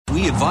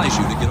advise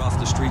you to get off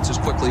the streets as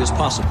quickly as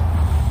possible.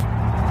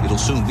 It'll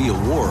soon be a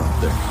war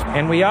up there.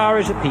 And we are,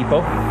 as a people,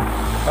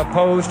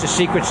 opposed to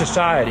secret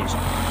societies,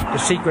 to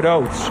secret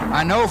oaths.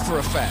 I know for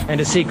a fact. And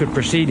to secret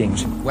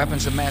proceedings.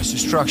 Weapons of mass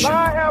destruction.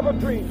 I have a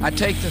dream. I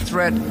take the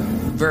threat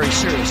very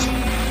seriously.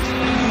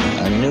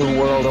 A new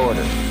world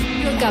order.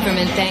 Your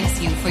government thanks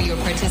you for your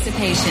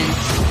participation.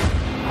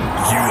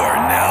 You are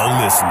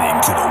now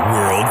listening to the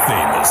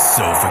world-famous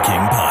Sofa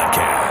King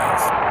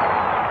podcast.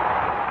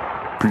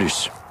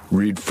 Please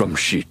read from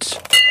sheets.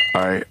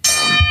 I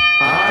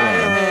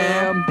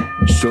am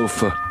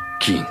Sofa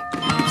King.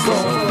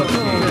 Sofa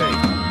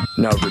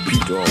King. Now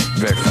repeat all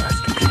very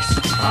fast, please.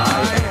 I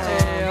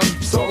am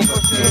Sofa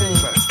King.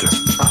 Faster.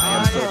 I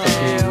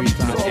am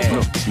Sofa King.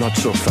 No, not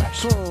so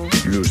fast.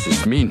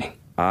 Loses meaning.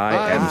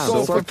 I am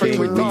Sofa King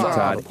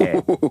retard.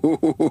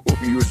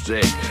 You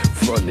say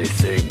funny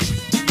things.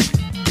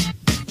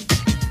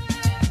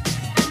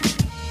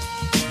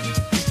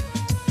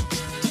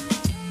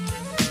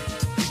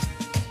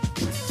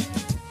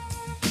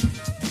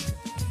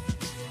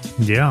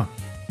 Yeah.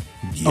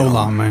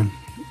 Hola, man.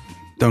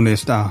 Donde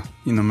está?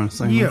 You know what I'm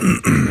saying? Yeah.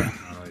 Yeah.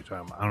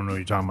 I don't know what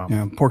you're talking about.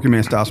 Yeah, Porky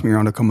Man stops me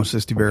around como si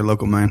very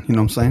local, man. You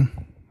know what I'm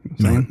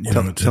saying?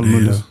 Tell today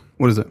is?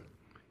 What is it?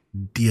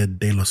 Dia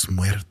de los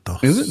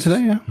Muertos. Is it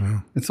today? Yeah.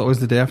 It's always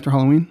the day after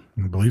Halloween?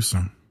 I believe so.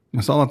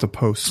 I saw lots of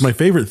posts. It's my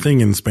favorite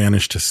thing in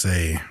Spanish to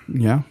say.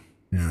 Yeah?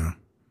 Yeah.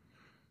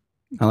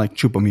 I like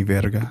chupa mi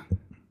verga.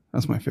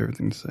 That's my favorite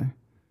thing to say.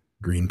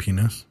 Green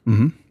penis?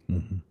 Mm-hmm.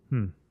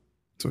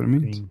 That's what it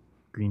means.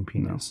 Green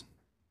penis.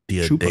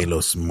 Dia Chupa. de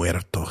los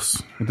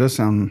Muertos. It does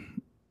sound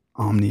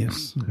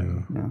ominous.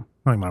 Yeah.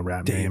 I like my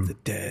rap Day name. of the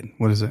Dead.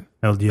 What is it?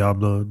 El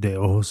Diablo de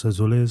Ojos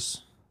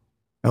Azules.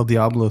 El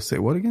Diablo, say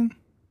what again?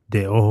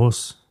 De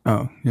Ojos.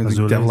 Oh, you're the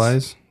Azules. devil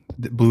eyes?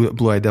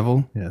 Blue-eyed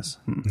devil? Yes.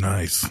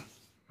 Nice.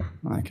 I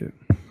like it.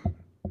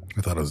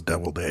 I thought it was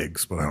deviled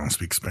eggs, but I don't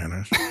speak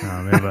Spanish. We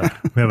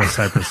have a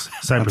Cypress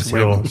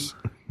Hill. huevos.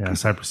 Yeah,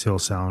 Cypress Hill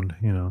sound.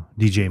 You know,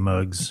 DJ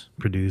Muggs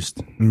produced.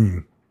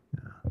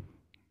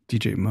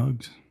 DJ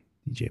Muggs.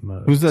 DJ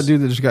Muggs. Who's that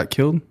dude that just got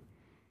killed?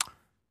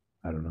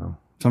 I don't know.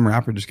 Some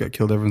rapper just got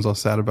killed. Everyone's all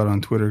sad about it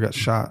on Twitter. Got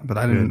shot, but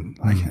I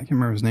can't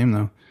remember his name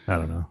though. I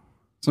don't know.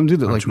 Some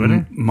dude that On like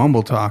Twitter?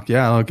 mumble talk.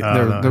 Yeah, like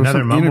there was another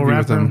some mumble interview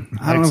with rapper? him.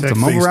 I don't know if it's a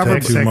mumble rapper.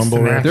 Face tattoo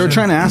mumble rapper. They were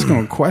trying to ask him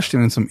a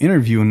question in some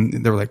interview, and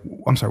they were like,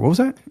 "I'm sorry, what was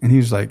that?" And he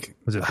was like,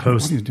 Was it I don't know what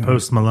Post he was doing.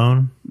 Post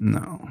Malone?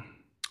 No.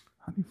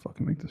 How do you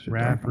fucking make this shit?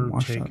 Rapper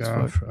Watch that as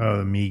Takeoff. fuck. Oh,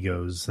 the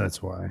Migos.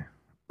 That's why.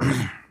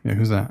 Yeah,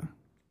 who's that?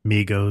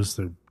 Migos.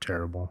 They're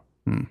terrible.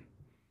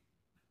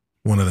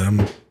 One of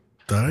them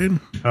died?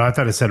 Oh, I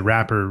thought it said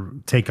rapper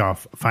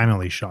Takeoff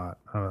finally shot.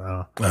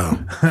 Oh.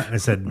 I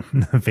said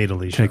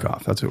fatally shot.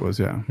 Takeoff. That's what it was.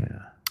 Yeah.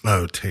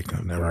 Oh,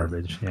 Takeoff. Never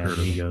Garbage. Yeah,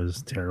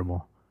 Migos.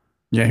 Terrible.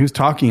 Yeah, he was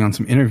talking on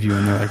some interview,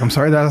 and they're like, "I'm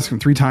sorry that I asked him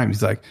 3 times."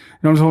 He's like, "You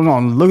know, I'm just holding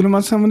on, looking at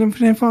myself and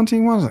Infinite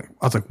Fontaine." I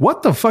was like,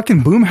 "What the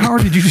fucking Boomhauer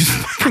did you just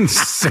fucking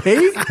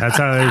say?" That's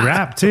how they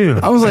rap too.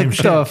 I was Same like,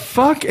 shit. "The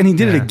fuck?" And he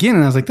did it again,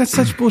 and I was like, "That's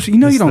such bullshit." You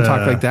know, It's you don't the-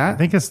 talk like I that.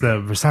 think it's the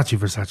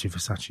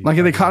Versace. Like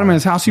if they caught him in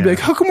his house, he'd be like,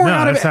 "How come we're No,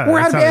 out of that's how- we're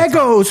out of that's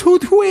how they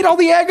Eggos? Who ate all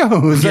the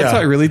Eggos?" That's Yeah. how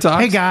he really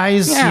talks. Hey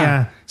guys,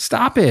 yeah.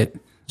 Stop it.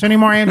 Is there any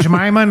more Aunt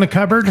Jemima in the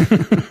cupboard?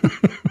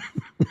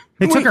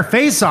 They took her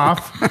face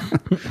off.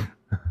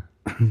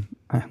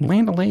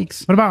 Land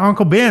O'Lakes. What about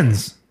Uncle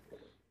Ben's?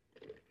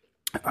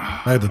 I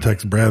had to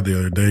text Brad the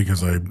other day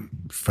because I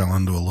fell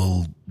into a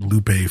little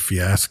Lupe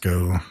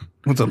Fiasco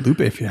What's a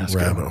Lupe Fiasco?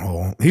 rabbit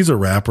hole. He's a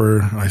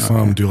rapper. I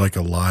saw him do like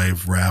a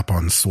live rap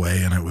on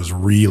Sway, and it was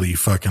really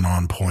fucking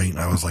on point.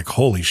 I was like,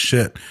 holy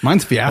shit.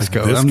 Mine's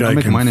Fiasco. Like, I'm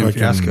making can my name fucking,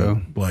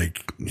 Fiasco.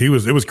 Like, it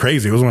was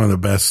crazy. It was one of the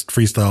best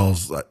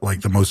freestyles, like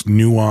the most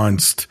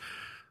nuanced,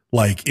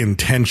 like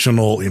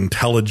intentional,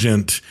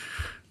 intelligent.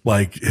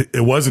 Like,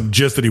 it wasn't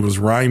just that he was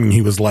rhyming,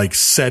 he was like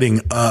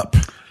setting up.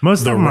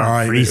 Most of the them aren't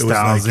rhyme. It was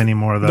freestyles like-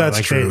 anymore, though. That's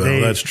Like, true, though.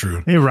 they- That's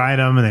true. They write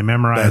them and they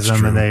memorize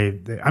That's them, true.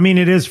 and they I mean,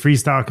 it is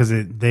freestyle because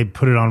they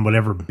put it on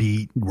whatever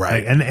beat,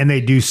 Right. Like, and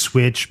they do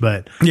switch,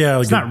 but Yeah,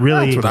 like it's not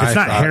really. that's It's what I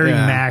not thought, Harry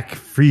yeah. Mack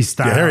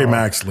freestyle. Yeah, Harry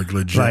Mack's like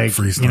legit Like,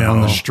 freestyle. you know,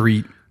 On the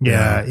street.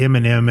 Yeah,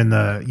 Eminem in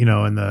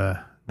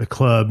the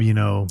club, you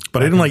know.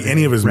 But I didn't like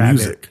any of his Rabbit,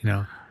 music. you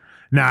know.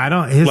 No, I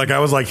don't. His, Like, I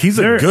was like, he's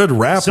a They're- good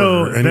rapper,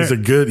 so and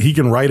he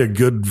can write a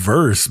good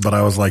verse, but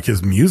I was like,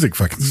 his music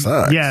fucking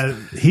sucks. yeah,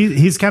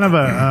 he's kind of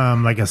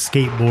a like a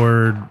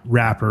skateboard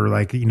rapper,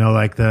 like, you know,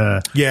 like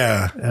the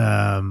Yeah.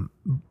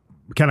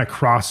 kind of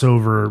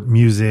crossover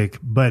music,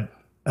 but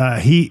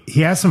he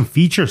has some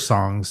feature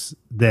songs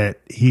that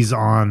he's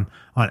on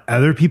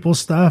other people's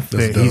stuff.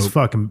 That's That he's dope.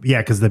 fucking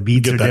because the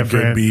beats Get are that good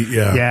different. beat,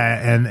 yeah.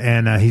 yeah,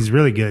 and he's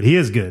really good. He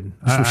is good.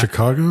 He's from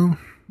Chicago?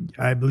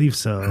 I believe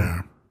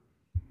so.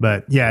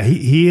 But yeah,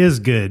 he is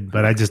good,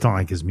 but I just don't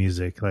like his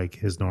music, like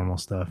his normal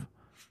stuff.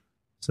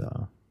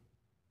 So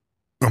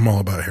I'm all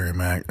about Harry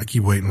Mack. I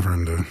keep waiting for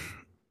him to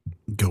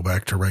go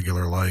back to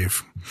regular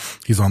life.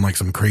 He's on like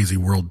some crazy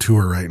world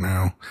tour right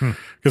now.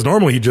 Because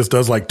normally he just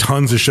does like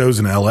tons of shows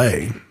in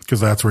LA because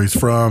that's where he's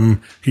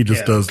from. He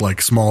just does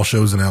like small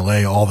shows in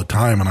LA all the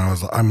time. And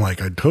I'm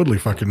like, I totally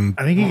fucking.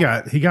 I think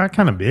he got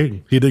kind of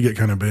big. He did get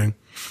kind of big.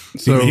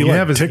 So he you like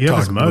have his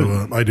TikTok mug. blew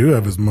up. I do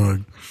have his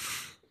mug.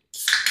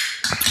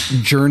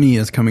 Journey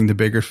is coming to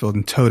Bakersfield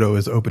and Toto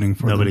is opening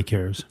for Nobody them.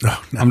 cares.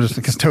 Oh, no. I'm just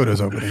because Toto's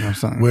opening or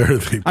something. Where are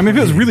they? I mean, if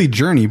it was really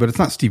Journey, but it's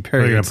not Steve Are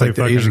Perry. you gonna It's play like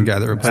the fucking Asian guy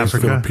that replaced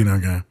Africa? Filipino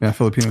guy. Yeah,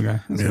 Filipino guy.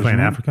 That's Is he his playing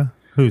name. Africa?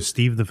 Who's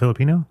Steve the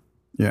Filipino?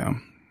 Yeah.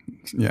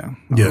 Yeah. I don't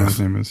know Yes. what his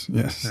name is.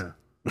 Yes.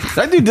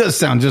 That dude does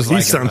sound just He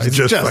like sounds him.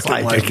 just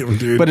fucking like him,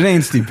 dude. But it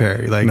ain't Steve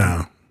Perry. Like,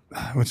 No.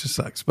 which just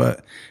sucks.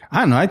 But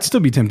I don't know. I'd still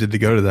be tempted to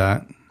go to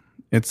that.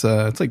 It's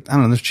like, I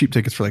don't know. There's cheap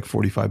tickets for like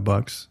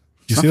 $45.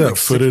 You Not see for that like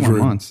 6 footage more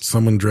where months.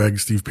 someone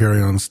dragged Steve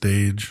Perry on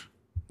stage?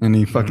 And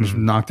he fucking just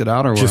knocked it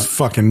out or Just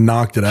what? fucking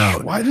knocked it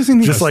out. Why doesn't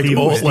he Just like Steve,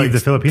 old, Steve like the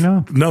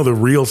Filipino? no, the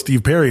real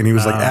Steve Perry, and he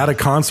was like at a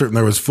concert, and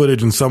there was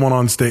footage, and someone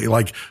on stage,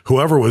 like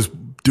whoever was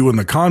doing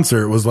the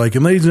concert, was like,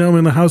 "And ladies and gentlemen,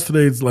 in the house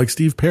today, it's like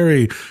Steve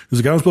Perry."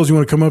 There's a guy, I suppose you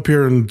want to come up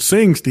here and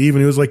sing, Steve,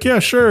 and he was like, "Yeah,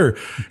 sure."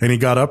 And he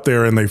got up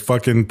there, and they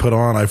fucking put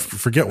on, I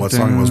forget what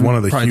song it was, one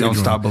of the Probably huge Don't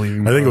Stop ones.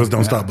 Believing. I think it was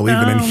 "Don't Stop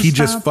Believing," and he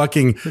just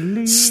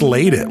fucking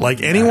slayed it.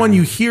 Like anyone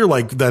you hear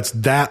like that's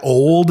that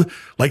old,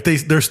 like they're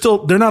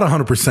not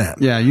 100%.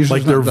 Yeah,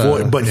 usually like their it's not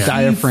voice, the but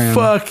diaphragm.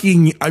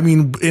 fucking, I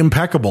mean,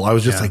 impeccable. I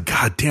was just like,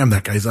 God damn,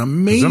 that guy's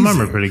amazing. Some of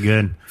them are pretty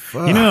good.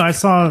 You know, I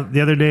saw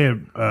the other day.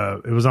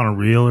 It was on a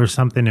reel or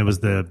something. It was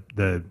the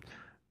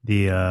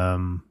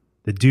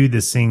dude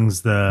that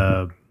sings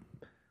the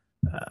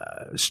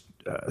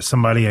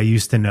somebody I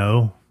used to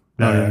know.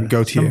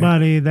 Gautier.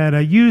 Somebody that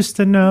I used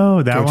to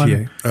know. That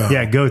Gautier. one.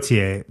 Yeah,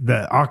 Gautier.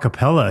 The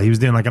acapella. He was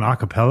doing like an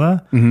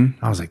acapella.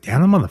 I was like,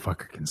 damn, that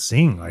motherfucker can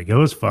sing. Like it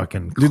was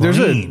fucking Dude, there's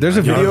clean. a Like,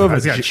 video of I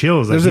just got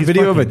chills. There's Like, a he's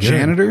video of a fucking good.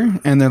 janitor,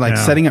 and they're like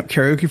Yeah. setting up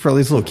karaoke for all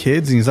these little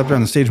kids, and he's up there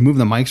on the stage moving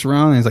the mics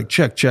around, and he's like,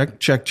 check, check,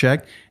 check,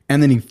 check.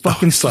 And then he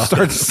fucking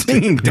starts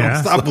singing "Don't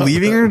Yeah. Stop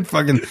Believing" or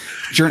fucking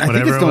Journey. I think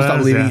Whatever it's it "Don't Stop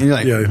was, Believing." yeah. And you're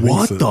like, Yeah, I think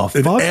what so. the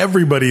And fuck?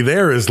 everybody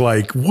there is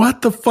like,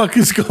 what the fuck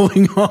is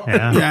going on?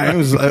 Yeah. Yeah, it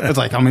was. It's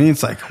like, I mean,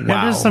 it's like, Yeah,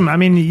 wow. there's some. I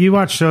mean, you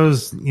watch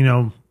shows. You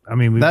know, I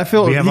mean, we That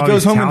feel we he have all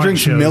goes these home and talent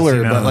drinks shows, Miller,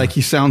 you know. but like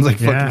he sounds like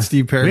fucking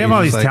Steve Perry. We have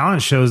all He's these just like-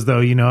 talent shows,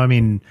 though. You know, I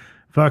mean,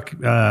 fuck.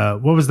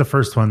 What was the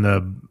first one?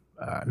 The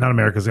not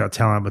America's Got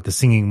Talent, but the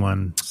singing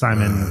one.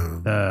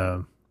 Simon.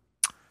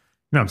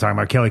 You know what I'm talking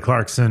about? Kelly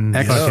Clarkson.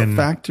 X fucking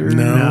Factor.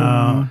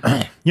 No. You know what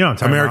I'm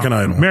talking American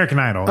about? Idol. American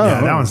Idol. Oh,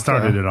 Yeah, that oh, one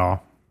started okay. it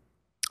all.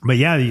 But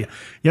yeah,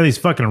 these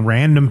fucking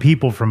random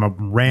people from a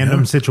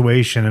random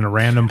situation in a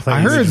random place.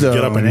 I heard, though,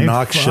 Get up and they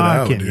knock shit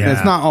out, fucking- dude. yeah.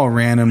 It's not all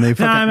random. They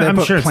fucking they I'm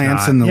put sure it's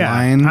plants not. in the Yeah,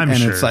 line, I'm and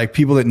sure. it's like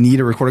people that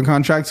need a recording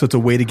contract, so it's a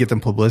way to get them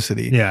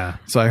publicity. Yeah.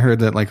 So I heard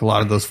that like a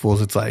lot of those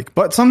fools, it's like,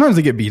 but sometimes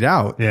they get beat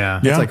out. Yeah.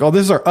 It's Yeah. like, oh,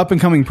 this is our up and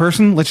coming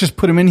person. Let's just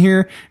put him in here,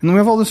 and then we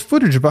have all this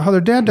footage about how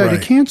their dad died Right.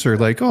 of cancer.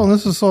 Like, oh,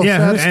 this is so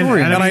sad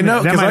story. and I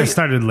know, that 'cause might I- have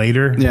started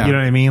later. Yeah. You know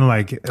what I mean?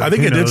 Like, I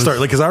think who it did knows?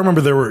 start, like, cause I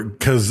remember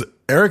cause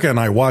Erica and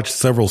I watched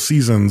several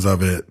seasons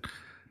of it,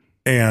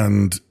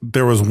 and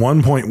there was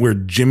one point where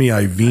Jimmy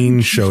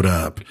Iovine showed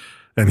up,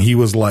 and he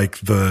was like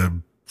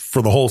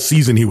for the whole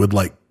season, he would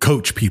like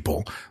coach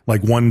people.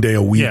 Like one day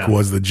a week Yeah.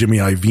 was the Jimmy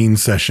Iovine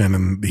session,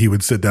 and he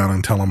would sit down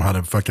and tell them how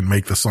to fucking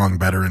make the song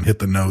better and hit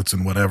the notes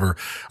and whatever.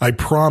 I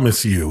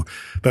promise you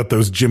that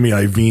those Jimmy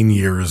Iovine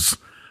years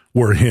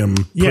were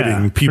him Yeah,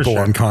 putting for people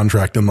sure. on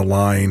contract in the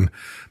line,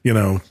 you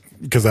know,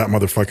 because that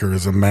motherfucker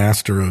is a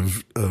master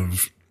of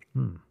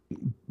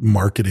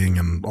marketing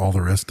and all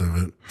the rest of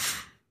it.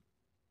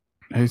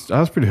 I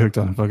was pretty hooked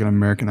on fucking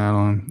American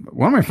Idol. And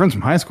one of my friends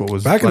from high school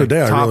was Back in the like,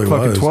 day, I top really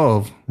fucking was.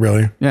 12.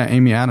 Really? Yeah,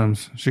 Amy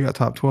Adams. She got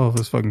top 12.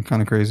 It's fucking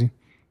kind of crazy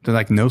to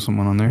like know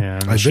someone on there. Yeah,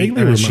 and I she-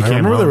 vaguely and then she remember, I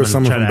came remember there home was and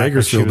someone tried from to act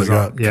like she Bakersfield that was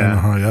got all- kind of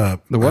high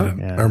up. The what?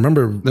 I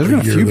remember There's been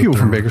a year few that people there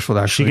from were- Bakersfield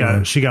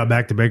actually. She got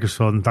back to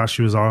Bakersfield and thought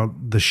she was all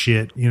the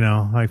shit, you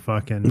know, like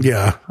fucking.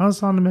 Yeah. I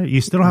was on the,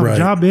 you still don't have Right. a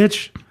job,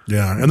 bitch.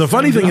 Yeah. And the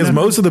funny thing is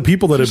most of the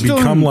people that have She's still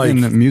become like,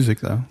 in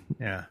music though.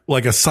 Yeah.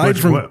 like aside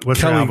from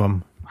what's her Kelly,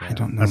 album? I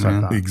don't know, That's what I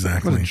man. thought.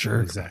 Exactly. What a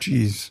jerk.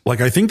 Jeez.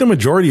 Like I think the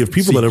majority of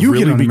people See, that have you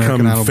get really on American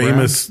become Idol, Brad.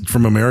 famous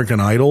from American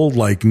Idol,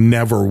 like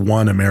never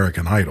won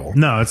American Idol.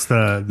 No, it's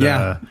the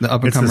Yeah, the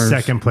up and it's the comers.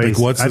 second place. Like,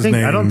 what's I his think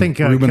I name? don't think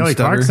Ruben Kelly Studdard?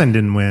 Clarkson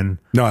didn't win.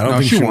 No, I don't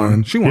think she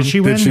won. She won. Did she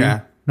win? Yeah.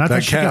 No, I That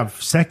thought she cat- got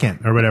second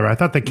or whatever. I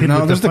thought the kid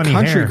No, with there's the the funny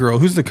country hair. girl.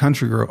 Who's the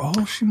country girl?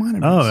 Oh, she might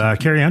have been. Oh,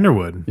 Carrie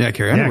Underwood. Yeah,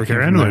 Carrie Underwood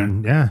Carrie came from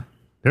Underwood. Yeah.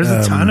 There's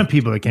a ton of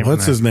people that came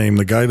What's from his name?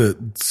 The guy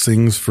that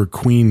sings for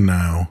Queen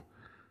now.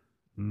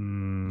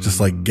 Just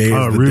like gay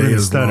as the Ruben day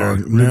is Studdard.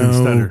 long. Ruben No,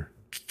 Studdard.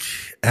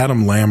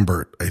 Adam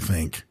Lambert, I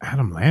think.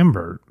 Adam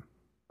Lambert.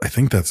 I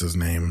think that's his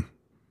name.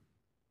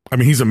 I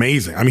mean, he's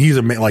amazing. I mean, he's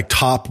like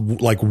top,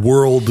 like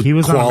world He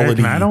was quality. on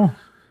American Idol?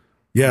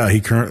 Yeah,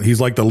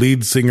 he's like the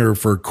lead singer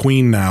for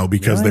Queen now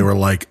because Really? they were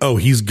like, oh,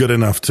 he's good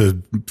enough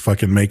to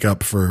fucking make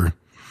up for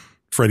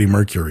Freddie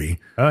Mercury.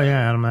 Oh,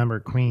 yeah. Adam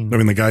Lambert, Queen. I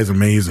mean, the guy's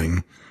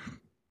amazing,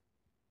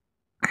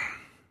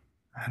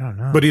 I don't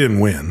know. but he didn't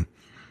win.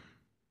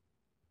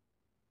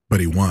 but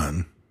he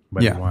won.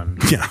 But Yeah. he won.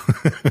 Yeah.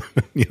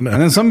 You know?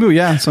 And then some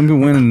people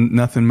win and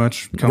nothing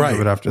much comes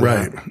of it after that.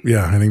 Right.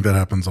 Yeah. I think that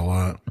happens a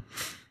lot.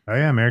 Oh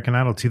yeah, American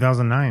Idol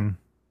 2009.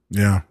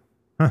 Yeah.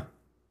 Huh.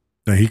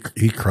 No,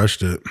 he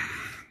crushed it.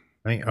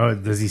 I think,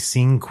 does he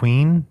sing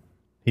Queen?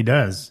 He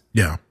does.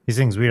 Yeah. He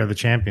sings "We Are the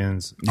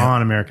Champions"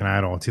 on American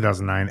Idol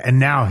 2009, and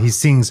now he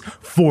sings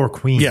for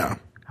Queen. Yeah.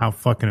 How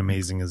fucking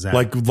amazing is that?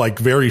 Like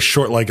very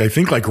short. Like I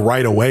think like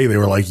right away they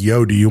were like,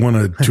 "Yo, do you want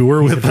to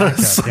tour with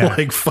us?" Yeah.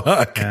 Like,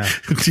 fuck. Yeah.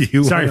 Do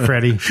you? Sorry,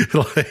 Freddie.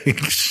 Like,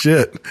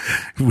 shit.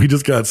 We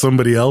just got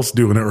somebody else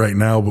doing it right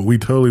now, but we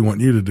totally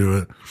want you to do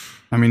it.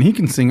 I mean, he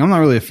can sing. I'm not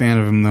really a fan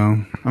of him, though.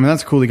 I mean,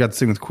 that's cool he got to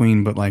sing with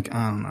Queen, but like,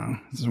 I don't know.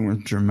 There's more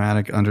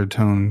dramatic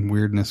undertone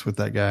weirdness with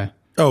that guy.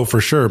 Oh,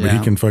 for sure. But Yeah.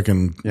 he can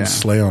fucking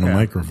slay on a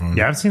microphone.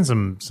 Yeah, I've seen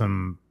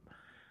some.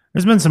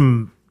 There's been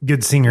some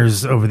good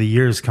singers over the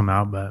years come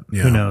out, but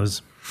who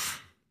knows?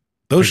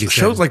 Those Like you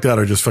shows said. like that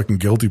are just fucking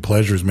guilty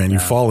pleasures, man. You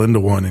fall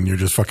into one and you're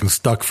just fucking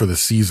stuck for the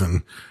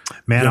season.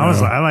 Man, You know?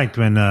 I liked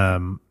when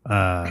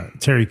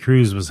Terry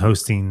Crews was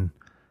hosting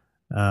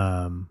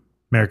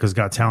America's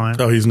Got Talent.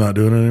 Oh, he's not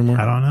doing it anymore?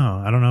 I don't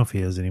know. I don't know if he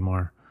is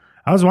anymore.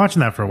 I was watching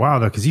that for a while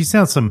though, because you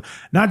saw some,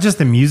 not just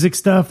the music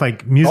stuff,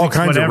 like music, All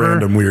kinds whatever. of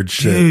random weird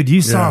shit. Dude,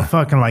 you saw Yeah.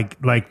 fucking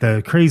like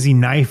the crazy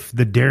knife,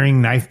 the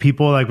daring knife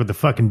people, like with the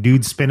fucking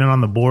dudes spinning on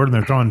the board and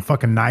they're throwing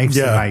fucking knives.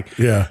 Yeah, And like,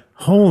 yeah.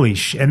 holy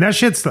shit. And that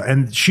shit's,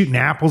 and shooting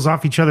apples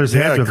off each other's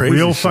Yeah, heads with crazy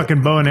real shit.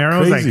 fucking bow and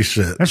arrows. Crazy like,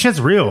 shit. That shit's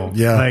real.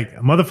 Yeah. Like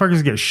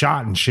motherfuckers get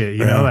shot and shit,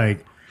 you Yeah. know,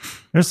 like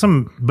there's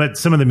some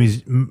of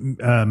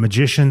the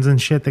magicians and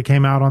shit that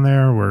came out on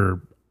there were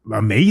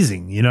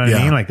amazing. You know what I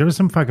Yeah. mean? Like there was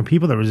some fucking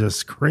people that were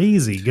just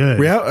crazy good,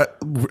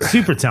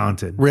 super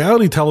talented.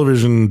 Reality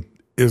television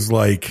is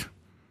like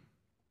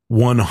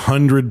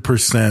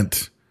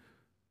 100%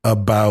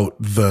 about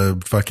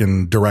the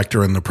fucking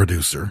director and the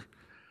producer.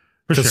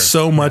 Because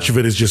so much of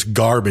it is just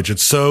garbage.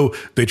 It's so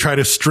they try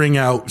to string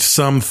out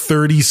some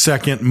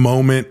 30-second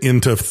moment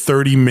into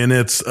 30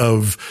 minutes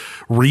of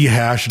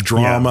rehash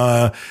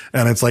drama.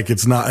 And it's like,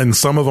 it's not, and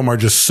some of them are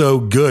just so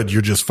good.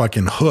 You're just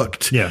fucking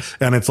hooked. Yes.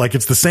 And it's like,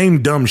 it's the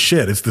same dumb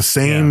shit. It's the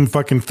same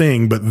fucking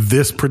thing, but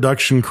this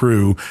production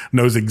crew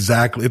knows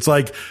exactly. It's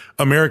like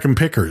American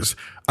Pickers.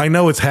 I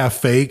know it's half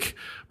fake,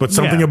 but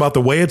something about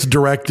the way it's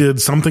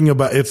directed, something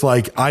about it's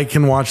like I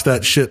can watch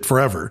that shit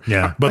forever.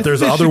 Yeah. But I there's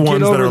think they other should ones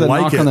get that over are the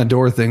like knock it. on the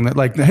door thing that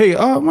like, hey,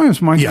 my name's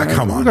Mike. Yeah,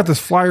 come on. We got this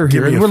flyer Give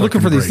here me and a we're looking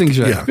for fucking these break. things.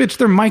 You're like, Yeah. bitch,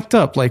 they're mic'd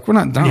up. Like, we're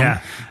not dumb.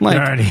 Yeah. Like,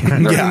 They're already-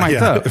 they're Yeah, mic'd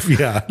yeah, up.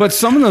 yeah. But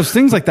some of those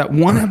things, like that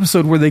one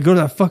episode where they go to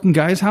that fucking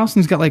guy's house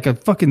and he's got like a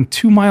fucking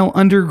 2-mile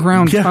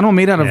underground tunnel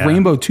made out of Yeah.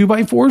 rainbow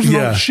 2x4s and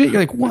all Yeah. that shit.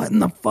 You're like, what in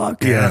the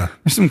fuck? Yeah.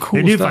 There's some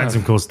cool They do stuff. find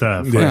some cool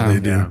stuff. Yeah, Yeah. they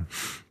do.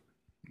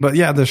 But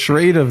yeah, the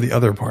charade of the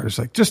other part is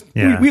like, just,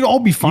 Yeah. we'd all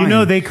be fine. You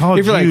know, they called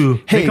If you're you.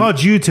 like, hey, they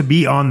called you to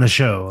be on the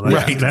show, like,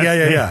 Right. that-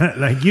 Yeah.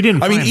 like you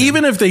didn't. I mean, find them.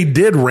 even if they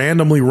did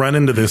randomly run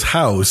into this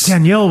house,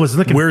 Danielle was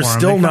looking, we're for 'em.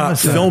 still They found not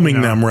us, filming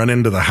you know. them run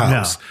into the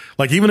house.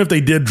 Like even if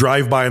they did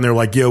drive by and they're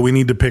like, yo, we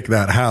need to pick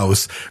that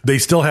house, they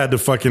still had to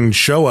fucking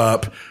show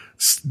up,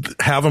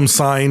 have them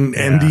sign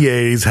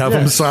NDAs, have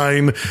them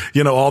sign,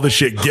 all the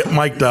shit, get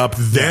mic'd up,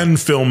 then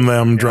film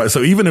them.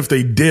 So even if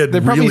they did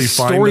they probably really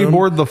find them,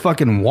 storyboard the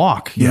fucking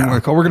walk. You know,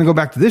 like, oh, we're going to go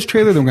back to this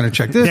trailer. Then we're going to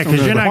check this. Yeah, then we're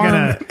because you're gonna not go to the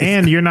gonna, barn.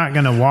 and you're not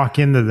gonna walk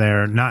into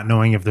there not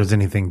knowing if there's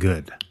anything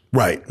good.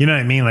 right. You know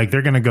what I mean? Like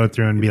they're gonna go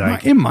through and be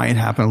like, It might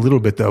happen a little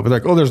bit though, but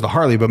like, oh, there's the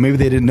Harley, but maybe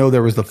they didn't know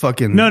there was the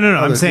fucking. no. I'm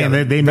other- saying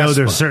yeah, they know Vespa.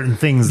 there's certain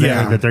things there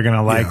Yeah. that they're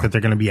gonna like, Yeah. that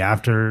they're gonna be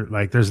after.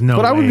 Like there's no.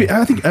 But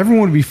I think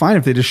everyone would be fine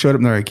if they just showed up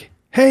and they're like,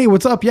 hey,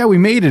 what's up? Yeah, we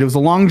made it. It was a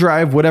long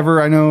drive,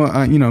 whatever. I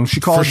know, she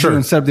called sure. you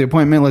and set up the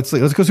appointment. Let's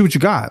go see what you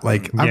got.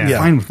 Like, I'm Yeah.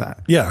 fine with that.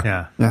 Yeah.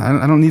 Yeah. Yeah,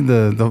 I don't need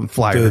the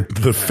flyer.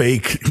 The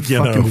fake,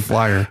 Fucking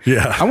flyer.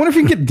 Yeah. I wonder if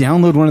you can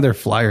download one of their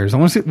flyers. I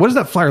want to see, what does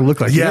that flyer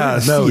look like? You Yeah,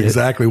 never no, see it.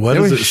 exactly. What They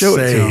does always it show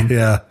say? to 'em.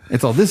 Yeah.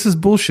 It's all, this is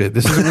bullshit.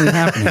 This isn't really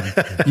happening.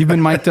 You've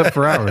been mic'd up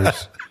for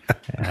hours.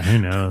 Yeah, who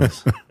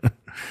knows?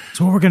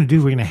 So what we're gonna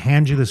do? We're gonna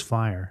hand you this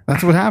flyer.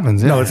 That's what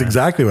happens. Yeah. No, it's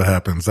exactly what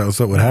happens. That was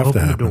what would have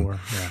Open to happen. the door.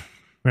 Yeah.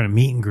 We're gonna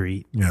meet and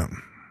greet. Yeah.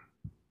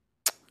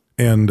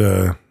 And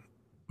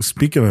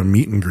speaking of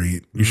meet and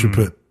greet, you should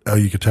put El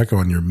Yucateco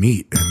on your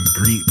meat and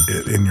greet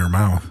it in your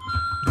mouth.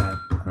 I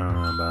don't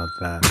know about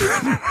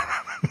that.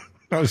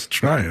 I was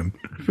trying.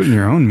 Putting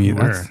your own meat.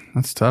 Where?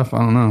 That's tough. I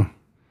don't know.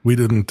 We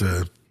didn't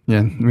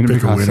Yeah, we didn't pick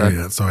make a a winner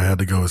yet, so I had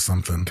to go with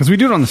something. because we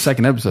do it on the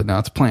second episode now.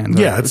 It's planned.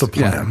 Yeah, it's a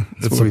plan.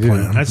 that's It's what a we do.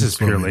 plan. That's just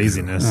That's what pure we do.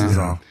 laziness. Is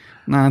all.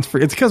 Nah, it's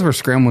because we're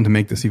scrambling to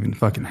make this even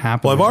fucking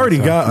happen. Well, I've already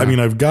So, got. yeah. I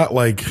mean, I've got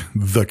like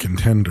the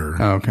contender.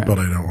 Oh, okay. But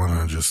I don't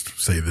want to just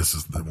say this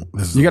is the.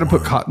 This is You got to the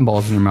put one. cotton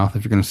balls in your mouth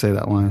if you're going to say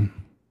that line.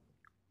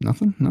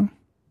 Nothing? No?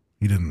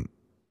 He didn't.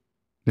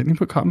 Didn't he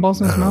put cotton balls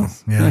in his Oh,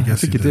 mouth? yeah, I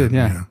guess think he you did. did,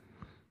 Yeah.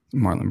 yeah.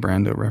 Marlon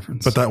Brando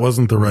reference. But that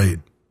wasn't the right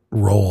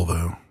role,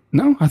 though.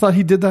 No, I thought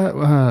he did that.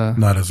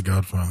 Not as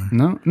Godfather.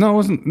 No, it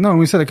wasn't. No,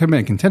 we said it could have been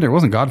a contender. It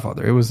wasn't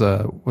Godfather. It was,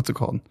 what's it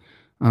called?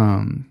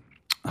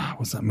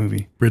 What's that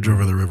movie? Bridge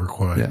over the River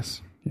Kwai.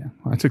 Yes. Yeah.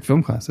 Well, I took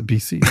film class at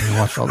BC and I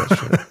watched all that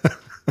shit.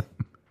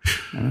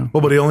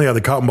 Well, but he only had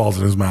the cotton balls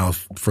in his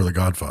mouth for The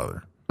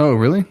Godfather. Oh,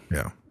 really?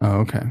 Yeah. Oh,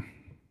 okay.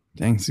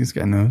 Dang, this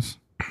guy knows.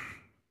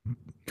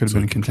 Could have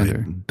been a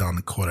contender.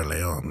 Don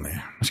Corleone.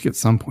 I should get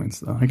some points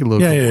though. I get a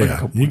little.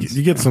 Yeah.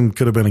 You get some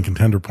could have been a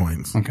contender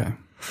points. Okay.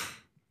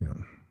 Yeah.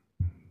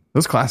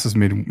 Those classes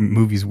made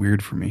movies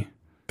weird for me.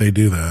 They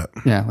do that.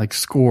 Yeah, like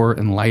score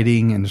and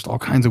lighting and just all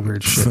kinds of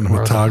weird shit.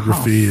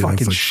 Cinematography.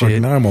 Like, and it's like,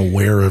 fuck, now I'm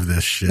aware of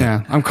this shit.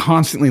 Yeah, I'm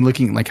constantly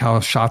looking at like how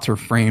shots are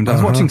framed. I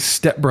was watching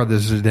Step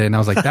Brothers today and I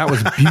was like, that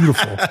was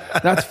beautiful.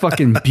 That's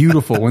fucking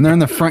beautiful. When they're in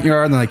the front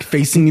yard and they're like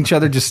facing each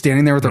other, just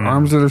standing there with their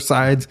arms at their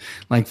sides,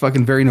 like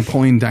fucking very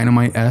Napoleon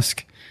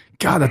Dynamite-esque.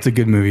 God, that's a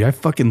good movie. I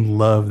fucking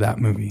love that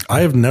movie. I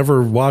have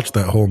never watched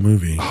that whole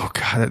movie. Oh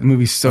God, that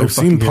movie's so I've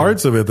seen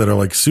parts of it that are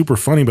like super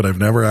funny, but I've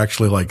never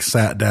actually like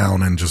sat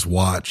down and just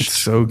watched. It's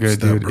so good,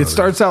 Step dude. Brothers. It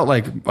starts out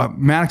like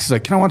Max is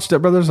like, "Can I watch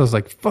Step Brothers?" I was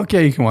like, "Fuck yeah,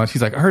 you can watch."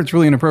 He's like, "I heard it's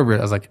really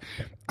inappropriate." I was like,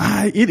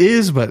 "It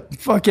is, but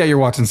fuck yeah, you're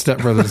watching Step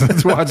Brothers.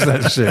 Let's watch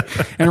that shit."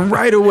 And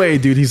right away,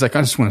 dude, he's like,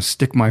 "I just want to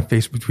stick my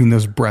face between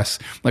those breasts."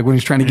 Like when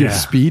he's trying to give a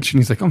speech, and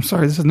he's like, "I'm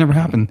sorry, this has never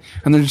happened."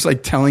 And they're just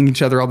like telling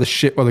each other all the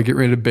shit while they get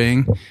ready to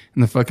bang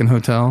in the fucking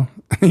hotel.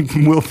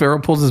 Will Ferrell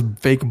pulls his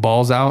fake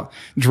balls out,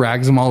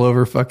 drags them all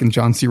over fucking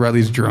John C.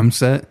 Reilly's drum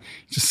set,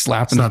 just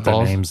slapping his It's not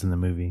balls. their names in the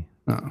movie.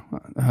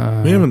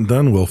 We haven't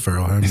done Will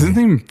Ferrell, have His we?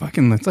 name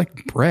fucking, it's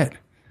like Brett.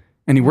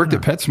 And he worked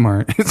at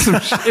PetSmart.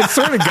 It's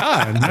sort of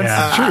God.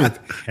 That's the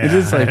truth. Yeah, it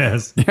is like, it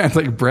is. yeah, it's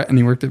like Brett and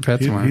he worked at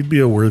PetSmart. He'd be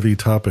a worthy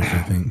topic,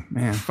 I think.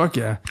 Man, fuck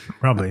yeah.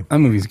 Probably. That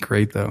movie's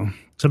great though.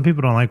 Some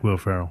people don't like Will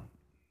Ferrell.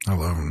 I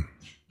love him.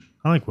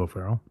 I like Will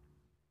Ferrell.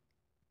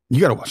 You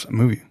got to watch that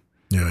movie.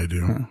 Yeah, I do.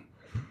 Yeah.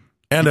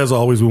 And as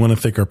always, we want to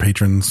thank our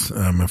patrons.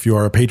 If you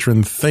are a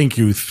patron, thank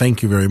you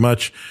very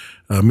much.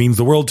 Means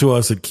the world to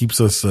us. It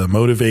keeps us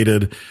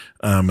motivated.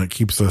 It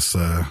keeps us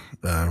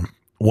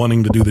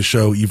wanting to do the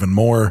show even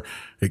more.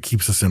 It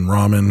keeps us in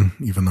ramen,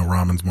 even though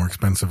ramen's more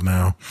expensive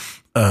now.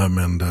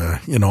 And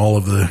in all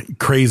of the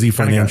crazy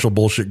financial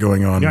bullshit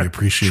going on, we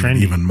appreciate it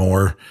even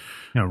more.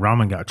 You know,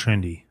 ramen got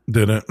trendy.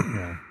 Did it?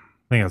 Yeah,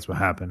 I think that's what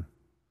happened.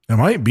 It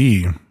might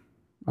be.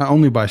 I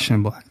only buy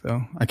Shin Black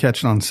though. I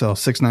catch it on sale,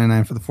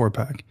 $6.99 for the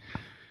 4-pack,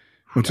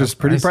 which is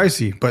pretty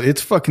pricey, but it's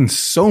fucking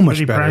so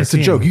much better. It's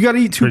a joke. You got to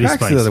eat 2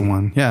 packs of the other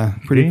one. Yeah,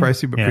 pretty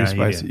pricey, but pretty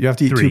spicy. You have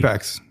to eat 3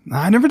 packs.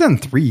 Nah, I've never done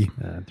 3.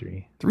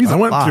 3. Three's I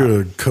went lot.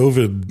 through a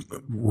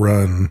COVID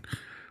run,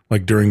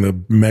 like during the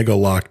mega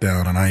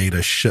lockdown, and I ate a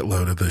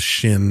shitload of the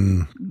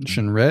Shin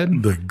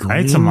Red. The green. I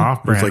had some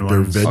off-brand like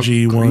ones. their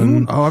veggie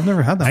one. Oh, I've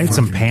never had that. I had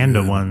some Fucking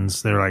Panda good.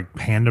 ones. They're like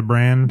Panda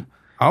brand.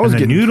 I was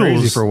And the getting noodles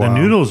crazy for a while. The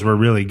noodles were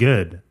really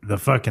good. The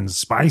fucking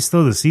spice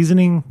though, the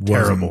seasoning,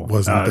 terrible.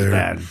 Wasn't there.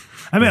 Bad.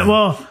 I mean,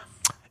 well,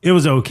 it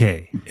was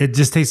okay. It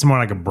just tastes more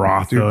like a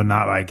broth though,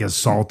 not like as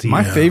salty.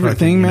 My favorite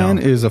fucking, thing, you know. man,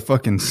 is a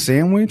fucking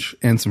sandwich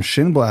and some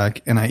Shin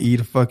Black, and I eat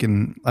a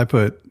fucking. I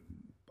put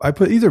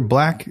either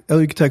black El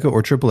Yucateco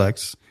or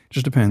XXX,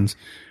 just depends.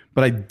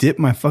 But I dip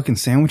my fucking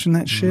sandwich in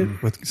that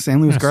shit with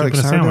San Luis garlic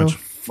soup and a sourdough. sandwich.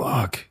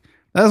 Fuck,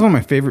 that is one of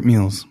my favorite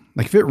meals.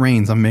 Like if it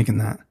rains, I'm making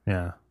that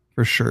Yeah.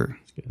 for sure.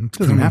 It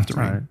doesn't have to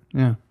rain.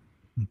 Yeah.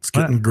 It's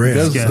getting great.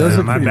 Those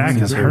are my pretty back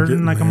mean. is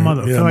hurting like a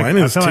mother. Yeah, I feel like, mine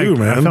is I feel too, like,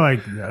 man. I feel like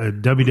a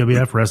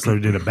WWF wrestler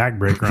did a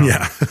backbreaker on me.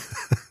 Yeah.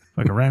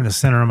 Like right in the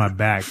center of my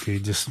back,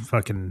 dude, just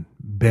fucking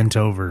bent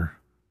over.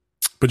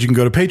 But you can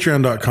go to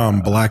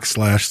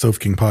patreon.com/Sofa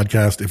King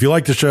Podcast. If you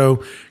like the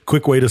show,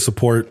 quick way to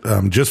support,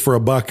 just for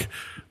 $1.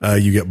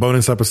 You get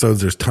bonus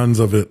episodes. There's tons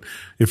of it.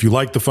 If you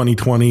like the Funny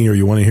 20 or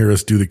you want to hear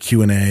us do the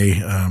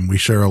Q&A, we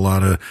share a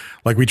lot of,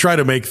 like, we try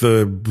to make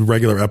the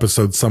regular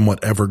episodes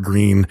somewhat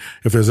evergreen.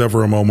 If there's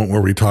ever a moment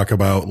where we talk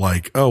about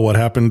like, oh, what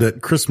happened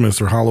at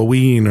Christmas or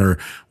Halloween or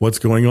what's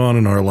going on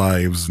in our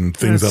lives and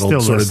things It's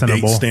that'll still sort of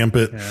date listenable. stamp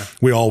it. Yeah.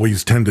 We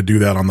always tend to do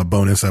that on the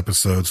bonus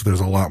episodes.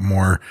 There's a lot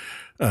more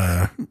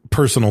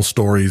personal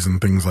stories and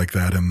things like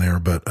that in there.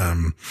 But,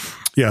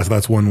 yeah, so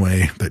that's one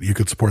way that you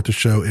could support the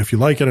show if you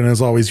like it. And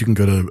as always, you can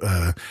go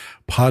to,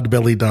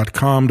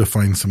 podbelly.com to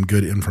find some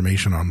good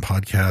information on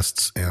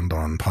podcasts and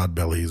on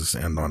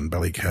Podbellies and on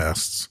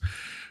Bellycasts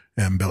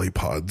and Belly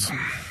Pods.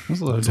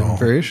 There's a lot of different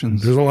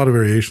variations. There's a lot of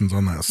variations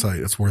on that site.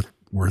 It's worth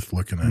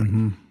looking at.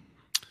 Mm-hmm.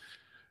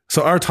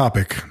 So our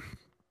topic,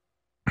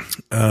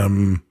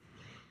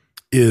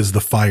 is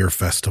the Fire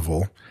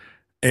Festival.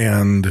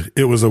 And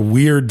it was a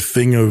weird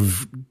thing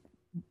of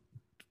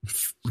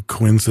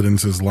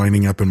coincidences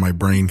lining up in my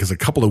brain because a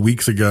couple of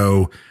weeks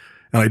ago,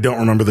 and I don't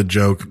remember the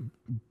joke,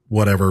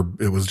 whatever,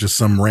 it was just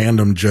some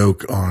random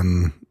joke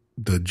on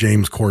the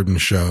James Corden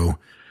show.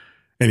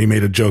 And he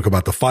made a joke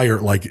about the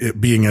fire, like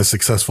it being as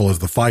successful as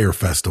the Fire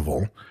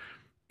Festival.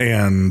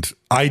 And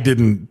I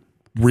didn't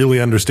really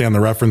understand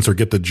the reference or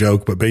get the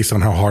joke, but based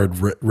on how hard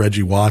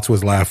Reggie Watts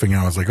was laughing,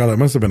 I was like, oh, that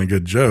must have been a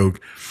good joke.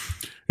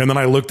 And then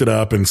I looked it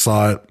up and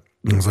saw it.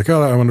 And I was like,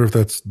 oh, I wonder if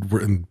that's,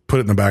 and put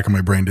it in the back of my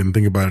brain, didn't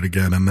think about it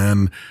again. And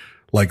then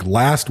like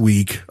last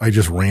week, I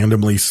just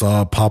randomly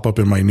saw pop up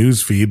in my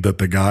news feed that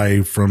the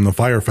guy from the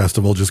Fire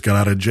Festival just got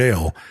out of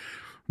jail.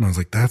 And I was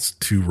like, that's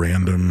two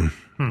random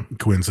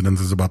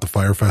coincidences about the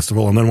Fire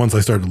Festival. And then once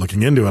I started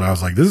looking into it, I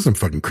was like, this is some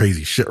fucking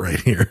crazy shit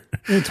right here.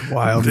 It's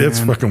wild. It's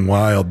man. fucking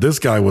wild. This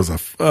guy was a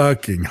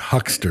fucking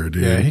huckster,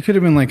 dude. Yeah, he could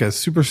have been like a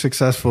super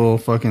successful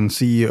fucking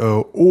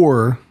CEO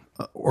or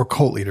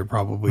cult leader,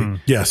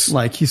 probably. Yes.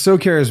 Like, he's so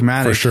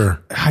charismatic. For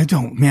sure. I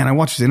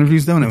watch his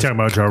interviews though. And You're talking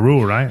about Ja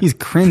Rule, right? He's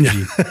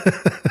cringy.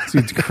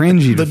 Dude's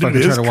cringy to The dude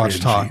fucking try is to watch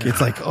cringy, talk.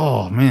 It's like,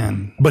 oh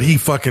man. But he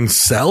fucking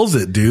sells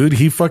it, dude.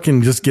 He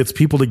fucking just gets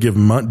people to give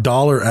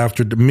dollar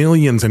after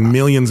millions and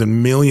millions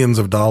and millions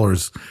of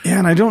dollars. Yeah,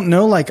 and I don't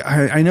know, like,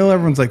 I know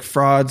everyone's like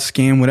fraud,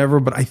 scam,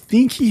 whatever, but I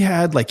think he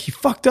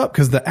fucked up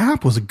because the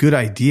app was a good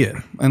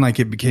idea and like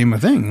it became a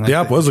thing. Like, The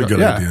app was a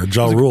good idea.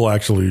 Ja Rule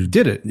actually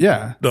did it.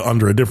 Yeah.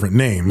 Under a different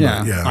name. Yeah.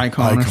 But yeah.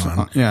 Icon. Or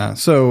something. Yeah.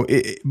 So,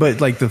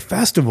 but like the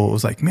festival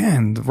was like,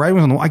 man, the writing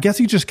was on the wall. I guess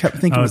he just kept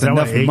thinking it was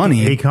enough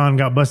money. Akon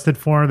got busted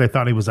for? They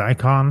thought he was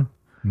Icon.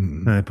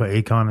 And they put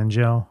Akon in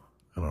jail.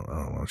 I don't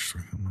know.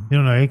 You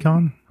don't know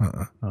Akon?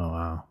 Oh,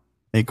 wow.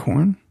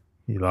 Acorn?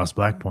 He lost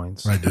black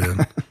points. I did.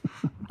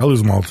 I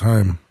lose them all the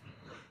time.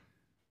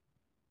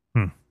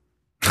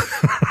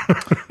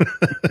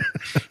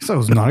 So I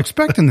was not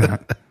expecting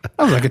that.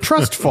 That was like a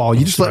trust fall.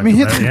 You just let me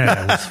hit them.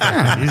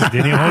 Yeah, you just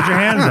didn't even hold your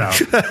hands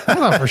out. I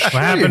thought for sure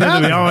What happened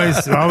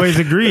is we always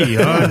agree. You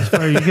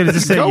could have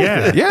just said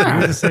yeah. Yeah.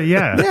 You could just say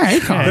yeah. Yeah,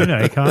 Akon. Yeah, you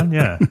know Akon,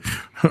 yeah.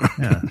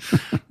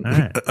 All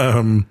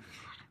right.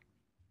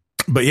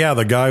 But yeah,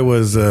 the guy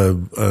was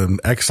an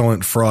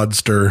excellent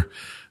fraudster.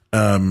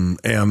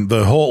 And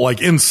the whole,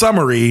 like, in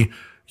summary,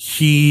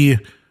 Billy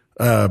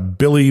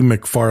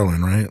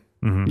McFarlane, right?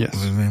 Mm-hmm. Yes.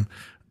 What's his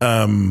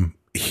name?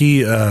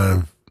 He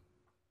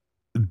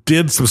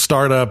did some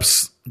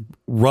startups,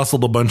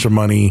 rustled a bunch of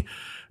money,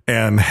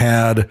 and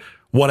had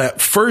what at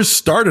first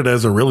started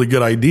as a really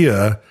good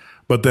idea,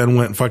 but then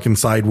went fucking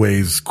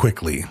sideways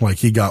quickly. Like,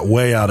 he got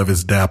way out of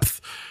his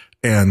depth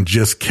and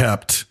just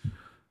kept,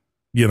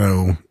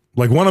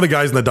 like, one of the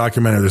guys in the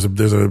documentary,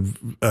 there's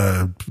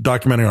a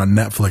documentary on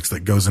Netflix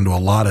that goes into a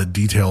lot of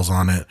details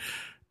on it.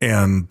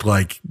 And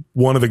like,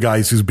 one of the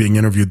guys who's being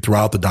interviewed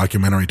throughout the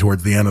documentary,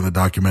 towards the end of the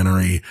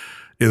documentary,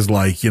 is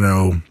like,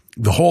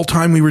 the whole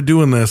time we were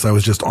doing this, I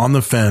was just on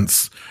the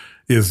fence.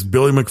 Is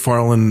Billy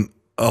McFarlane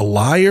a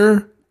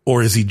liar,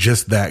 or is he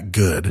just that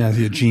good? Yeah, is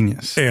he a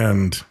genius?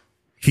 And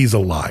he's a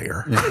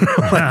liar. Yeah.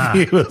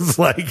 Like, he was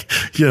like,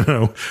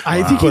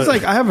 I think he's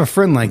like, I have a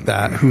friend like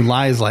that who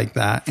lies like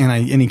that,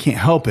 and he can't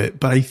help it.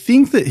 But I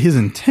think that his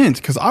intent,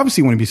 because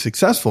obviously he wanted to be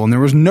successful, and there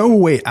was no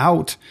way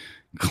out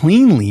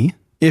cleanly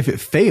if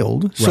it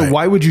failed. So Right.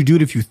 why would you do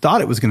it if you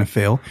thought it was going to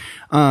fail?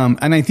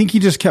 And I think he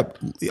just kept,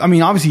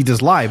 obviously he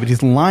does lie, but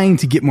he's lying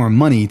to get more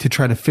money to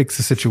try to fix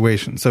the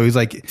situation. So he's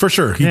like, for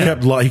sure, he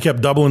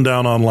kept doubling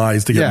down on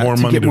lies to get more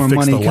money to fix the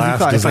 'cause he last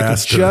thought, if I could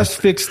disaster. just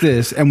fix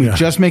this and we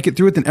just make it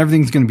through it, then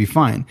everything's going to be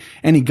fine.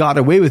 And he got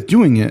away with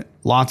doing it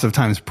lots of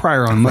times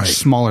prior on a much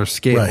smaller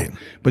scale, Right.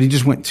 but he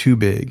just went too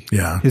big.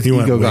 Yeah. His he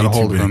went ego got way a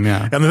hold too of big. him.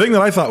 Yeah. And the thing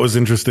that I thought was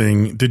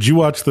interesting, did you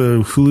watch the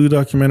Hulu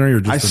documentary or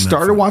just I the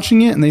started Netflix?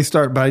 watching it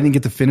but I didn't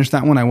get to finish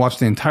that one. I watched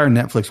the entire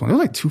Netflix one. It was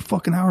like 2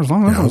 fucking hours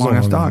long. That Yeah, was a long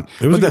ass doc.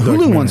 It was But a the good Hulu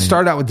one documentary.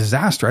 started out with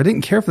disaster. I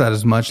didn't care for that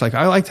as much. Like,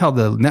 I liked how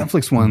the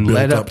Netflix one Built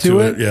led up up to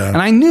it. yeah. And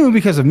I knew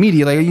because of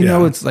media, like,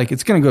 Yeah. it's like,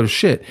 it's going to go to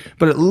shit.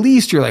 But at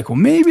least you're like, well,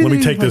 maybe Let me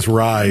they, take this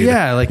ride.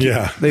 Yeah. Like,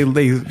 Yeah. they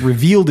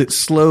revealed it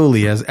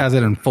slowly as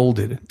it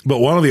unfolded. But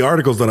one of the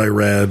articles that I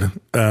read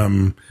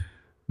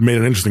made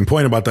an interesting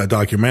point about that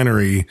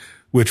documentary,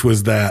 which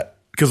was that,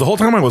 because the whole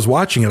time I was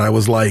watching it, I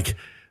was like,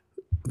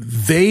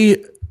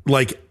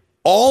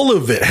 all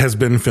of it has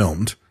been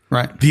filmed.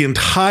 Right. The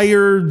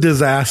entire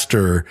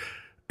disaster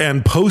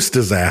and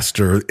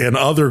post-disaster and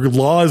other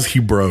laws he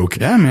broke.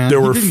 Yeah, man.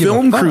 There He were didn't give a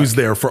film fuck. crews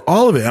there for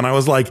all of it. And I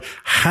was like,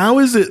 how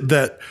is it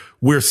that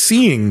we're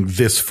seeing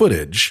this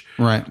footage?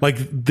 Right. Like,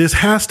 this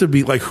has to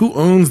be like, who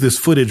owns this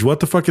footage? What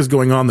the fuck is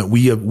going on that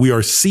we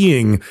are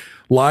seeing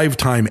live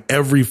time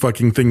every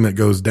fucking thing that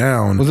goes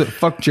down? Was it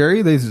Fuck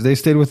Jerry? They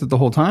stayed with it the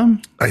whole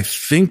time? I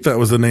think that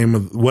was the name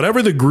of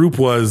whatever the group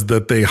was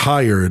that they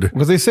hired.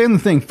 Was they saying the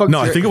thing? Fuck No,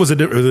 Jerry? I think it was a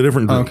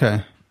different group.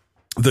 Okay.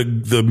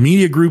 The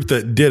media group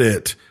that did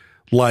it,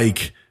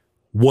 like,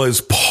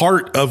 was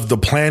part of the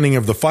planning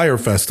of the Fire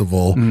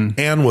Festival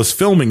and was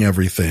filming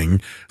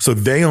everything. So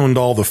they owned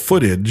all the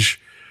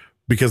footage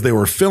because they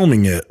were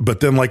filming it. But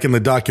then, like, in the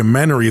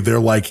documentary, they're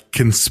like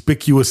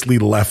conspicuously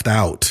left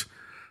out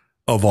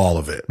of all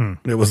of it.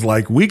 It was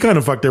like, we kind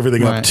of fucked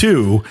everything up Right.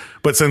 too,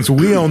 but since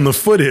we own the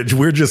footage,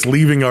 we're just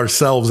leaving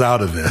ourselves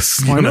out of this.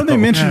 Well, I know they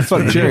mentioned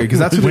Fuck Jerry because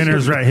that's what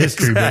Winners write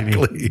history, baby.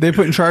 Exactly. they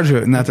put in charge of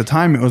it, and at the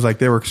time it was like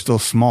they were still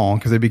small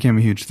because they became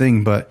a huge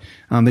thing. But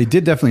they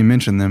did definitely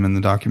mention them in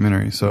the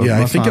documentary. So Yeah,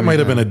 I must think not it might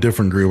have that. been a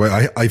different group.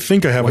 I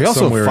think I have Well, it he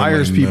also somewhere.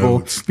 fires in my people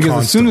notes because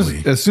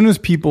constantly. as soon as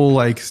people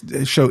like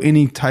show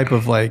any type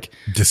of like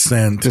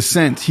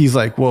dissent, he's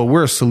like, well,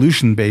 we're a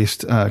solution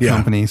based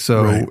company,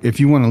 so right. if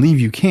you want to leave,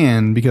 you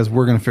can, because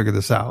we're going to figure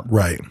this out.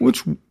 Right.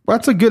 Which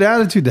that's a good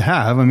attitude to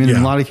have. I mean, in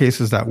Yeah. a lot of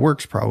cases that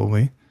works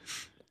probably.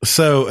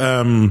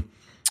 So,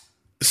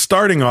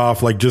 starting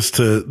off, like, just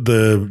to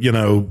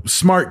the,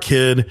 smart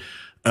kid,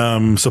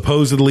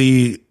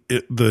 supposedly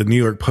the New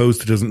York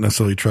Post isn't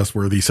necessarily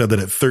trustworthy, said that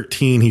at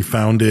 13 he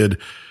founded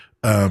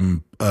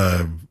an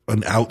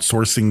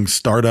outsourcing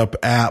startup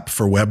app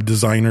for web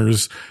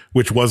designers,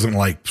 which wasn't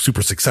like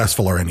super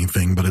successful or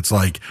anything, but it's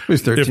like,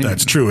 if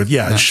that's true,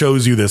 it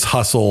shows you this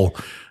hustle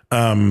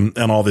and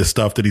all this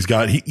stuff that he's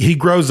got. He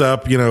grows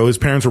up, his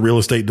parents are real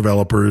estate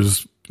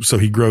developers, so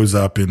he grows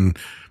up in,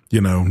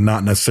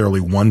 not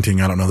necessarily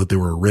wanting, I don't know that they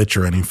were rich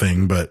or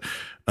anything, but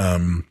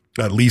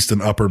at least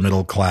an upper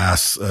middle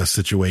class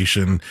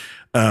situation.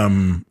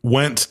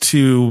 Went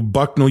to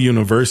Bucknell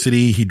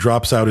University. He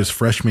drops out his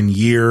freshman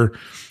year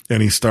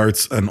and he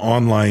starts an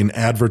online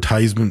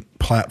advertisement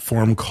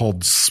platform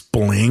called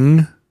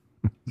Spling.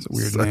 It's a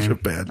weird Such name. a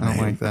bad name. I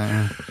don't like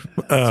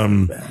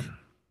that.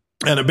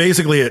 And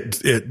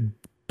it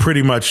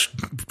pretty much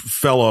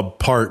fell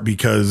apart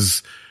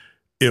because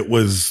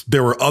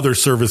there were other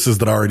services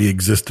that already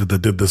existed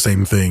that did the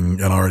same thing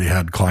and already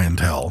had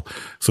clientele.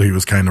 So he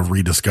was kind of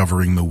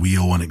rediscovering the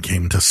wheel when it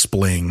came to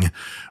Spling.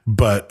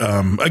 But,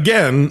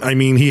 again, I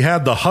mean, he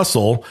had the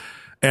hustle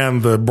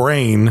and the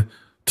brain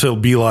to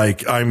be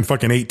like, I'm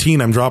fucking 18.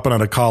 I'm dropping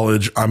out of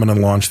college. I'm going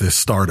to launch this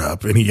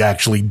startup. And he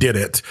actually did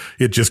it.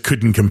 It just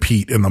couldn't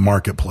compete in the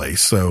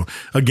marketplace. So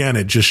again,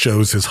 it just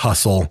shows his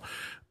hustle.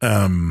 It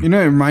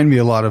reminded me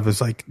a lot of is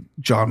like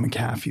John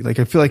McAfee. Like,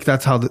 I feel like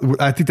that's how,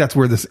 I think that's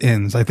where this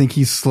ends. I think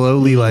he's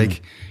slowly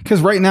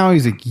cause right now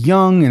he's like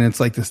young and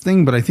it's like this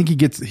thing, but I think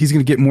he's going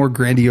to get more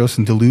grandiose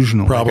and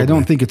delusional. Probably. Like, I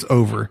don't think it's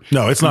over.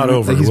 No, it's not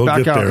over. Like, he's we'll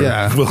back get out. there.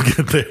 Yeah. We'll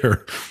get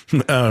there.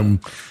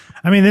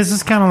 I mean, this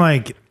is kind of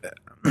like,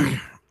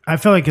 I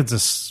feel like it's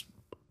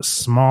a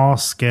small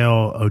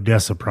scale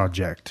Odessa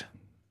project.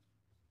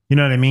 You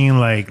know what I mean?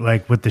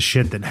 Like with the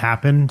shit that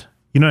happened.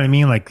 You know what I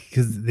mean? Like,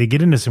 because they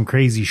get into some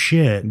crazy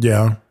shit.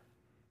 Yeah.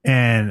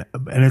 And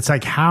it's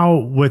like, how,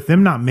 with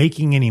them not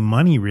making any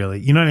money really,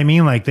 you know what I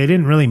mean? Like, they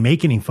didn't really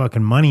make any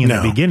fucking money in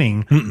the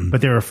beginning, but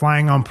they were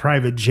flying on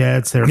private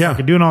jets. They were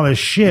fucking doing all this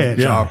shit.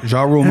 Ja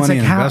Rule money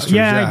and investors.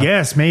 I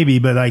guess maybe,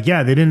 but like,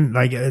 they didn't,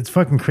 like, it's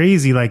fucking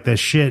crazy. Like the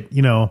shit,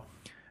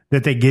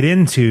 that they get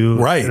into.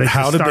 Right. Like,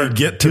 how did they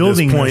get to this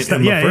point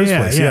in the first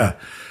place? Yeah.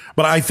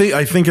 But I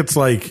think it's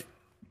like,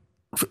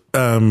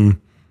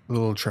 a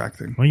little track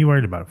thing. What are you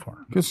worried about it for?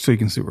 Just so you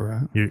can see where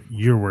we're at.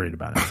 You're worried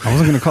about it. I was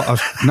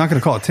not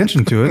going to call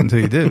attention to it until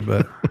you did,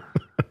 but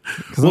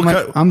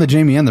because I'm the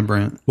Jamie and the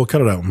Brent. We'll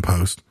cut it out in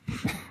post.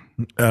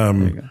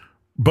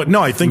 But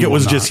no, I think it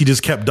was just, he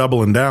just kept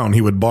doubling down.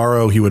 He would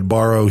borrow.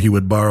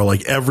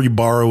 Like every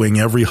borrowing,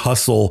 every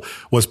hustle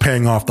was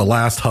paying off the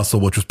last hustle,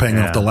 which was paying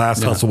off the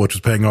last hustle, which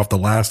was paying off the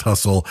last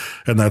hustle.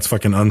 And that's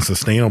fucking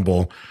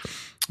unsustainable.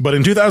 But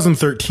in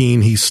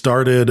 2013, he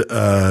started,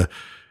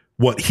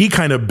 what he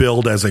kind of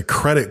billed as a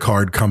credit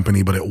card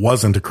company, but it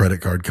wasn't a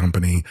credit card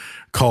company,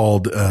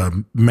 called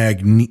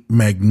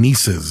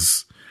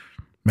Magnesis.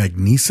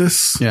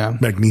 Yeah.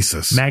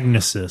 Magnesis.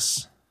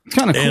 It's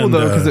kind of cool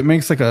though, because it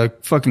makes like a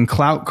fucking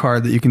clout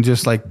card that you can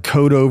just like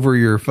code over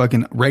your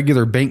fucking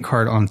regular bank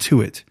card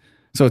onto it.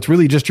 So it's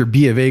really just your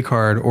B of A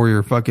card or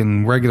your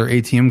fucking regular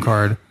ATM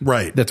card,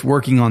 right? That's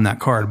working on that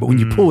card. But when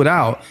you pull it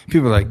out,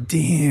 people are like,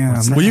 "Damn!"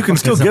 Well, you can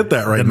still get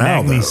that right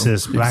now. Though. You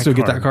can still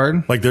get that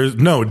card. Like,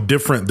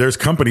 there's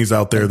companies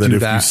out there that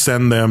if you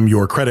send them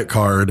your credit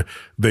card,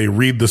 they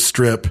read the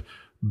strip.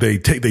 They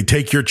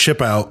take your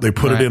chip out, they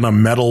put it in a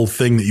metal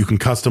thing that you can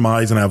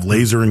customize and have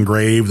laser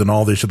engraved and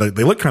all this shit.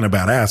 They look kind of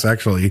badass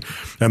actually.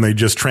 And they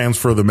just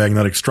transfer the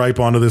magnetic stripe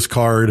onto this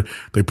card.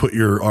 They put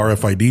your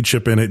RFID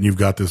chip in it and you've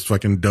got this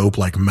fucking dope,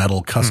 like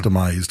metal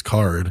customized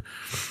card.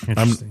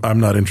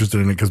 I'm not interested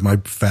in it because my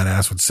fat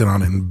ass would sit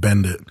on it and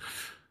bend it.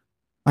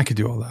 I could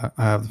do all that.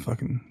 I have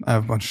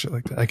a bunch of shit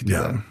like that. I could do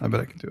that. I bet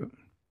I could do it.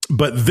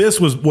 But this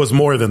was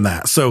more than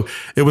that. So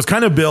it was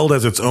kind of billed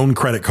as its own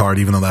credit card,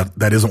 even though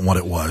that isn't what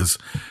it was.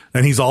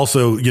 And he's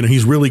also,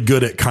 he's really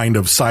good at kind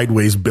of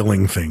sideways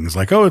billing things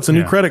like, oh, it's a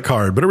new credit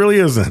card, but it really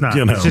isn't, it's not,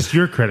 it's just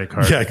your credit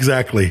card. Yeah,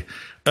 exactly.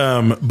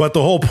 But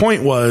the whole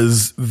point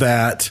was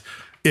that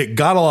it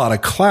got a lot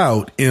of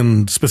clout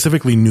in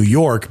specifically New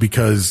York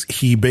because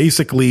he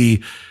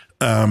basically,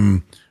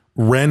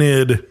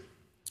 rented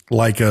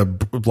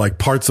like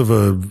parts of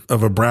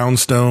a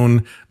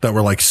brownstone that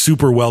were like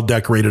super well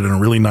decorated in a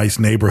really nice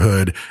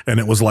neighborhood. And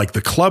it was like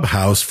the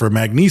clubhouse for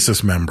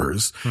Magnesis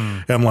members.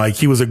 And like,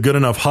 he was a good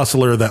enough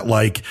hustler that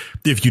like,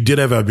 if you did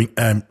have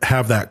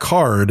that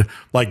card,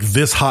 like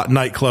this hot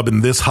nightclub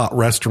and this hot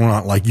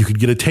restaurant, like you could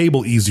get a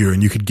table easier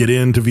and you could get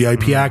into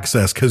VIP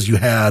access because you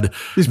had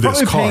this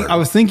card. I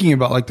was thinking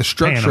about like the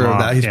structure of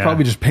that. He's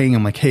probably just paying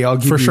him like, hey, I'll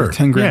give you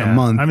 10 grand a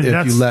month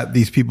if you let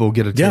these people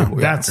get a table.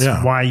 That's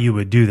why you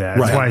would do that.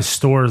 That's why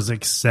stores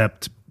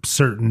accept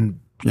certain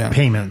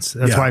payments.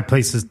 That's why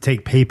places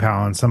take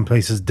PayPal and some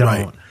places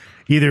don't.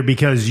 Either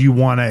because you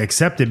want to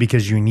accept it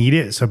because you need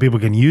it so people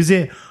can use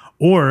it,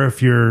 or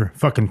if you're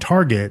fucking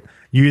Target,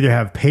 you either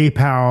have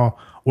PayPal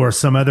or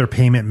some other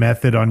payment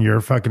method on your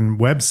fucking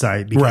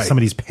website because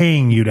somebody's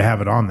paying you to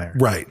have it on there.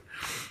 Right.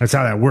 That's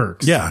how that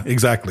works. Yeah,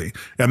 exactly.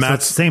 And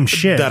that's the same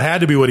shit. That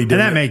had to be what he did.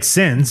 And that makes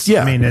sense.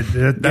 Yeah. I mean,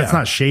 that's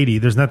not shady.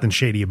 There's nothing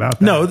shady about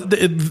that. No,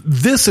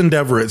 this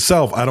endeavor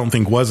itself, I don't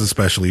think was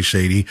especially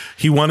shady.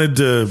 He wanted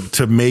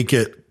to make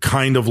it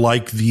kind of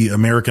like the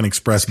American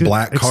Express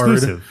Black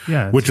Card,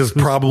 which is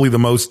probably the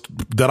most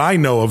that I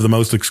know of, the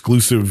most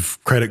exclusive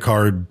credit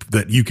card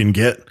that you can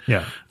get.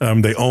 Yeah.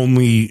 They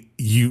only,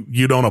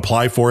 you don't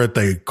apply for it.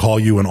 They call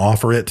you and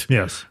offer it.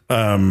 Yes.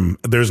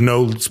 There's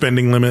no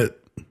spending limit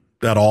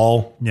at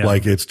all. Yeah.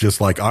 Like, it's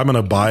just like, I'm going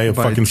to buy a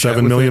fucking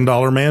 $7 million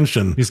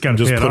mansion. You just got to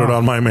just put it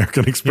on my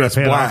American Express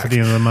pay Black it off at the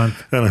end of the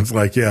month. And it's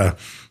like, yeah.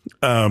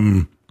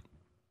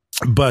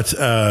 But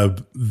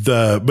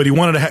he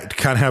wanted to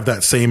kind of have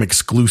that same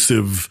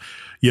exclusive,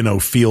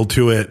 feel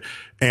to it.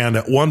 And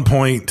at one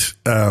point,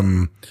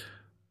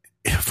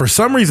 for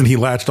some reason, he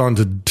latched on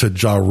to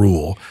Ja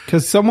Rule.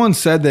 Because someone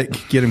said that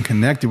could get him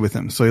connected with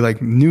him. So he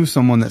knew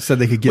someone that said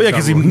they could get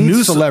because he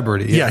knew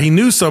celebrity. Yeah, he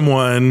knew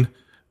someone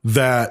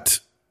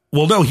that.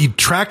 Well, no, he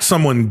tracked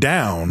someone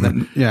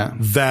down.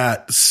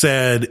 That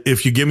said,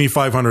 if you give me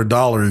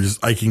 $500,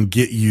 I can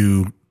get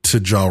you to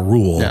Ja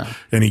Rule. Yeah.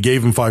 And he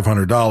gave him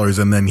 $500.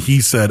 And then he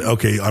said,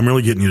 okay, I'm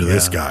really getting you to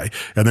this guy.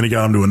 And then he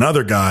got him to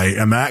another guy.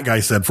 And that guy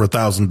said, for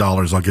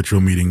 $1,000, I'll get you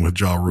a meeting with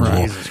Ja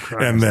Rule.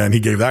 And then he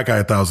gave that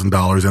guy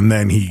 $1,000. And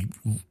then he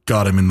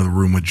got him into the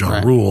room with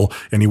Ja Rule,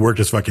 and he worked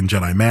his fucking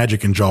Jedi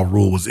magic, and Ja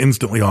Rule was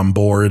instantly on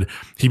board.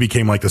 He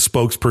became like the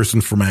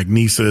spokesperson for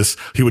Magnesis.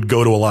 He would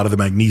go to a lot of the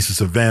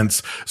Magnesis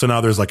events. So now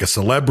there's like a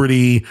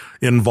celebrity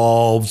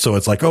involved. So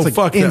it's like,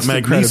 fuck, that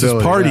Magnesis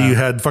party, you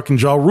had fucking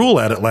Ja Rule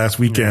at it last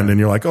weekend. And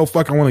you're like, oh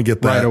fuck, I want to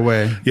get that right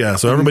away. Yeah.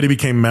 So everybody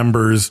became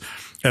members.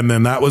 And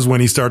then that was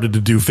when he started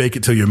to do fake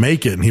it till you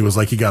make it. And he was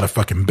like, he got a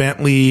fucking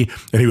Bentley,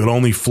 and he would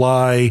only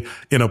fly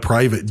in a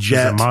private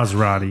jet. A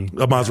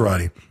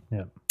Maserati.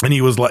 Yeah. And he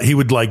would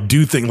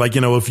do things like,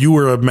 if you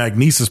were a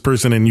Magnesis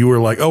person and you were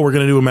like, oh, we're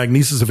going to do a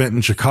Magnesis event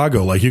in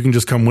Chicago, like you can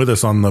just come with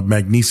us on the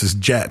Magnesis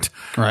jet,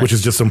 which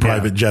is just some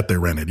private jet they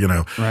rented,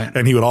 Right.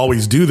 And he would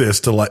always do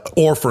this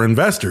or for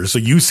investors. So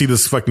you see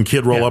this fucking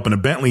kid roll up in a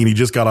Bentley and he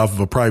just got off of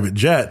a private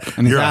jet.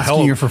 And he's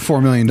asking you for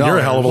 $4 million. You're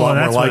a hell of a lot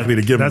more likely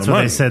to give him the money. That's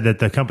what they said, that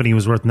the company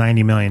was worth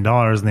 $90 million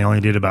and they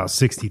only did about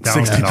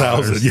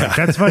 $60,000. Yeah. Like,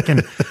 that's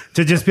fucking,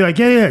 to just be like,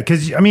 yeah.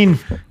 Cause I mean,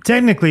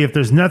 technically if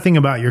there's nothing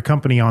about your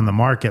company on the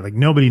market, like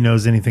nobody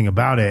knows anything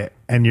about it,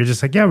 and you're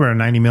just like, yeah, we're a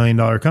 $90 million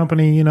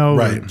company,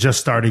 we're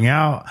just starting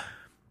out.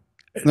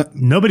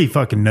 Nobody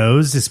fucking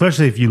knows,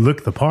 especially if you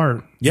look the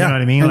part. Yeah. You know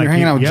what I mean? And like you're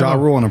hanging out with Ja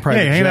Rule on a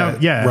private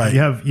jet.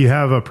 Right. You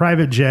have a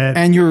private jet,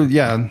 and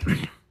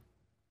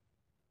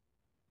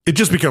it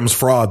just becomes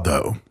fraud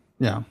though.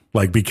 Yeah.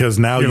 Like, because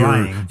now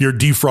you're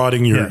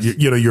defrauding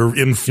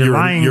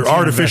you're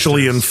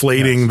artificially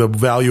inflating the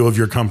value of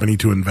your company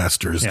to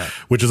investors,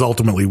 which is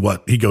ultimately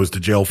what he goes to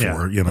jail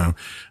for,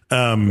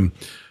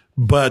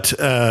 But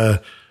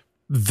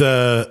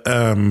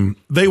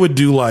they would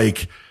do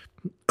like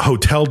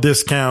hotel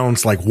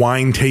discounts, like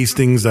wine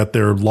tastings at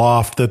their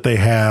loft that they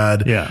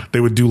had. Yeah.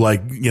 They would do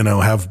like,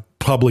 have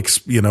public,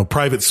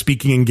 private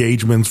speaking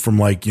engagements from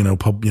like,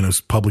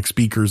 public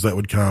speakers that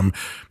would come,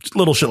 just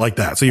little shit like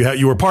that. So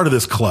you were part of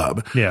this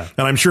club. Yeah.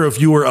 And I'm sure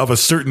if you were of a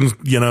certain,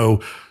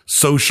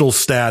 social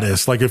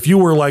status, like if you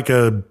were like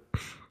a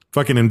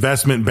fucking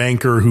investment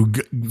banker who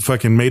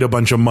fucking made a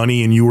bunch of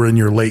money and you were in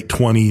your late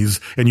 20s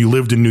and you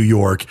lived in New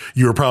York,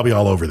 you were probably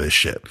all over this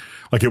shit.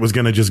 Like it was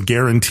going to just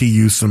guarantee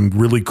you some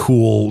really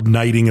cool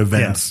nighting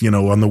events,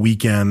 on the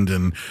weekend.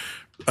 And,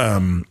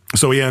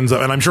 so he ends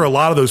up, and I'm sure a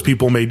lot of those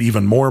people made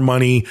even more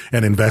money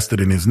and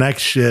invested in his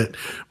next shit.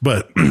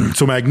 But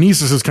so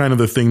Magnesis is kind of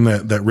the thing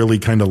that really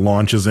kind of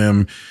launches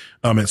him.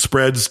 It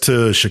spreads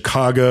to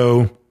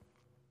Chicago.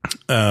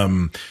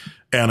 And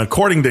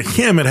according to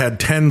him, it had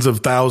tens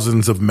of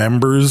thousands of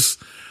members.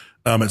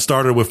 It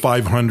started with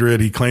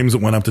 500. He claims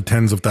it went up to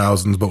tens of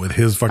thousands, but with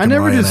his fucking I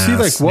never did see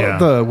ass,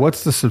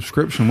 what's the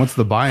subscription? What's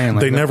the buy-in?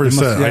 Like they never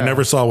said. I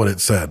never saw what it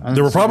said.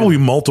 There were probably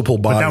multiple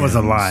buy-ins. But that was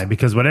a lie,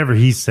 because whatever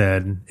he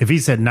said, if he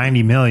said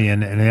 90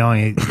 million and they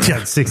only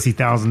had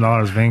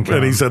 $60,000 of income,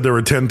 and he said there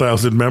were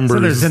 10,000 members, so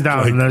there's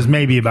 10,000. There's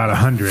maybe about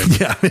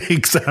 100. Yeah,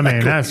 exactly. I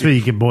mean, that's what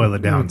you can boil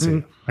it down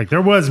to. Like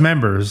there was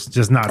members,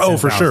 just not 10,000. Oh,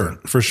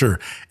 for sure.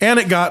 And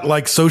it got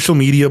like social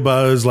media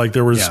buzz. Like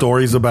there were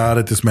stories about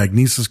it, this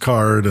Magnesis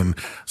card. And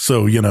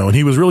so, and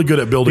he was really good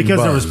at building because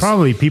buzz. there was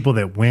probably people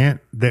that weren't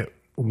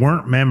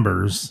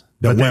members,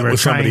 that but they went were with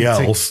somebody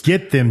trying else to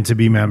get them to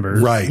be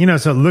members. Right.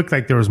 So it looked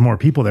like there was more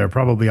people there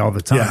probably all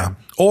the time. Yeah.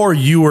 Or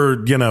you were,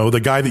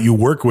 the guy that you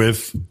work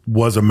with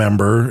was a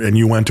member and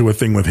you went to a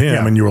thing with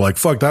him and you were like,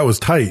 fuck, that was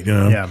tight.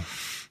 Yeah.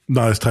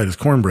 Not as tight as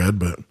cornbread,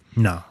 but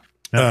no.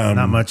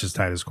 Not much as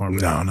tight as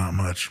cornbread. No, not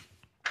much.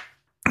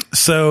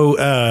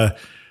 So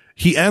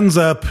he ends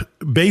up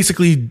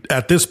basically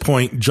at this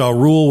point, Ja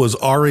Rule was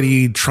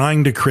already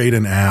trying to create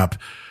an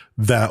app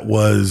that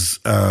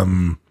was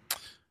kind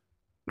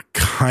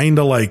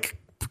of like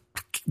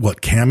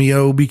what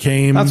Cameo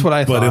became. That's what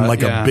I thought. But in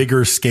like a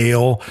bigger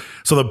scale.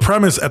 So the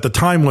premise at the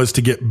time was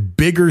to get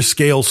bigger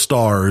scale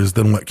stars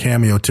than what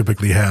Cameo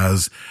typically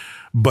has,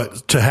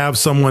 but to have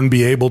someone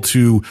be able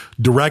to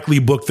directly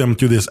book them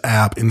through this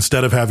app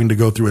instead of having to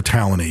go through a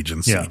talent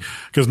agency.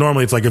 Because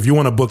normally it's like, if you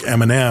want to book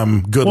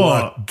Eminem, good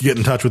luck, get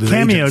in touch with his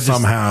agent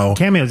somehow.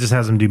 Cameo just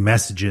has them do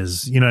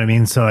messages. You know what I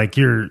mean? So like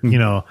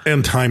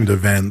and timed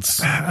events.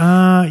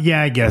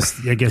 I guess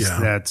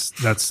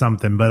that's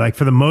something. But like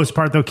for the most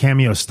part though,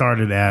 Cameo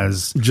started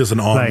as just an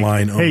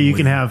online like, hey, you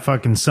can have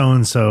fucking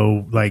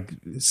so-and-so like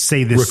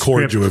say this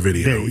record you a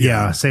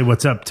video. Say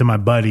what's up to my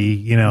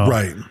buddy,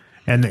 Right.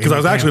 And because I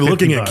was actually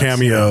looking at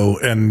Cameo,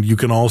 and you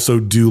can also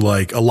do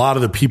like a lot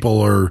of the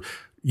people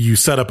you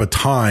set up a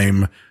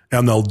time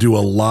and they'll do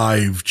a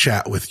live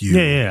chat with you.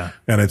 Yeah.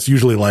 And it's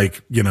usually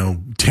like,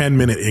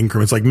 10-minute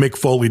increments. Like Mick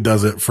Foley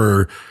does it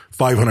for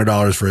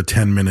 $500 for a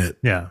 10-minute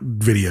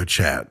video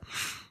chat.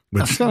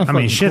 Which, that's I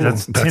mean, shit, cool.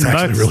 that's $10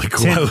 actually really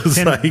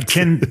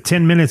cool.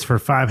 10 minutes for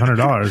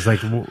 $500.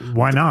 Like,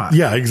 why not?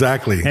 Yeah,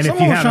 exactly. And someone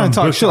if you was have trying to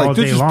talk shit like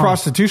this is long,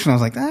 prostitution, I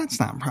was like, that's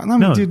not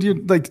problem. Dude, you're,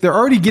 like they're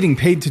already getting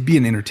paid to be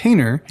an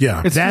entertainer.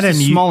 Yeah, it's that just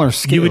and a smaller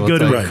scale. You would go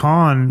to a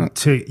con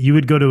you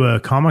would go to a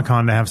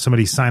Comic-Con to have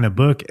somebody sign a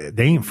book.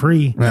 They ain't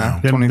free. Yeah,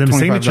 them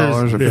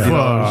signatures or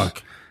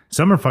 $50.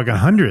 Some are fucking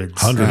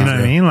hundreds. You know what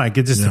I mean? Like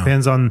it just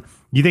depends on.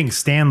 You think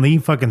Stan Lee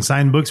fucking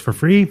signed books for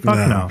free?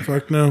 Fuck no.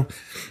 Fuck no.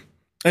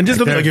 And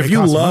just like if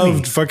you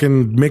loved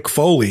fucking Mick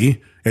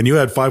Foley and you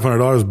had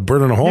 $500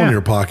 burning a hole in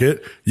your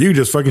pocket, you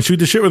just fucking shoot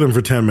the shit with him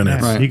for 10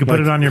 minutes. Right. You can put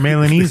it on your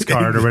Milanese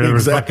card or whatever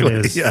the fuck it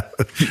is. Yeah.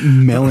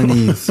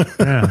 Milanese.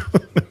 Yeah.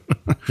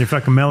 Your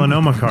fucking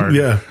melanoma card.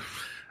 Yeah.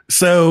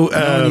 So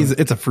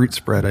it's a fruit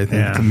spread, I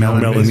think. Yeah. It's a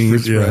Milanese fruit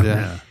spread.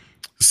 Yeah.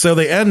 So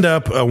they end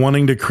up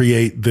wanting to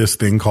create this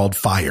thing called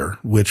Fire,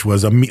 which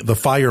was the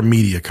Fire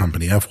Media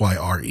Company,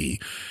 FYRE.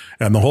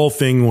 And the whole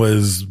thing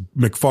was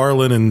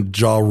McFarlane and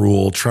Ja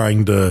Rule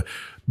trying to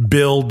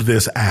build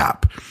this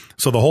app.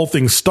 So the whole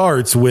thing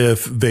starts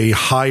with they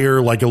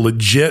hire like a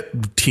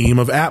legit team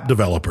of app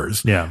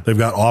developers. Yeah. They've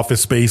got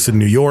office space in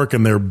New York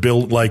and they're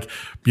built like,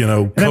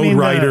 code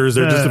writers.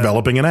 They're just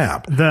developing an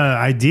app. The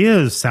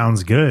idea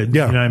sounds good.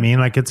 Yeah. You know what I mean?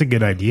 Like it's a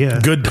good idea.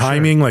 Good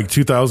timing, like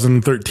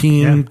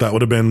 2013. Yeah. That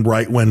would have been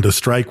right when to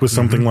strike with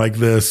something like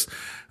this.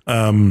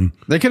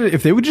 They could,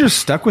 if they would just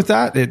stuck with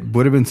that, it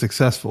would have been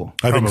successful.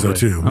 I think so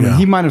too. I mean,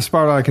 he might have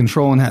spiraled out of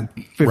control and had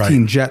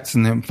 15 jets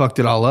and then fucked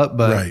it all up,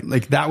 but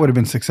like that would have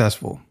been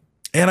successful.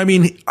 And I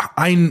mean,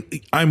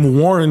 I'm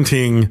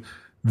warranting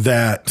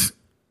that.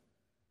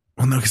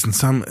 Well, no,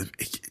 because in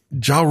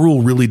Ja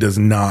Rule really does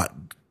not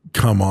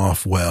come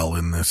off well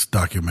in this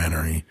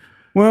documentary.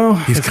 Well,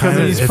 he's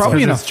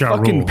probably in a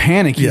fucking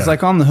panic. He's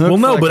like on the hook. Well,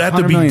 no, for like but at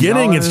the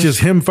beginning, it's just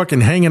him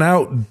fucking hanging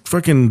out,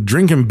 fucking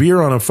drinking beer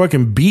on a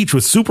fucking beach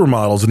with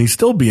supermodels, and he's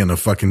still being a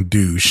fucking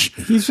douche.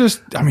 He's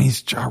just, I mean,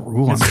 he's Ja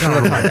Rule. He's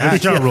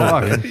Ja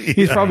Rule.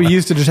 He's probably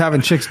used to just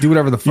having chicks do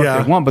whatever the fuck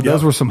they want, but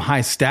those were some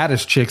high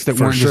status chicks that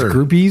weren't just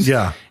groupies.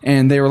 Yeah.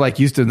 And they were like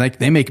used to, like,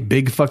 they make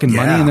big fucking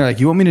money, and they're like,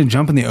 you want me to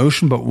jump in the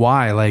ocean, but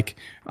why? Like,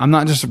 I'm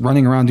not just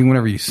running around doing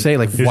whatever you say.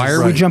 Like, why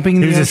are we jumping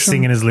in the ocean? He was just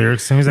singing his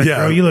lyrics. And he was like,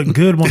 bro, you look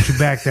good. Won't you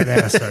back that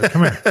ass up?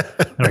 Come here.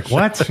 They're like,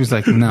 what? She was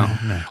like, no.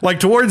 Like,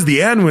 towards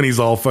the end when he's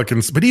all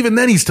fucking... But even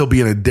then, he's still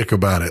being a dick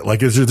about it.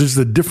 Like, there's just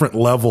a different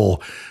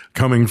level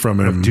coming from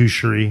him. Of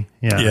douchery.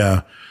 Yeah.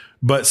 Yeah.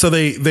 But so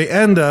they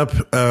end up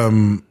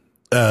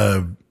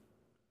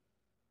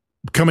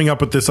coming up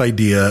with this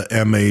idea,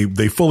 and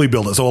they fully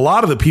build it. So a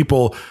lot of the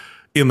people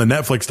in the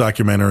Netflix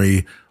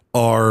documentary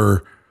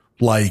are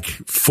like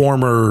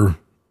former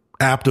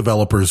app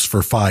developers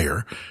for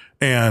Fire.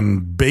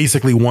 And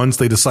basically once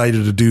they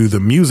decided to do the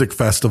music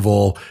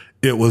festival,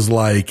 it was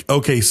like,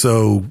 okay,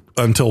 so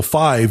until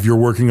 5, you're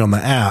working on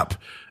the app.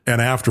 And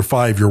after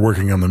 5, you're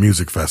working on the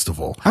music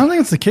festival. I don't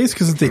think it's the case,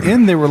 because at the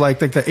end they were like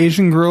the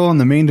Asian girl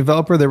and the main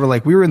developer, they were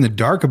like, we were in the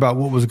dark about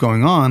what was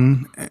going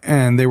on,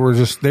 and they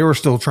were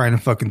still trying to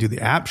fucking do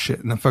the app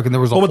shit. And there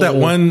was but that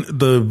one,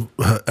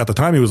 at the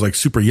time he was like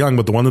super young,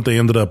 but the one that they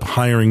ended up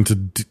hiring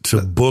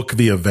to book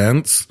the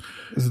events.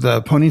 Is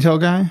the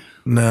ponytail guy?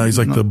 No, he's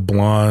like the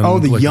blonde. Oh,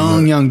 the like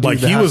young dude. Like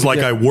he was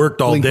like, I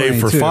worked all day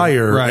for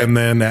Fire, and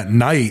then at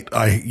night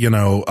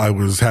I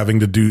was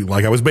having to do,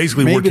 like, I was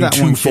basically working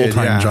 2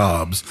 full-time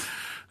jobs.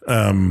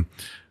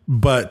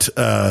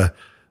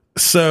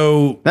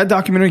 So that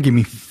documentary gave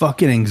me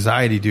fucking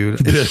anxiety,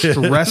 dude. It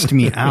stressed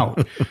me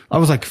out. I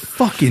was like,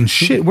 fucking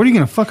shit. What are you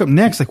going to fuck up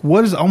next? Like,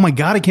 what is, oh my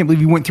God, I can't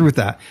believe you went through with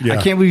that. Yeah. I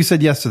can't believe you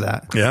said yes to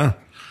that. Yeah.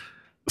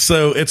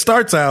 So it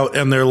starts out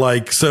and they're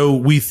like, so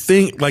we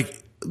think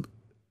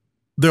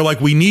they're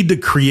like, we need to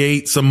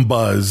create some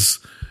buzz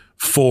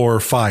for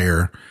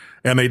Fire.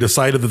 And they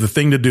decided that the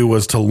thing to do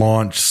was to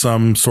launch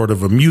some sort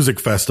of a music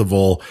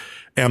festival.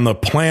 And the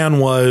plan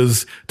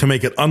was to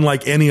make it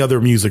unlike any other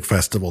music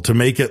festival, to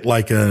make it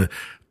like a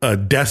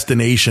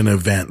destination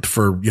event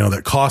for,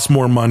 that costs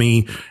more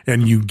money,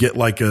 and you get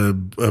like a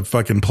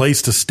fucking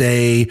place to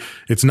stay.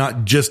 It's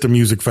not just a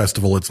music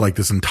festival. It's like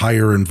this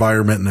entire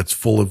environment, and it's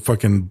full of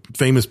fucking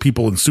famous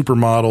people and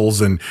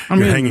supermodels, and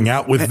you're hanging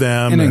out with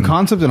them. And in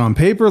concept and on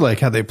paper, like,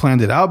 had they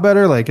planned it out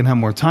better, like, and have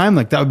more time,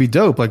 like, that would be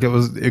dope. Like,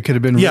 it could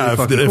have been really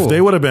fucking cool. If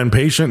they would have been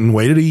patient and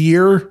waited a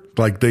year,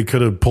 Like they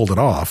could have pulled it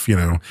off, you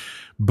know.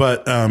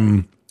 But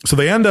so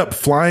they end up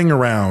flying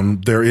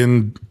around. They're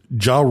in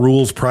Ja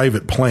Rule's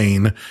private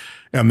plane,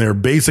 and they're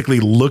basically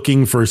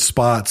looking for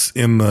spots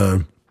in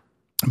the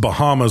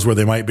Bahamas where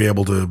they might be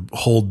able to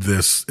hold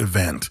this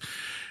event.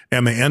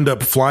 And they end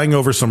up flying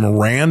over some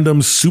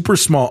random super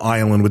small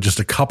island with just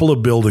a couple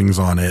of buildings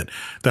on it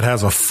that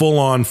has a full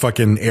on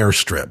fucking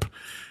airstrip.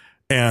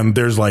 And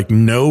there's like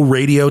no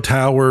radio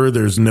tower.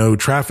 There's no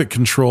traffic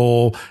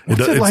control.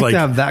 What's it like to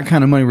have that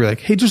kind of money? We're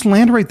like, hey, just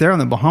land right there on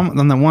the Bahamas,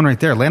 on the one right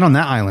there. Land on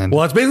that island.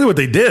 Well, that's basically what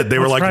they did. They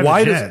were like,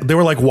 why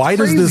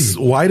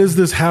does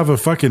this have a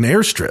fucking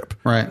airstrip?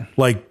 Right.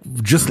 Like,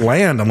 just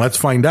land and let's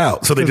find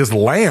out. So they just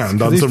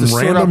land on some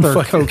random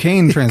fucking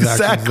cocaine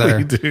transactions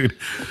there. Dude.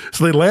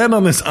 So they land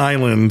on this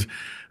island,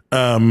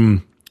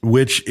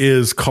 which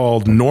is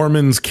called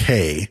Norman's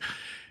Cay.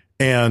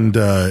 And,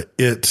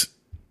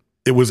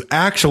 it was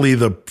actually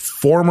the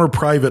former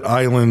private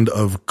island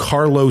of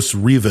Carlos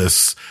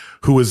Rivas,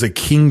 who was a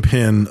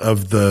kingpin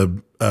of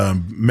the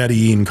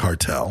Medellin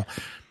cartel.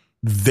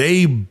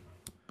 Whoever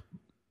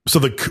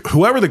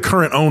the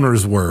current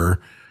owners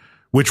were,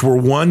 which were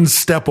one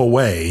step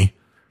away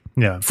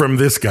from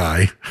this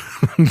guy,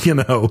 you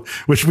know,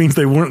 which means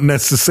they weren't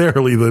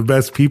necessarily the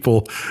best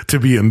people to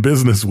be in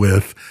business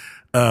with.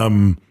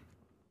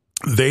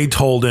 They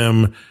told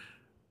him,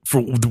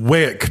 for the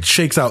way it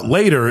shakes out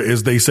later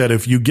is they said,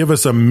 if you give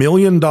us $1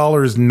 million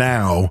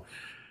now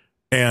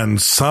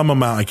and some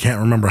amount, I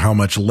can't remember how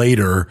much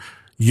later,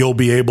 you'll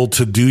be able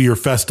to do your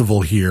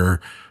festival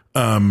here.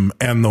 And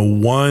the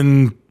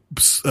one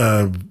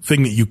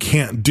thing that you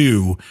can't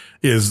do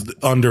is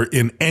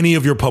in any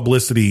of your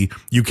publicity,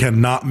 you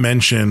cannot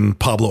mention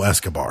Pablo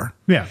Escobar.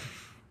 Yeah.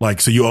 Like,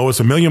 so you owe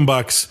us $1 million.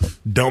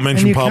 Don't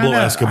mention Pablo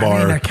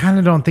Escobar. I kind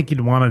of don't think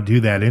you'd want to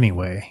do that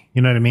anyway.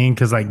 You know what I mean?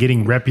 Because like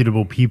getting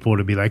reputable people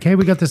to be like, "Hey,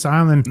 we got this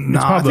island." No,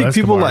 I think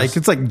people like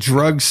it's like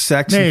drug,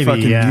 sex, and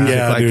fucking music.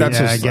 Yeah, like dude, that's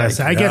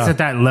just. I guess at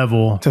that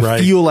level to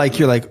feel like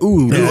you're like,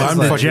 ooh, I'm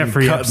the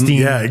Jeffrey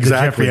Epstein. Yeah, exactly. The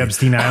Jeffrey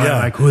Epstein Island. Yeah.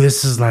 Like, ooh,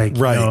 this is like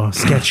you know,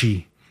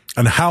 sketchy.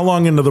 And how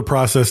long into the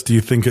process do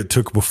you think it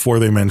took before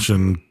they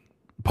mentioned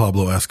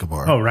Pablo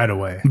Escobar? Oh, right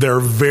away. Their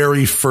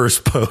very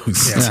first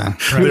post. Yeah.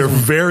 Their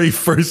very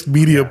first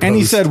media post. And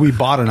he said, we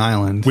bought an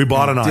island. We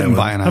bought an island. Didn't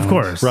buy an island. Of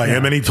course. Right. Yeah.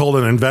 And then he told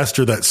an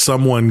investor that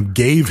someone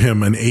gave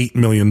him an $8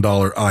 million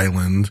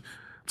island.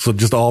 So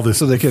just all this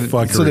so they could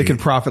fuckery. So they could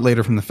profit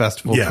later from the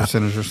festival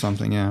percentage or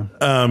something. Yeah.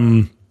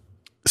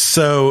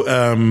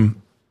 So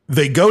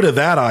they go to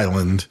that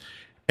island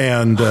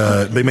and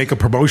they make a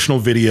promotional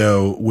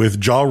video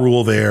with Ja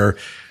Rule there.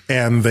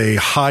 And they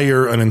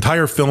hire an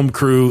entire film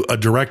crew, a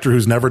director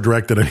who's never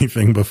directed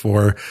anything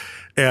before.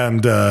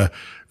 And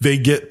they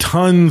get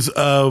tons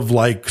of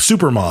like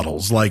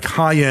supermodels, like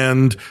high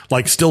end,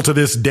 like still to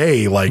this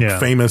day, like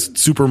famous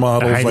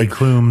supermodels, like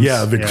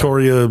Klums.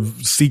 Victoria's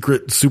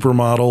Secret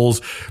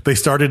supermodels. They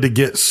started to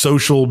get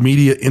social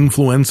media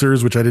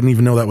influencers, which I didn't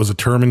even know that was a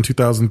term in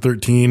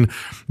 2013.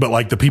 But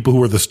like the people who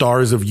were the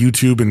stars of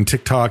YouTube and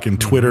TikTok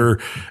and Twitter,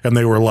 and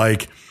they were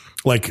like,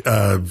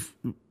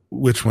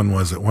 which one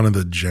was it? One of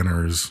the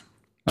Jenners.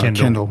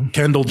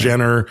 Kendall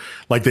Jenner.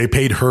 Like they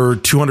paid her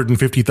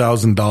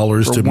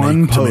 $250,000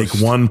 to make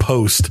one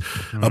post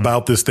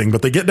about this thing.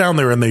 But they get down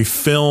there and they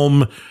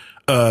film,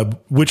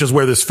 which is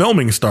where this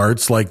filming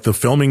starts. Like the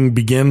filming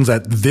begins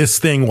at this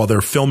thing while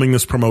they're filming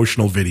this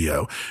promotional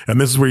video. And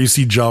this is where you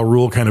see Ja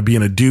Rule kind of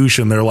being a douche.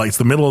 And they're like, it's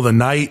the middle of the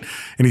night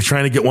and he's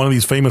trying to get one of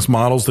these famous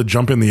models to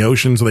jump in the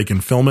ocean so they can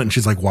film it. And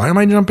she's like, why am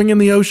I jumping in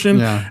the ocean?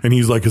 Yeah. And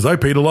he's like, cause I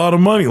paid a lot of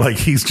money. Like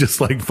he's just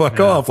like, fuck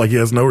off. Like he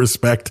has no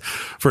respect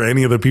for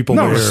any of the people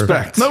there.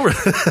 Respect.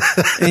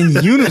 In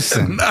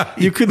unison.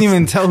 You couldn't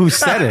even tell who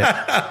said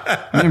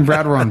it. Me and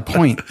Brad were on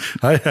point.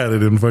 I had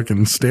it in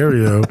fucking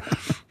stereo.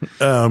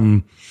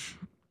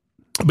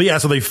 But yeah,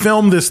 so they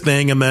filmed this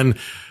thing and then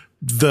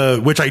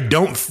which I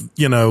don't,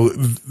 you know,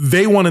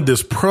 they wanted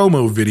this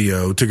promo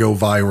video to go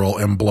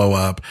viral and blow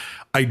up.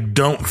 I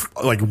don't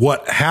like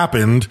what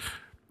happened.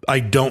 I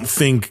don't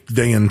think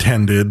they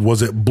intended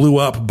was it blew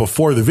up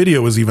before the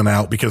video was even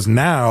out because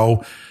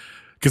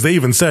they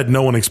even said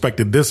no one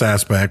expected this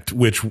aspect,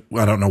 which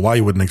I don't know why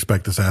you wouldn't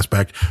expect this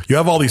aspect. You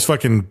have all these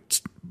fucking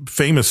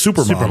famous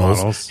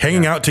supermodels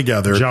hanging out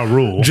together, Ja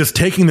Rule, just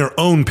taking their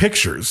own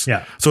pictures.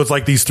 Yeah. So it's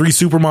like these three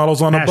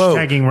supermodels on a boat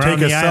take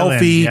a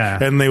selfie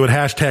and they would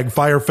hashtag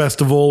Fire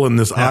Festival and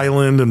this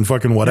island and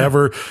fucking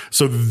whatever.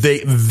 So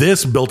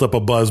this built up a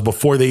buzz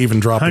before they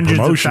even dropped the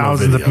promotional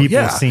video. Hundreds of thousands of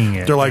people seeing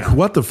it. They're like,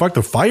 what the fuck,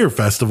 the Fire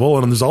Festival?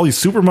 And there's all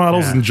these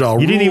supermodels and Ja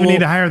Rule. You didn't even need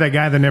to hire that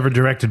guy that never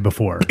directed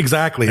before.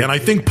 Exactly. And I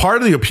think part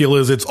of the appeal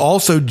is it's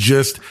also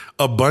just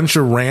a bunch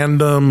of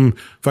random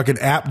fucking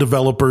app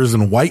developers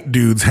and white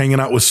dudes hanging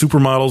out with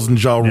supermodels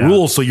and Ja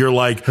Rule. So you're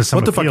like,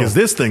 what the fuck is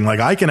this thing? Like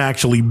I can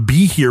actually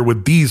be here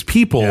with these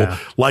people,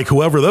 like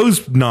whoever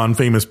those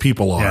non-famous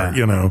people are,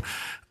 you know?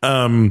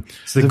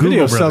 The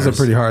video sells it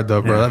pretty hard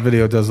though, bro. That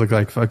video does look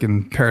like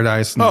fucking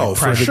paradise and like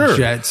private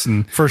jets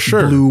and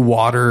blue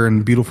water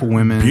and beautiful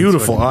women.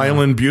 Beautiful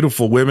island,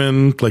 beautiful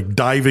women, like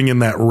diving in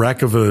that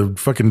wreck of a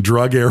fucking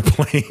drug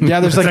airplane. Yeah,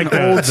 there's like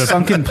an old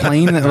sunken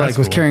plane that like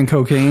was carrying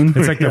cocaine.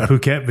 It's like the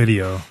Phuket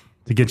video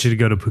to get you to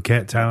go to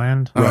Phuket,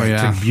 Thailand. Oh yeah,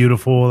 it's like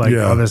beautiful, like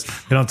all this.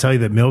 They don't tell you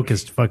that milk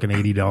is fucking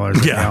 $80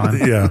 a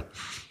gallon.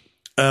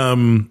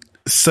 Yeah.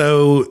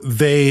 So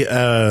they,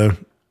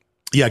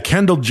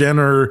 Kendall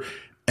Jenner,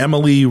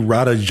 Emily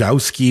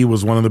Ratajkowski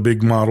was one of the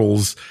big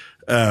models.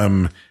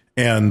 And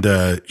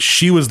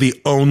she was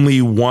the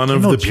only one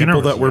of the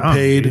people that were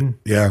paid. Dude.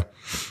 Yeah.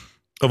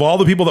 Of all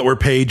the people that were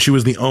paid, she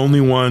was the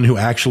only one who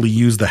actually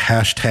used the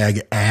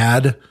hashtag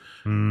ad.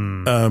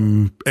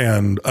 And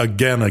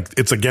again, like,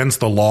 it's against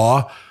the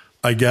law,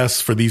 I guess,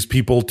 for these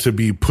people to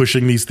be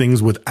pushing these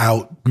things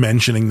without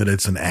mentioning that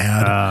it's an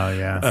ad. Oh,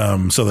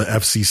 yeah. So the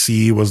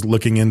FCC was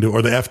looking into,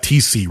 or the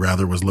FTC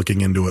rather was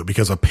looking into it,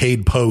 because a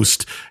paid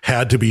post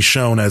had to be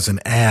shown as an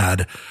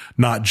ad,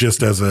 not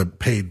just as a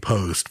paid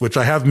post, which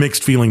I have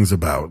mixed feelings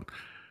about.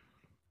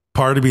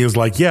 Part of me is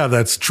like, yeah,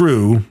 that's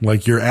true.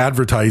 Like, you're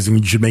advertising,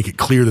 you should make it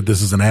clear that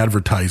this is an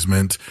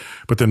advertisement.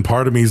 But then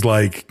part of me is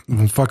like,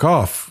 well, fuck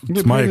off.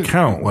 It's my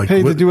account. Like,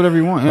 pay to do whatever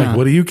you want. Like,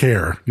 what do you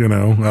care? You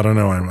know, I don't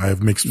know. I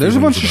have mixed feelings. There's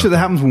a bunch of shit that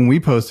happens when we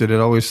post it. It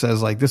always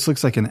says like, this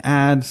looks like an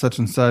ad, such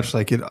and such.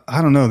 Like it,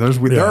 I don't know.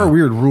 There are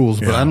weird rules,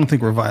 but I don't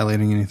think we're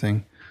violating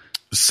anything.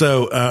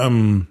 So,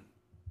 I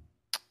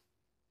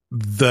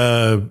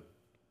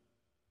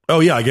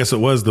guess it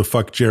was the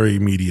Fuck Jerry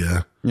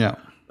Media. Yeah.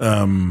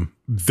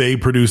 They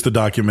produced the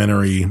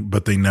documentary,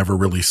 but they never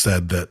really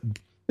said that.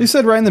 They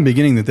said right in the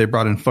beginning that they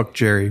brought in Fuck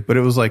Jerry, but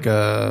it was like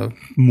a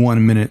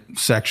 1 minute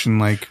section.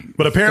 Like,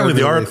 but apparently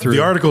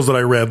the articles that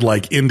I read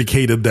like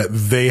indicated that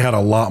they had a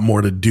lot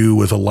more to do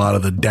with a lot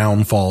of the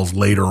downfalls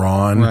later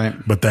on, right?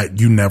 But that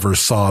you never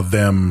saw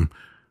them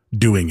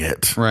doing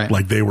it, right?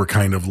 Like they were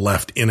kind of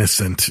left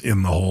innocent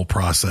in the whole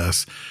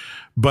process.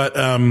 But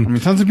I mean,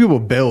 tons of people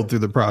bailed through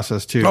the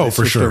process too. Oh, they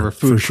for sure. Over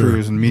food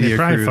crews and media they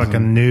probably crews.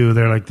 Fucking knew.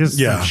 They're like, this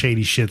is some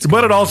shady shit.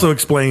 But it also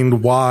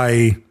explained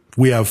why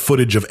we have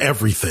footage of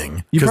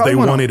everything, because they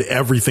wanted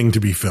everything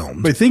to be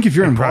filmed. But I think if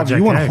you're involved,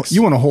 you want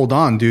to hold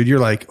on, dude. You're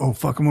like, oh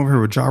fuck, I'm over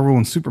here with Ja Rule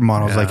and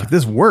Supermodels. Like, if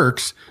this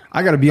works,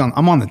 I got to be on.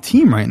 I'm on the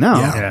team right now.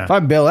 Yeah. If I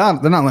bail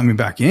out, they're not letting me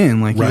back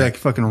in. Like, you like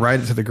fucking ride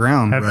it to the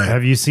ground.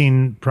 Have you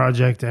seen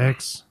Project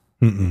X?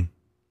 Mm-mm.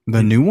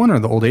 The new one or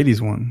the old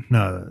 80s one?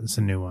 No, it's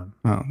a new one.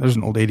 Oh, there's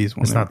an old 80s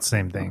one. It's not the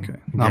same thing. Okay.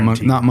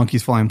 Not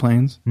Monkeys Flying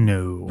Planes?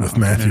 No. With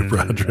Matthew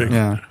Broderick. No.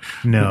 Yeah.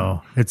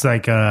 No. It's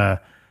like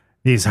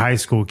these high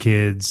school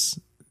kids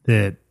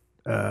that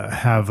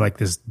have like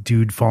this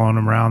dude following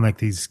them around, like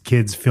these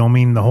kids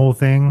filming the whole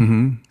thing.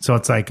 Mm-hmm. So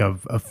it's like a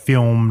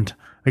filmed,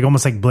 like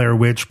almost like Blair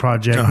Witch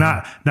Project,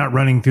 not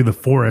running through the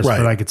forest,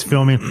 but like it's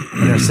filming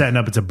and they're setting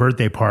up, it's a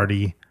birthday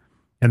party,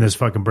 and this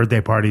fucking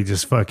birthday party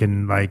just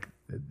fucking like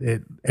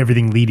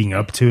everything leading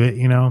up to it,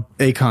 you know.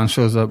 Akon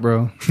shows up,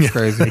 bro. It's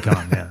crazy.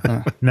 Akon,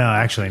 yeah. No,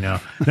 actually,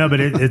 no, but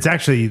it's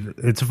actually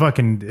it's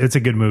a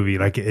good movie.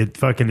 Like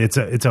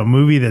it's a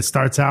movie that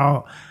starts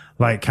out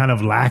like kind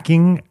of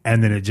lacking,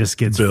 and then it just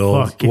gets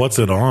fucking. What's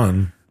it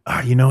on?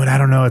 You know what? I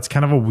don't know. It's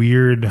kind of a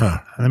weird.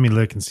 Let me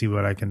look and see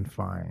what I can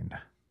find.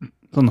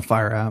 It's on the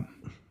Fire app.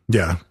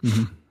 Yeah.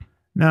 Mm-hmm.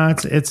 No,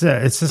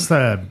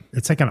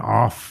 it's like an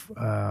off.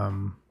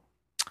 I'm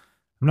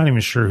not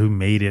even sure who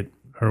made it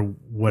or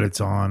what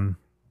it's on.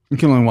 You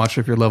can only watch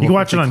it if you're level. You can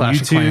watch it on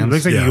YouTube. It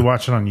looks like you can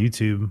watch it on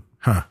YouTube.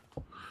 Huh.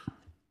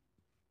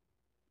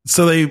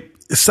 So they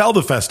sell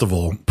the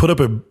festival, put up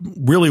a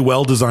really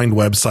well-designed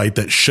website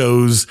that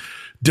shows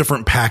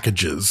different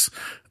packages.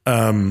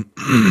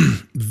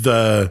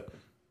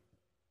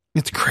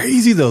 It's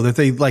crazy though that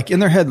they like in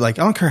their head, like,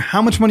 I don't care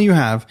how much money you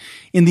have,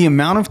 in the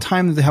amount of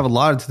time that they have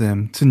allotted to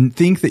them, to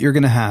think that you're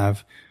going to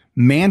have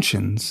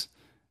mansions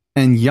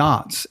and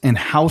yachts and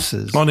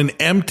houses on an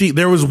empty.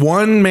 There was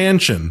one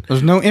mansion.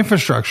 There's no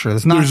infrastructure.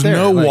 There's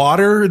no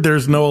water.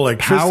 There's no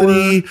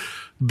electricity. Power.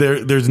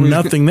 There's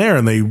nothing there,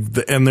 and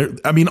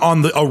I mean,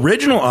 on the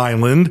original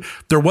island,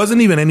 there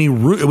wasn't even any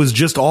root. It was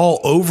just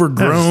all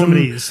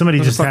overgrown. Somebody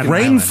just had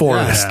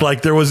rainforest. Yeah.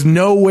 Like there was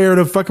nowhere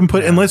to fucking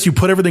put unless you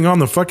put everything on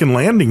the fucking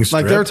landing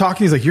strip. Like they were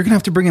talking, he's like, you're gonna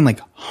have to bring in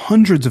like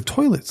hundreds of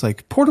toilets,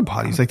 like porta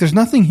potties. Like there's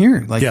nothing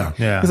here. Like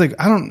he's like,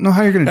 I don't know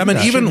how you're gonna. I do mean,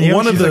 that. even She's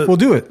one of the like, we'll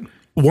do it.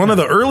 One of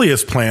the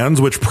earliest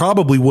plans, which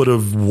probably would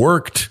have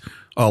worked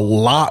a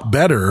lot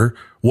better,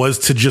 was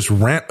to just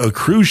rent a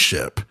cruise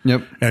ship.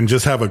 Yep. And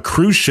just have a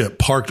cruise ship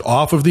parked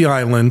off of the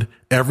island.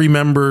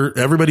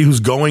 Everybody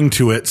who's going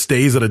to it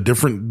stays at a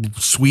different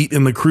suite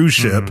in the cruise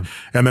ship,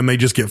 and then they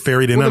just get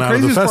ferried in and out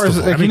of the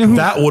festival. Like, you know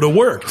that would have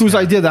worked. Whose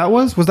idea that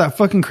was that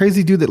fucking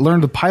crazy dude that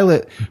learned to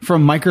pilot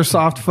from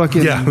Microsoft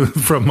fucking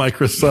from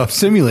Microsoft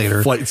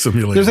Simulator, Flight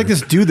Simulator. There's like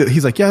this dude that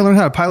he's like, I learned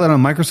how to pilot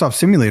on Microsoft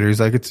Simulator.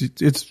 He's like,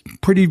 it's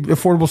pretty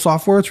affordable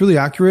software. It's really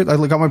accurate. I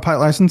got my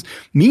pilot license.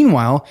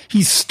 Meanwhile,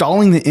 he's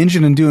stalling the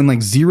engine and doing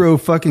like zero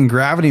fucking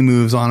gravity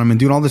moves on him and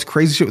doing all this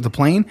crazy shit with the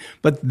plane.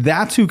 But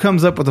that's who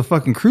comes up with a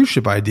fucking cruise ship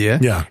ship idea.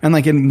 Yeah. And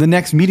like in the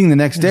next meeting the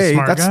next day,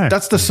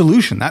 that's the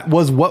solution. That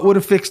was what would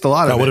have fixed a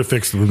lot of it. That would have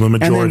fixed the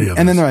majority of it.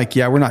 And then they're like,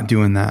 yeah, we're not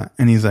doing that.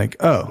 And he's like,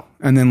 oh.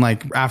 And then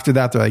like after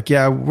that, they're like,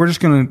 yeah, we're just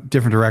going to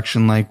different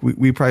direction. Like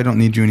we probably don't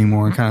need you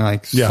anymore, and kind of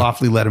like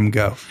softly let him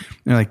go. And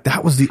they're like,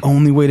 that was the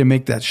only way to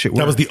make that shit work.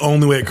 That was the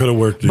only way it could have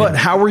worked. But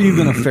how were you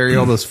going to ferry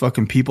all those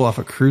fucking people off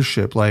a cruise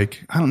ship?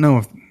 Like, I don't know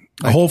if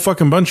a whole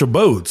fucking bunch of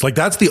boats. Like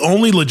that's the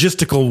only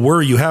logistical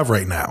worry you have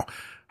right now.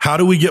 How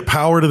do we get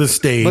power to the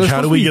stage?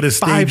 How do we get a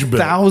stage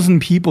built?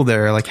 5,000 people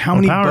there. Like how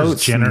many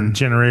boats?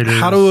 Generators.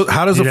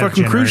 How does a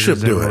fucking cruise ship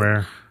do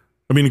it?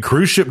 I mean, a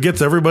cruise ship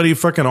gets everybody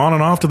fucking on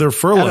and off to their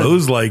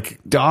furloughs. Like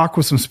dock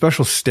with some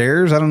special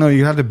stairs. I don't know.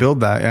 You have to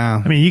build that.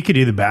 Yeah. I mean, you could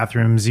do the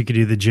bathrooms. You could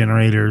do the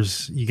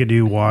generators. You could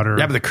do water.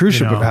 Yeah, but the cruise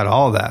ship would have had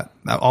all that.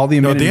 All the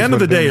amenities. At the end of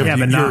the day,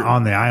 but not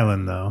on the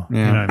island though. Yeah.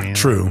 You know what I mean?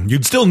 True.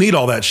 You'd still need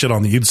all that shit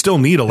on you'd still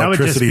need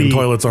electricity and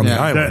toilets on the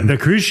island. The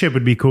cruise ship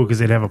would be cool because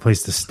they'd have a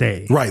place to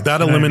stay. Right.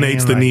 That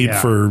eliminates the need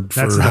for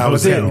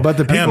housing. But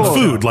the people, and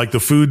food, like the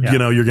food, you're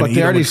going to eat. But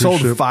they already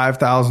sold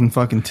 5,000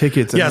 fucking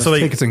tickets. And so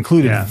tickets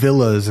included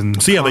villas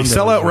and. So they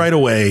sell out right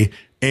away.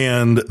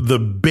 And the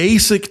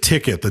basic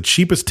ticket, the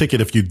cheapest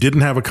ticket, if you didn't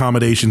have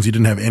accommodations, you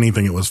didn't have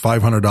anything, it was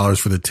 $500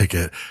 for the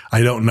ticket.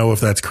 I don't know if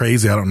that's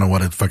crazy. I don't know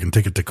what a fucking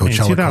ticket to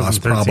Coachella costs.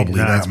 Probably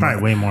that's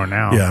probably way more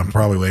now. Yeah,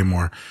 probably way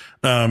more.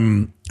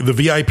 The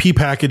VIP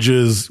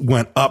packages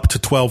went up to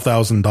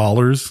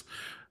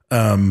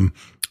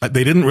 $12,000.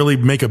 They didn't really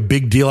make a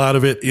big deal out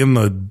of it in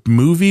the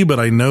movie, but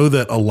I know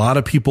that a lot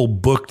of people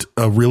booked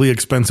a really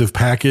expensive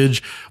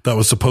package that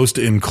was supposed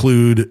to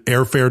include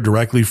airfare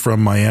directly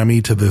from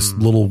Miami to this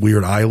little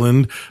weird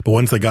island. But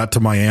once they got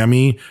to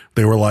Miami,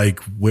 they were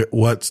like,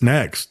 what's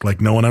next? Like,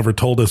 no one ever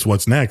told us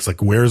what's next.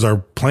 Like, where's our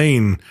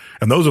plane?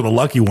 And those are the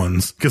lucky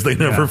ones because they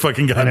never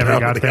fucking got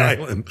down to the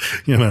island,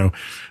 you know?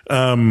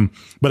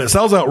 But it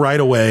sells out right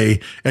away.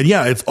 And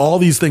yeah, it's all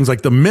these things.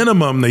 Like the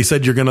minimum, they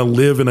said you're going to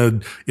live in a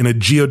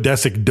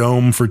geodesic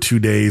dome for 2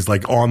 days,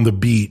 like on the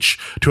beach,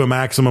 to a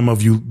maximum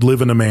of you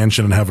live in a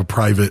mansion and have a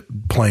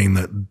private plane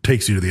that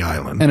takes you to the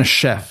island. And a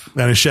chef.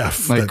 Like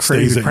that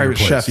crazy private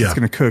chef that's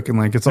going to cook. And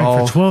like, it's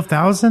all for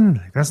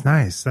 $12,000. That's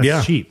nice.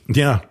 That's cheap.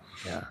 Yeah.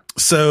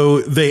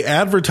 So they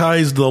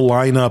advertised the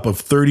lineup of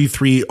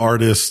 33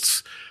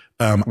 artists.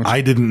 I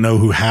didn't know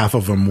who half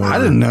of them were. I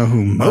didn't know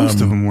who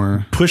most of them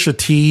were. Pusha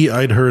T,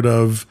 I'd heard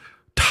of.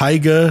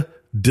 Tyga,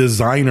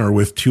 Designer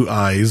with 2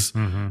 eyes.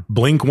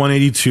 Blink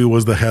 182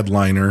 was the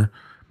headliner.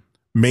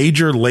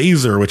 Major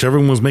Lazer, which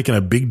everyone was making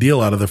a big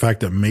deal out of the fact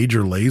that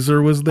Major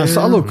Lazer was there. I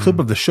saw a little clip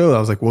of the show. I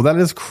was like, well, that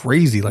is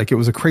crazy. Like it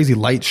was a crazy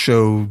light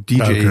show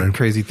DJ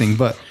crazy thing.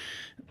 But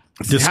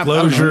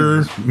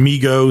Disclosure,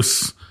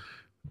 Migos,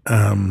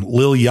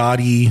 Lil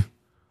Yachty,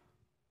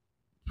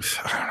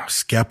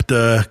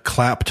 Skepta,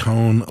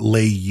 Claptone,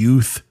 Lay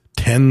Youth,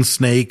 Ten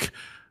Snake,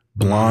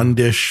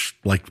 Blondish,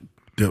 like,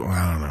 I don't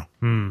know.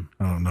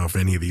 I don't know if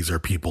any of these are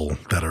people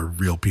that are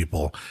real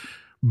people.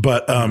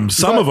 But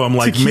some of them,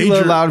 like Tequila,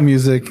 Major Loud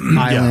Music,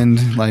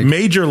 Island, like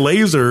Major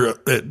Lazer,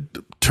 it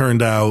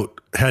turned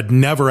out, had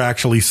never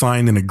actually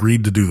signed and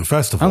agreed to do the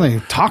festival. I don't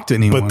think he talked to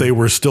anyone. But they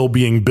were still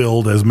being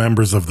billed as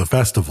members of the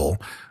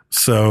festival.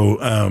 So,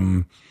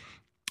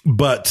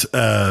 but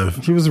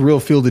he was a real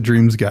Field of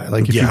Dreams guy.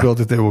 Like if you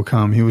build it, they will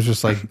come. He was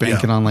just like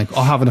banking on like,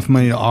 I'll have enough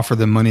money to offer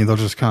them money. They'll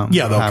just come.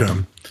 Yeah, they'll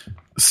come.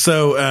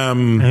 So,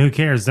 and who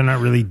cares? They're not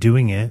really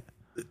doing it.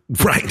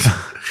 Right.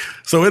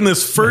 So in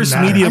this first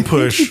media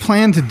push, he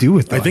planned to do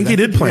it. I think he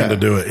did plan to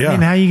do it. Yeah. I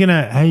mean, how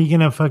you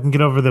gonna fucking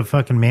get over the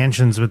fucking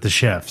mansions with the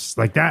chefs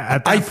like that?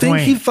 At that I think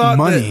point, he thought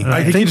money.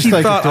 I think he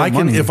thought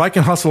if I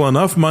can hustle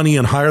enough money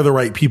and hire the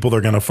right people, they're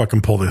gonna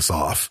fucking pull this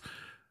off.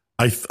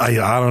 I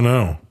don't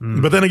know.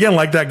 But then again,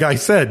 like that guy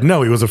said,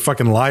 no, he was a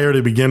fucking liar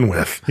to begin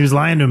with. He was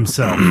lying to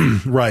himself.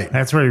 Right.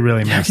 That's where he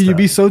really messed up. Can you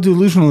be up. so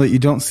delusional that you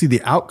don't see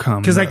the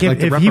outcome? Because like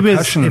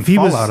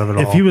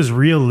if he was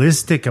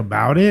realistic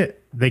about it,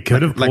 they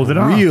could have pulled it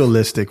off.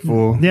 Realistic,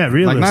 fool. Yeah,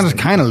 realistic. Like not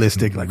just kind of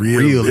listic, like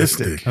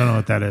realistic. I don't know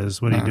what that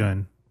is. What are you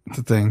doing? It's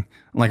a thing.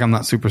 Like I'm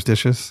not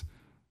superstitious,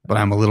 but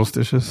I'm a little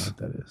stitious. I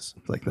don't know what that is.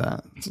 It's like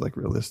that. It's like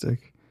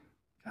realistic.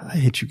 God, I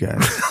hate you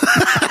guys.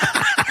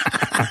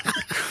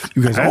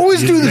 You guys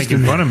always do this.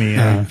 Making fun of me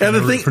and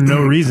the thing, for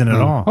no reason at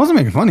all. I wasn't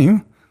making fun of you.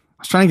 I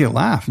was trying to get a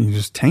laugh, and you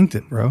just tanked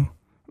it, bro. It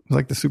was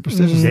like the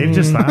superstitious. Dave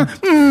just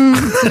laughed.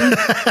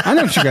 I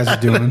know what you guys are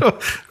doing. I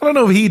don't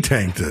know if he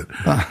tanked it.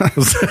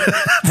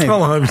 That's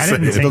all I'm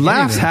saying. The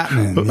laugh's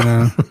happening. You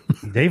know?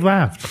 Dave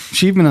laughed.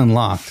 Achievement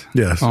unlocked.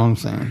 Yes. That's all I'm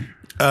saying.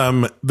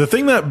 The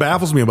thing that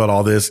baffles me about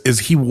all this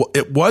is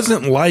it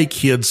wasn't like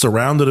he had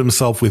surrounded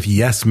himself with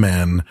yes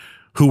men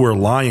who were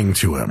lying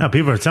to him. No,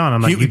 people are telling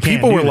him, like, you can't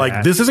people were do like,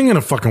 that. this isn't going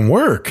to fucking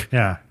work.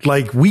 Yeah.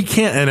 Like, we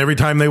can't. And every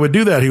time they would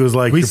do that, he was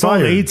like, we you're sold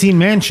fired. 18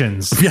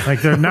 mansions. Yeah.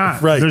 Like, they're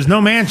not. Right. There's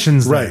no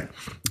mansions there. Right.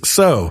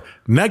 So,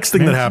 next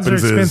thing that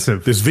happens is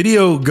this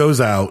video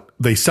goes out.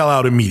 They sell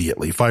out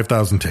immediately,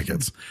 5,000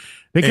 tickets.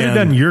 They could have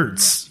done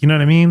yurts. You know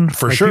what I mean?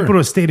 For sure. People would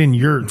have stayed in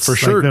yurts. For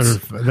sure. It's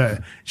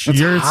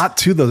hot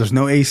too, though. There's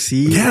no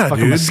AC. Yeah,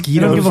 fucking dude.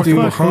 mosquitoes. Don't give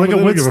a fuck. Look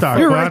at Woodstock.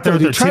 You're Go right out there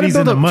though, with dude. their titties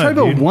in the mud, Try to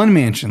build dude. one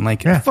mansion,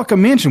 like fuck a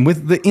mansion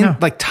with the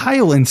like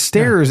tile and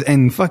stairs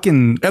and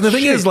fucking. And the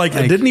thing is, like,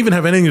 it didn't even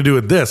have anything to do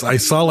with this. I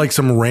saw like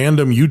some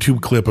random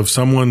YouTube clip of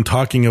someone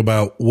talking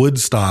about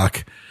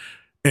Woodstock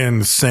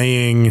and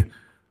saying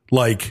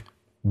like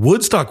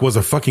Woodstock was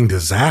a fucking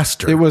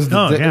disaster. It was it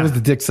was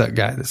the Dixit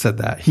guy that said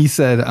that. He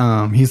said,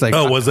 he's like,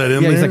 oh, was that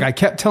in there? He's like, I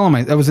kept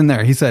telling that was in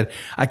there. He said,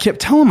 I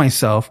kept telling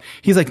myself,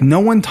 he's like, no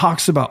one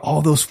talks about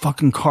all those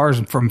fucking cars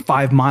from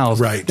 5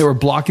 miles. Right. They were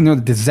blocking the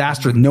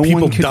disaster. No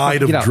People one could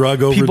died of get out.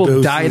 drug overdoses.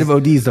 People died of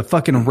ODs, the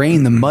fucking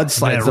rain, the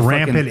mudslides, the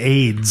rampant fucking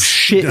AIDS.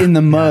 shit in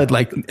the mud,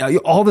 like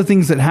all the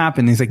things that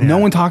happened. He's like, no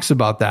one talks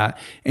about that.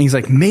 And he's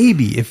like,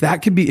 maybe if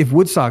that could be, if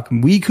Woodstock,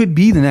 we could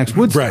be the next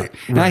Woodstock. Right.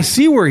 And I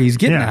see where he's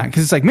getting at.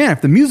 Cause it's like, man,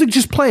 if the music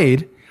just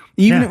played,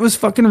 even if it was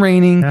fucking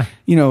raining,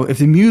 you know, if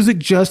the music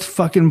just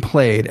fucking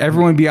played,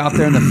 everyone would be out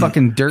there in the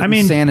fucking dirt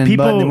and sand and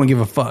mud and they wouldn't give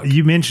a fuck.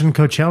 You mentioned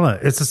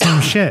Coachella. It's the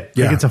same shit.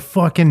 Yeah. Like it's a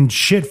fucking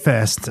shit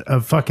fest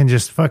of fucking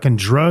just fucking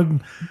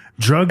drug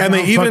and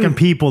they even fucking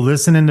people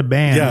listening to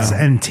bands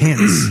and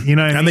tents. You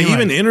know what I and mean? they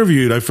even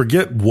interviewed, I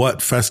forget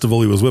what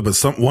festival he was with,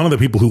 but one of the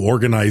people who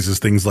organizes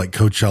things like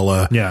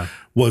Coachella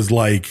was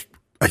like,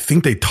 I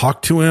think they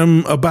talked to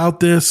him about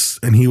this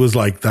and he was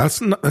like,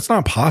 that's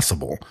not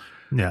possible.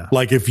 Yeah.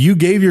 Like if you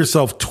gave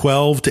yourself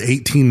 12 to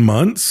 18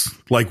 months,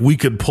 like we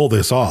could pull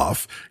this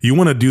off. You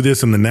want to do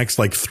this in the next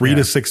like 3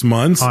 to 6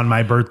 months on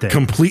my birthday.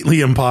 Completely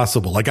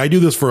impossible. Like I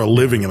do this for a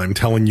living and I'm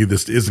telling you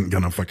this isn't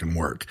going to fucking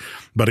work.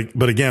 But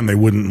again, they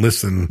wouldn't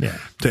listen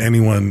to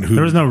anyone who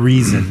there was no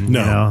reason, no.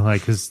 You know,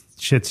 like cause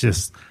shit's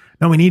just,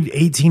 no, we need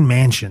 18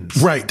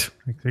 mansions. Right.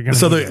 Like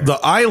so the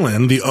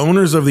island, the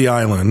owners of the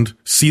island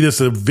see a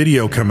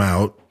video come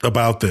out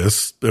about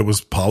this. It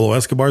was Pablo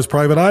Escobar's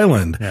private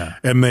island. Yeah.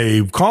 And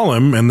they call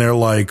him and they're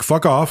like,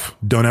 fuck off.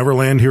 Don't ever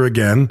land here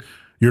again.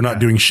 You're not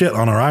doing shit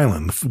on our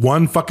island.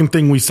 One fucking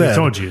thing we said. I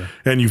told you.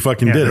 And you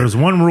fucking did it. There was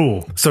one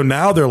rule. So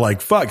now they're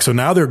like, fuck. So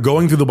now they're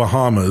going through the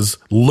Bahamas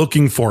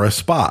looking for a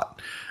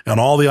spot. And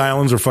all the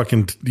islands are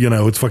fucking, you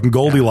know, it's fucking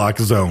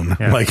Goldilocks zone.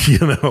 Yeah. Like, you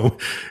know,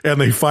 and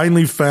they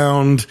finally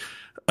found,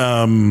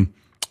 one,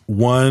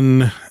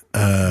 called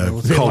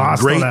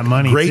Great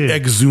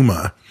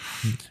Exuma.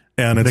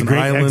 And it's an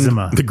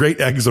island, the Great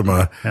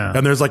Exuma. Yeah.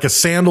 And there's like a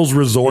sandals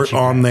resort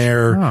on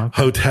there,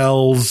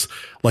 hotels,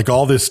 like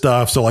all this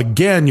stuff. So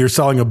again, you're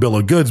selling a bill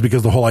of goods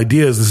because the whole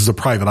idea is this is a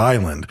private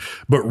island.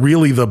 But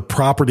really the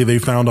property they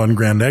found on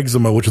Grand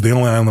Exuma, which is the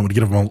only island that would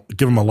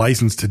give them a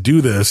license to do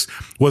this,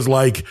 was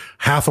like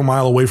half a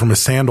mile away from a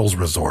sandals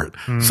resort.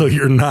 So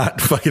you're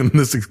not fucking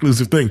this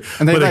exclusive thing.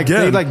 And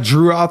they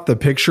drew out the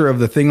picture of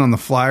the thing on the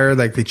flyer,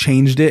 like they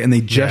changed it and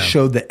they just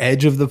showed the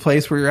edge of the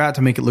place where you're at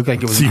to make it look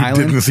like it was so an you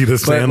island. Didn't see the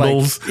sandals.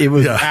 Like, it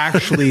was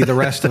actually the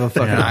rest of a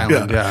fucking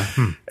island. Yeah.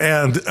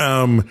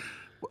 And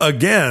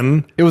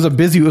again, it was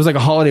like a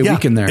holiday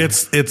weekend there.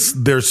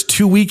 There's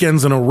 2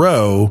 weekends in a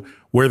row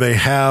where they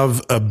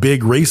have a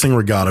big racing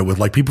regatta with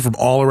like people from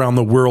all around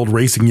the world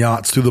racing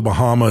yachts through the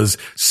Bahamas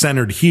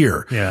centered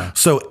here. Yeah.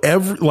 So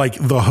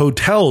the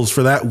hotels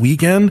for that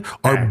weekend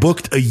are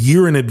booked a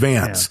year in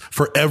advance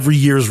for every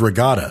year's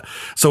regatta.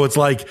 So it's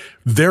like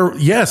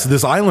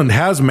this island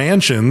has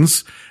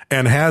mansions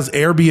and has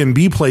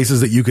Airbnb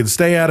places that you could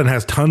stay at and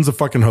has tons of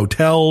fucking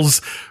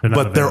hotels,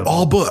 but they're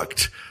all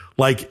booked.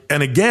 Like,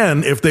 and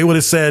again, if they would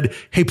have said,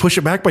 hey, push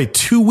it back by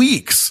 2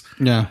 weeks.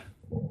 Yeah.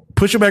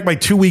 Push it back by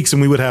 2 weeks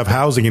and we would have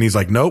housing. And he's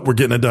like, nope, we're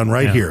getting it done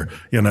right here.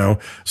 You know,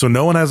 so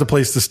no one has a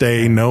place to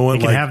stay. No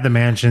one you can have the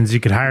mansions. You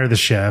could hire the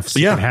chefs.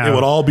 It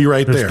would all be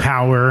right there.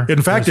 Power.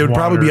 In fact, it would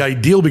probably be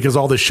ideal because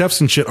all the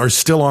chefs and shit are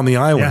still on the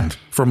island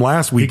from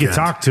last weekend. You could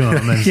talk to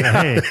them and say,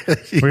 hey,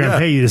 we're going to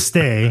pay you to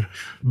stay.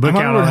 Book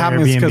out what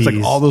happened is because Airbnbs.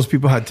 like all those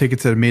people had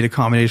tickets that had made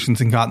accommodations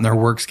and gotten their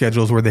work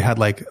schedules where they had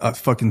like a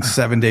fucking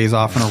 7 days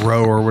off in a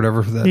row or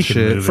whatever for that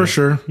shit. For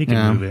sure. You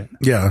can move it.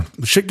 Yeah.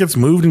 Shit gets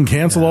moved and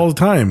canceled all the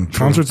time.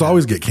 Concerts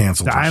always get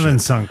canceled. The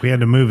island sunk. We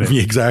had to move it.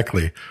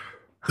 Exactly.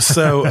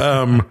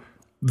 So,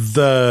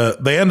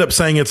 they end up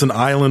saying it's an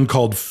island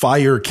called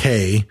Fire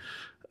Cay.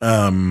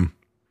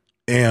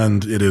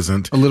 And it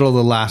isn't. A little of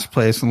the last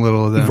place and a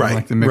little of them.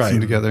 Like they mix them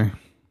together.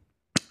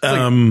 It's like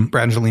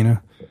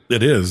Brangelina.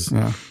 It is.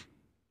 Yeah.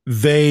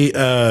 They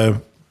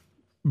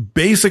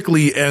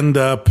basically end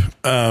up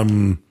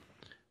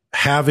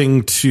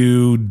having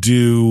to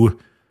do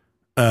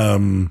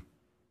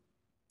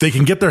they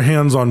can get their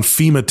hands on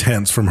FEMA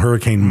tents from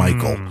Hurricane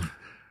Michael.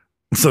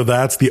 So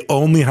that's the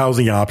only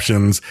housing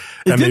options.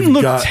 It didn't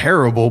look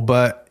terrible,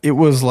 but it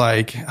was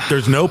like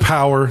there's no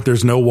power,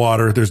 there's no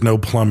water, there's no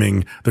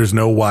plumbing, there's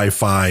no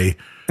Wi-Fi.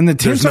 And the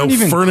tents there's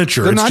no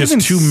furniture. It's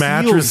just two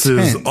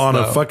mattresses on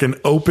a fucking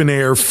open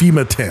air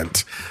FEMA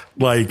tent.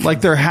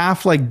 Like they're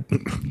half like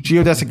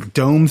geodesic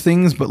dome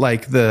things, but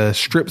like the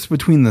strips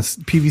between the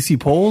PVC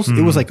poles,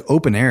 it was like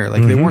open air.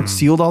 Like they weren't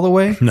sealed all the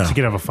way. No. So you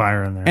could have a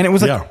fire in there. And it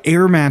was like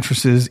air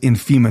mattresses in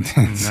FEMA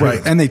tents. Right.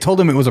 And they told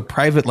him it was a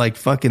private, like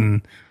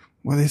fucking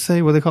what do they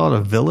say? What do they call it?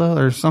 A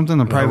villa or something?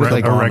 A private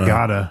like a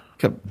regatta.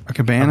 A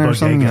cabana or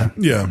something?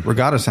 Yeah.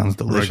 Regatta sounds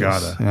delicious.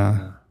 Regatta.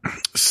 Yeah.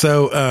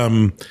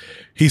 So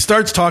he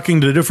starts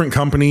talking to different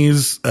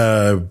companies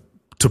to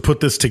put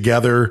this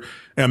together.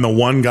 And the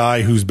one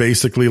guy who's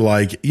basically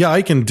like, yeah,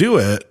 I can do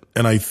it.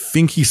 And I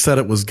think he said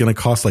it was going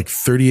to cost like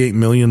 $38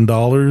 million.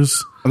 Well,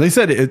 they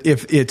said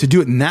if to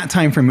do it in that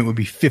time frame, it would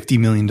be $50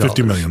 million.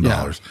 $50 million.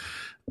 Yeah.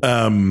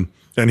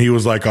 And he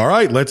was like, all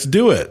right, let's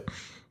do it.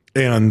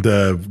 And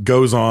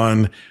goes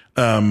on.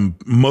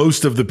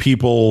 Most of the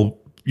people,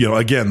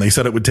 again, they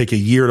said it would take a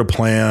year to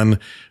plan.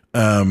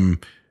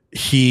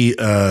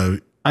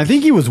 I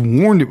think he was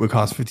warned it would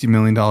cost $50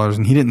 million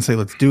and he didn't say,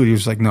 let's do it. He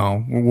was like,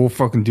 no, we'll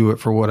fucking do it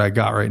for what I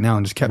got right now.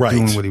 And just kept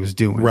doing what he was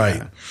doing.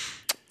 Right.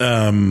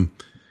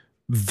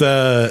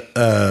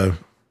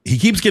 He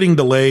keeps getting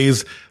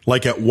delays.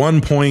 Like at one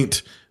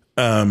point,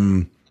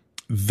 a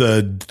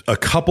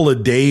couple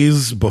of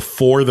days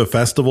before the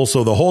festival.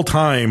 So the whole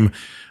time,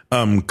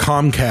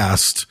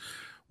 Comcast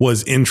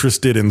was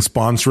interested in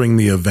sponsoring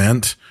the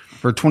event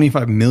for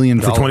 $25 million.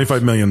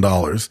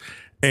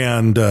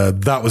 And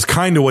that was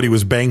kind of what he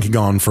was banking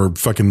on for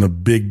fucking the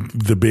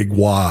big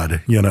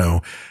wad,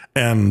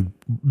 And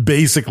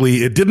basically,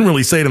 it didn't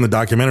really say it in the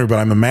documentary, but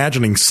I'm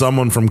imagining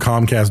someone from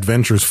Comcast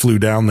Ventures flew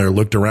down there,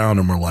 looked around,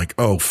 and were like,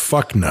 "Oh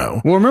fuck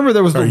no!" Well, remember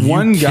there was the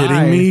one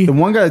guy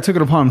that took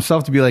it upon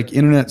himself to be like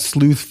internet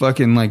sleuth,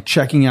 fucking like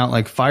checking out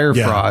like fire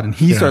fraud, and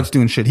he starts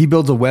doing shit. He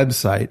builds a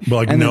website, but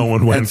like and no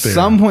one went there. At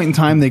some point in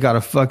time, they got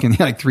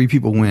like 3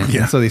 people went,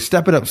 and so they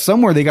step it up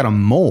somewhere. They got a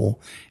mole,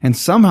 and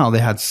somehow they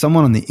had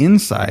someone on the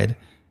inside.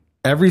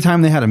 Every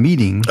time they had a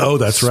meeting,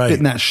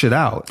 spitting that shit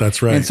out.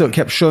 That's right. And so it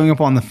kept showing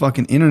up on the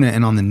fucking internet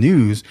and on the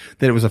news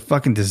that it was a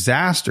fucking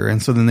disaster.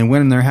 And so then they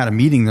went in there, had a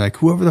meeting. They're like,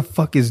 whoever the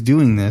fuck is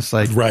doing this,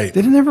 like, they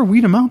didn't ever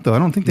weed him out though. I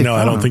don't think they. No,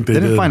 I don't think they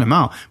didn't find him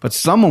out. But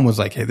someone was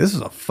like, hey, this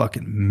is a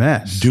fucking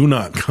mess. Do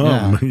not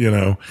come.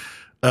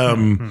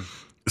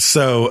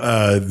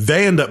 So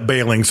they end up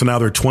bailing. So now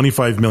they're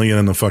 $25 million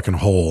in the fucking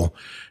hole,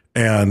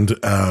 and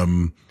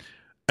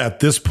at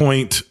this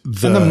point,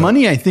 and the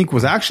money I think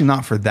was actually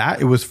not for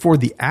that. It was for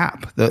the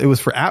app. It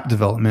was for app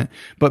development.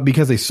 But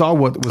because they saw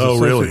what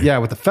was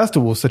with the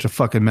festival was such a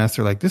fucking mess,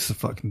 they're like, this is a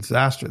fucking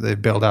disaster. They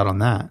bailed out on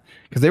that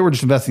because they were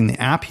just investing in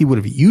the app. He would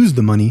have used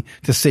the money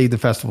to save the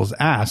festival's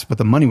ass, but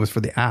the money was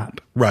for the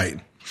app. Right.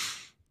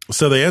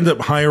 So they end up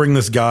hiring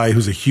this guy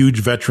who's a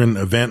huge veteran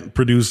event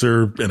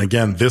producer. And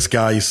again, this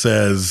guy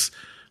says,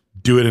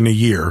 do it in a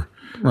year.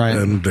 Right.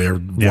 And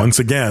once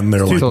again,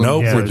 they're like,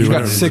 nope, we're doing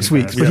it. 6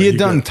 weeks. But he had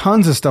done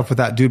tons of stuff with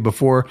that dude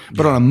before,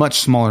 but on a much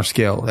smaller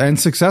scale and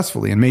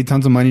successfully and made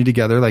tons of money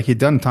together. Like he'd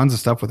done tons of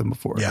stuff with him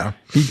before. Yeah.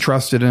 He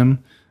trusted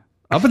him.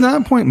 Up at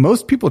that point,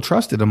 most people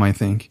trusted him, I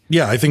think.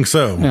 Yeah, I think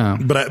so. Yeah.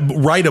 But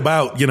right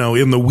about,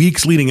 in the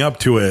weeks leading up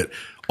to it,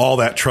 all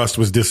that trust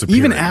was disappearing.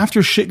 Even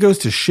after shit goes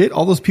to shit,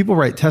 all those people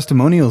write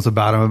testimonials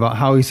about him, about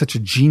how he's such a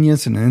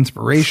genius and an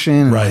inspiration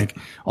and like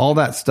all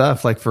that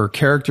stuff, like for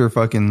character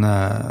fucking,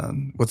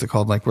 what's it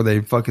called? Like where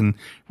they fucking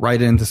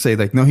write in to say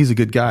like, no, he's a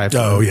good guy. I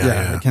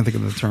can't think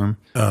of the term.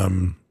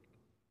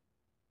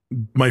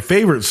 My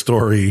favorite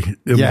story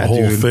in the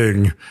whole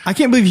thing. I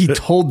can't believe he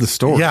told the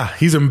story. Yeah,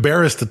 he's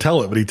embarrassed to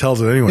tell it, but he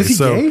tells it anyway. Is he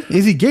gay?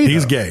 Is he gay?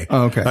 He's gay.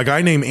 Oh, okay. A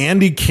guy named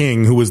Andy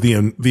King, who was the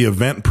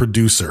event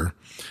producer,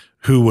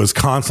 who was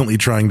constantly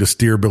trying to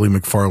steer Billy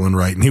McFarland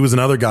right. And he was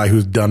another guy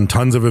who's done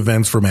tons of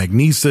events for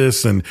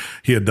Magnesis and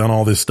he had done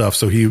all this stuff.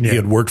 So he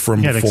had worked for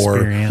him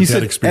before. He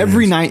said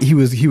every night he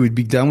would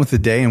be done with the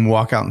day and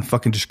walk out and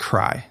fucking just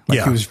cry.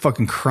 Like he was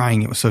fucking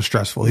crying. It was so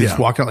stressful. He just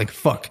walked out like,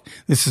 fuck,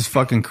 this is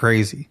fucking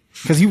crazy.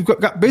 Because he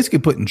got basically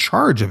put in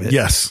charge of it.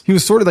 Yes. He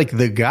was sort of like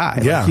the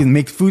guy. Yeah. Like he'd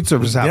make food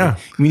service happen. Yeah.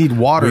 We need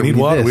water. We need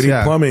water. We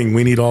need plumbing.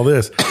 We need all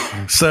this.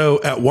 So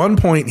at one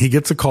point, he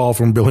gets a call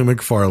from Billy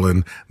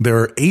McFarland. There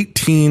are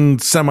 18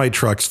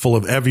 semi-trucks full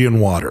of Evian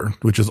water,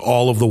 which is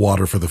all of the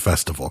water for the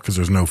festival because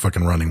there's no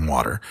fucking running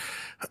water.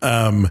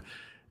 And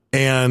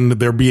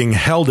they're being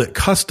held at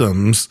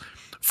customs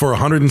for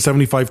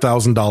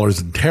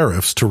 $175,000 in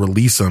tariffs to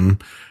release them.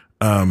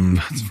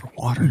 That's for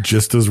water.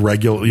 Just as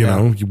regular, you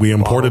know, we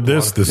imported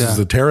this. Water. This is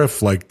a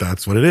tariff. Like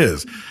that's what it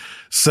is.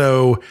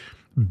 So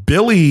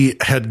Billy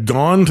had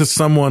gone to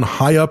someone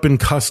high up in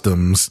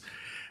customs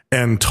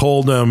and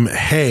told him,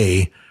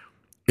 hey,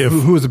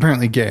 who was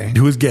apparently gay,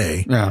 who was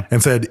gay,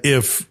 and said,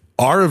 if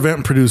our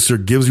event producer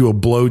gives you a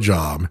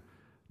blowjob,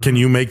 can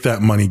you make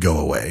that money go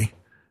away?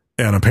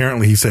 And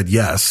apparently he said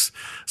yes.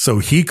 So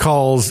he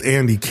calls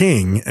Andy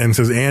King and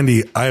says,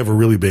 Andy, I have a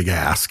really big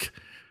ask.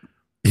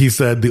 He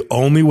said, the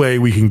only way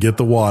we can get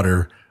the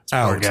water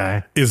out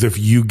is if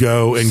you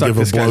go and give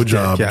a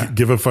blowjob,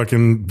 give a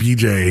fucking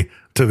BJ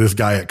to this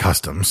guy at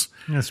customs.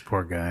 This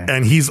poor guy.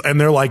 And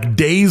they're like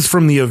days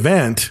from the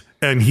event.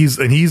 And he's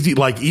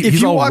like, if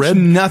he's you all watch red.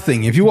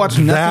 nothing, see if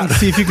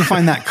you can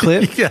find that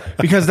clip. Yeah.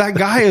 Because that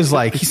guy is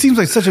like, he seems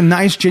like such a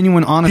nice,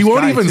 genuine, honest He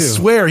won't guy, even too.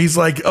 swear. He's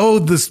like, oh,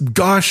 this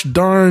gosh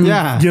darn,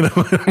 Yeah.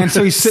 And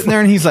so he's sitting there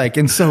and he's like,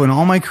 and so in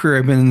all my career,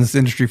 I've been in this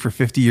industry for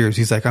 50 years.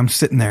 He's like, I'm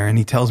sitting there and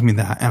he tells me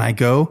that. And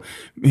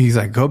he's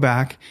like, go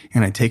back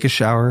and I take a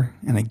shower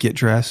and I get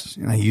dressed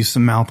and I use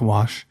some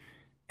mouthwash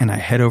and I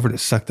head over to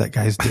suck that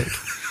guy's dick.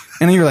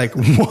 And then you're like,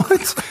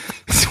 what?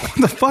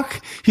 What the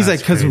fuck? He's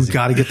like, because we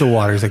got to get the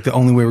water. He's like, the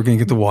only way we're going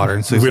to get the water.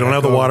 And so we don't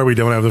have the water. We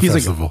don't have the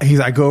festival. He's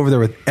like, I go over there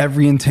with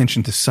every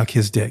intention to suck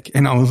his dick.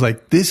 And I was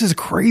like, this is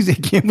crazy. I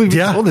can't believe he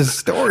told this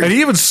story. And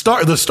he even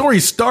the story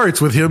starts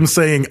with him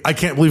saying, I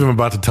can't believe I'm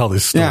about to tell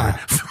this story.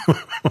 Yeah.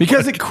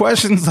 Because it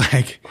questions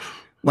like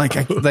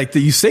that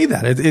you say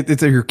that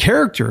it's your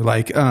character,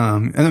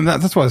 and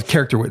that's why it's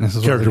character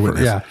witnesses. Character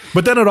witness. Yeah.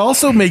 But then it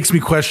also makes me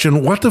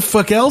question what the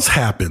fuck else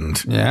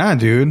happened. Yeah,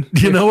 dude.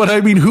 You know what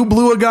I mean? Who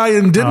blew a guy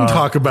and didn't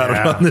talk about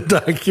it on the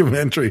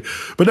documentary?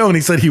 But no, and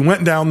he said he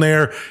went down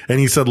there and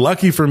he said,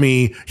 lucky for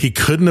me, he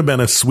couldn't have been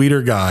a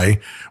sweeter guy.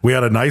 We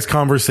had a nice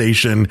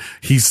conversation.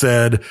 He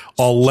said,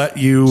 I'll let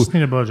you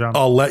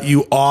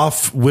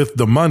off with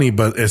the money,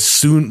 but as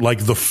soon, like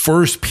the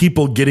first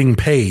people getting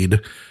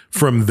paid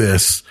from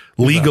this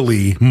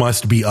legally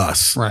must be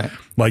us. Right.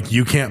 Like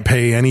you can't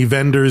pay any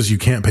vendors. You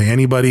can't pay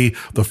anybody.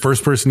 The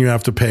first person you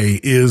have to pay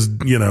is,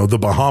 the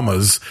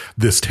Bahamas,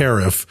 this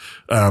tariff.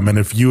 And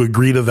if you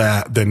agree to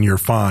that, then you're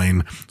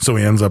fine. So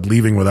he ends up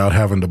leaving without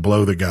having to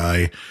blow the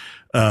guy.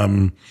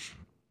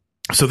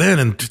 So then,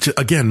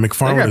 again,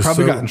 McFarland that guy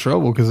probably got in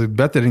trouble because I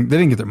bet they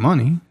didn't get their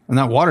money. And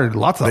that water,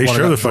 lots of that they water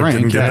sure got the fuck drank.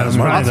 didn't get that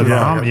money.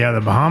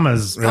 The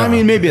Bahamas. I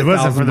mean, maybe it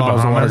wasn't for the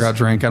bottles of water Bahamas. got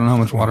drank. I don't know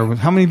how much water was.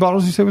 How many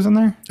bottles did you say was in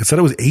there? It said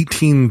it was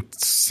 18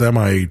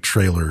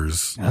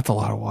 semi-trailers. Yeah, that's a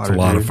lot of water. That's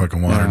a lot of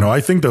fucking water. Yeah. No, I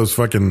think those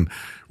fucking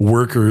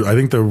workers, I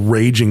think the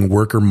raging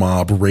worker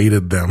mob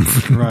raided them,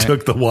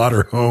 took the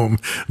water home.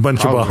 A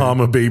bunch of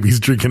Bahama babies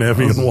drinking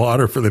Evian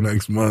water for the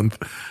next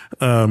month.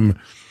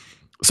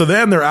 So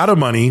then they're out of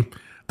money.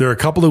 They're a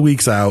couple of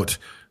weeks out.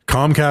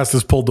 Comcast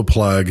has pulled the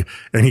plug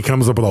and he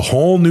comes up with a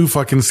whole new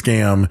fucking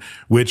scam,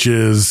 which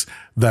is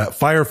that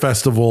Fire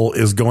Festival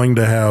is going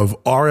to have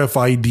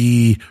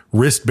RFID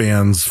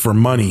wristbands for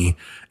money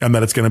and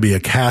that it's going to be a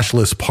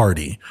cashless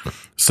party.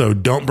 So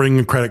don't bring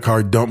a credit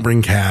card. Don't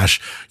bring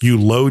cash. You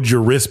load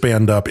your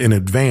wristband up in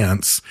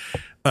advance.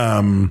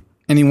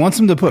 And he wants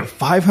them to put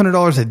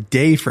 $500 a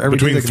day for every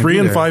between day $300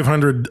 and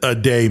 $500 a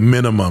day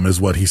minimum is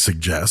what he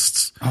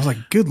suggests. I was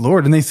like, good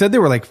Lord. And they said they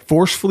were like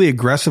forcefully,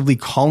 aggressively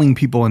calling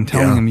people and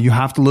telling them you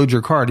have to load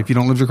your card. If you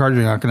don't load your card,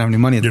 you're not going to have any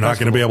money at the festival. You're not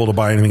going to be able to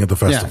buy anything at the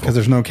festival. Yeah, because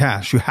there's no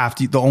cash. You have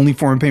to, the only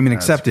form of payment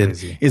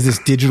accepted is this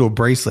digital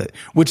bracelet,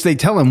 which they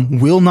tell him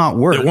will not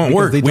work. It won't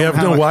work. We have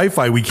no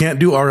Wi-Fi. We can't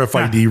do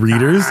RFID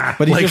readers.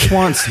 But he just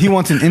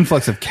wants an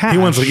influx of cash. He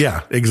wants,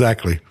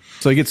 exactly.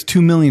 So he gets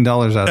 $2 million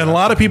out of it. And a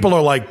lot of people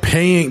are like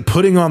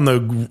putting on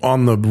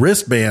the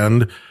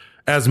wristband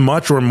as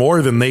much or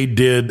more than they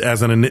did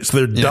as an, so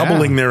they're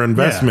doubling their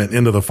investment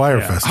into the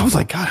Fire Festival. I was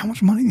like, God, how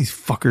much money these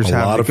fuckers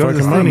have? A lot of to go to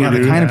fucking this thing? money,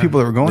 The dude. kind of people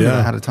that were going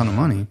there had a ton of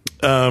money.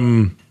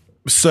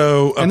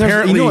 So and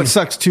apparently, you know what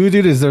sucks too,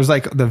 dude, is there's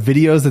like the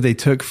videos that they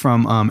took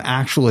from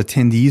actual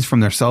attendees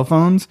from their cell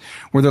phones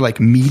where they're like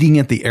meeting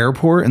at the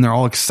airport and they're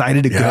all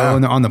excited to go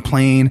and they're on the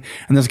plane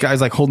and this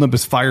guy's like holding up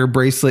his fire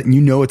bracelet and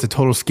it's a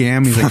total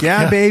scam. He's like,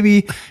 yeah,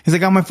 baby. He's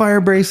like, got my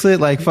fire bracelet,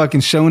 like fucking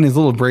showing his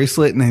little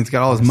bracelet and he's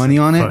got all his money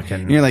on it.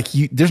 And you're like,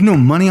 there's no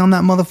money on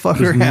that motherfucker.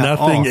 There's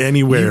nothing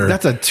anywhere.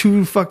 That's a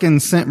 2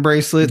 fucking cent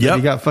bracelet that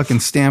he got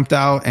fucking stamped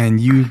out and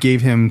you gave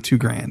him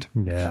 $2,000.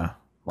 Yeah.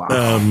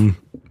 Wow.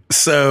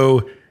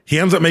 So he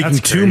ends up making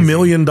 $2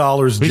 million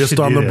just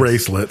on the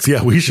bracelets.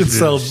 Yeah, we should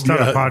sell a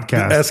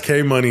podcast.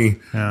 SK money.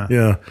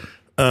 Yeah.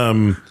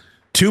 $2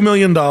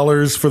 million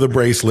for the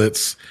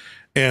bracelets,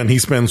 and he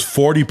spends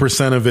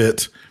 40% of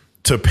it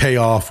to pay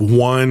off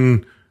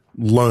one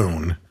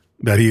loan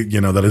that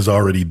that is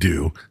already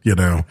due.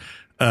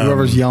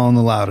 Whoever's yelling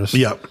the loudest.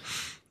 Yep.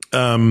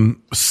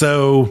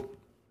 So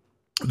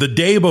the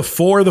day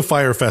before the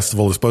Fire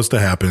Festival is supposed to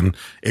happen,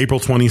 April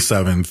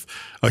 27th,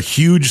 a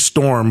huge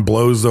storm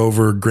blows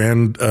over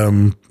Grand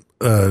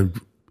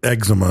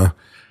Eczema,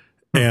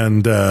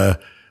 and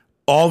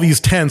all these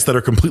tents that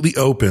are completely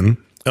open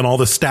and all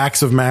the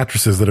stacks of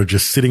mattresses that are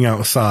just sitting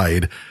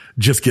outside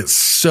just get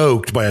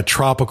soaked by a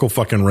tropical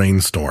fucking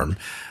rainstorm.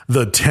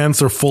 The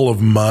tents are full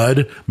of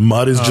mud.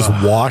 Mud is just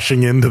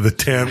washing into the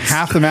tents.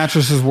 Half the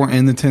mattresses weren't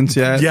in the tents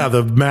yet. Yeah,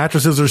 the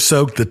mattresses are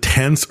soaked. The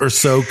tents are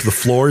soaked. The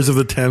floors of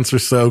the tents are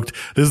soaked.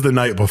 This is the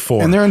night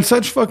before. And they're in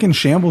such fucking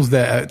shambles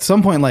that at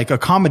some point, like,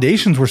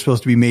 accommodations were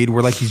supposed to be made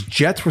where, like, these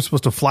jets were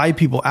supposed to fly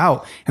people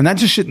out. And that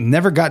just shit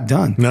never got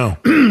done. No.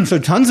 So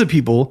tons of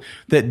people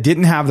that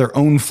didn't have their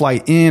own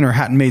flight in or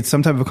hadn't made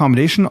some type of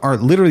accommodation are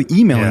literally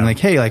emailing like,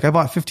 hey, like, I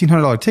bought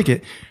 $1,500 tickets.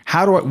 ticket.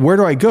 Where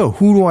do I go?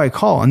 Who do I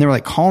call? And they were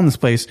like calling this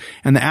place,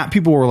 and the app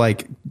people were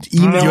like,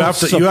 email. You have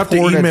to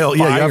email.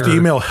 Yeah, you have to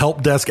email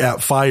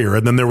helpdesk@fire,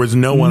 and then there was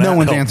no one at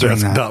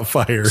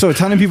helpdesk.fire. So a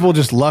ton of people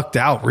just lucked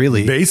out,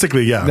 really.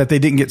 Basically, yeah, that they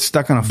didn't get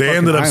stuck on a. They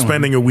ended up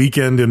spending a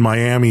weekend in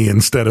Miami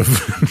instead of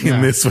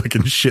in this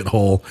fucking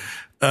shithole.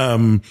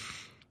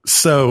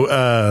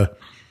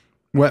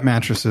 Wet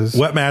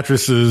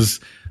mattresses.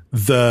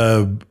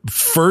 The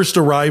first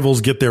arrivals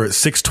get there at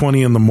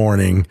 6:20 in the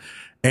morning,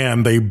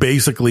 and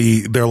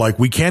they're like,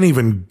 we can't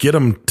even get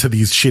them to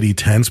these shitty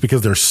tents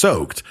because they're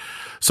soaked.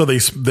 So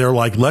they're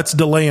like, let's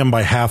delay them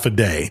by half a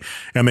day.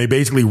 And they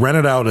basically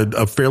rented out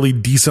a fairly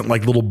decent,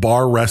 like, little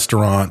bar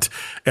restaurant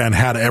and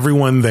had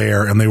everyone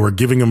there, and they were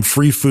giving them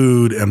free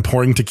food and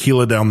pouring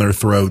tequila down their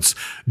throats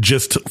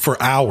just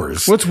for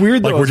hours. What's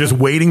weird, like, we're just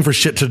waiting for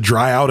shit to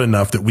dry out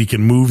enough that we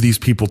can move these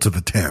people to the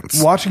tents.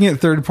 Watching it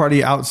third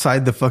party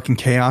outside the fucking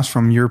chaos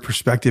from your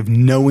perspective,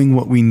 knowing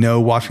what we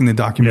know, watching the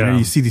documentary,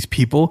 you see these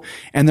people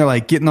and they're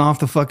like getting off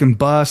the fucking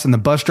bus, and the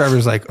bus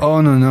driver's like, oh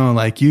no,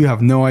 like, you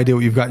have no idea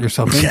what you've got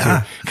yourself into.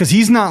 Yeah. Cause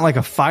he's not like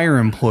a fire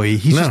employee.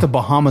 He's just a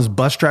Bahamas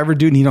bus driver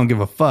dude, and he don't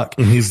give a fuck.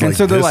 And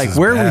so they're like,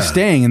 where are we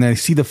staying? And they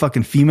see the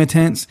fucking FEMA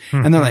tents,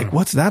 and they're like,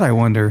 what's that, I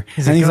wonder?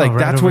 He's like,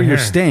 that's where you're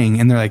staying.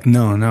 And they're like,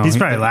 no. He's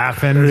probably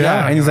laughing.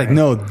 Yeah. And he's like,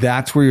 no,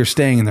 that's where you're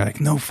staying. And they're like,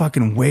 no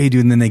fucking way,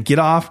 dude. And then they get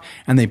off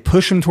and they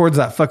push him towards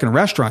that fucking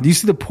restaurant. Do you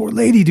see the poor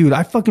lady, dude?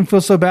 I fucking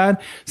feel so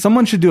bad.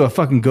 Someone should do a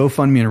fucking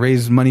GoFundMe and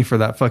raise money for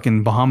that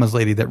fucking Bahamas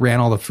lady that ran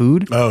all the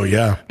food. Oh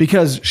yeah.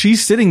 Because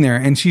she's sitting there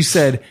and she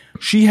said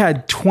she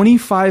had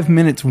 25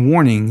 minutes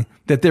warning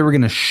that they were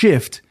going to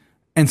shift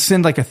and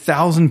send like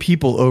 1,000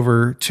 people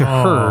over to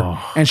her.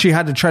 And she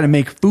had to try to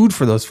make food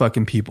for those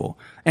fucking people.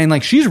 And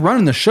like, she's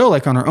running the show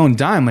like on her own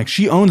dime. Like,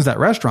 she owns that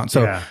restaurant.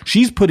 So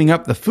she's putting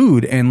up the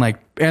food and like,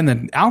 and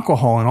the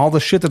alcohol and all the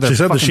shit that they're She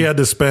said that she had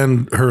to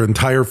spend her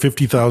entire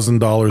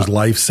 $50,000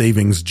 life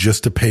savings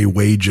just to pay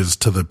wages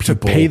to the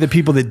people. To pay the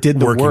people that did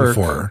the work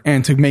for her.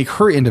 And to make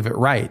her end of it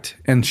right.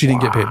 And she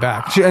didn't get paid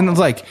back. And it was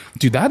like,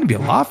 dude, that'd be a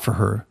lot for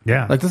her.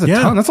 Yeah. Like, that's a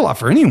ton. That's a lot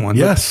for anyone.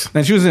 Yes.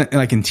 And she was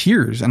in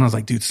tears. And I was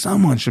like, dude,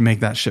 someone should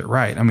make that shit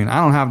right. I mean,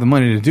 I don't have the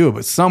money to do it,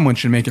 but someone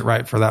should make it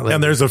right for that lady.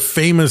 And there's a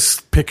famous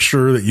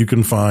picture that you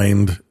can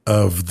find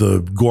of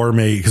the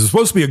gourmet, because it's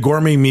supposed to be a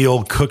gourmet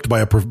meal cooked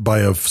by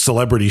a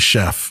celebrity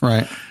chef.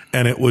 Right.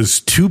 And it was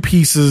 2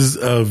 pieces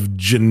of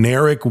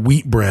generic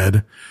wheat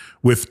bread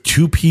with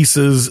 2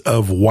 pieces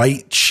of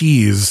white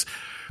cheese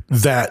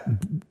it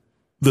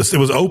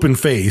was open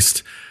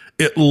faced.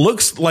 It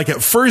looks like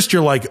at first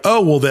you're like,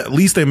 oh, well, at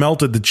least they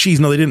melted the cheese.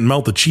 No, they didn't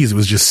melt the cheese. It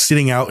was just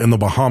sitting out in the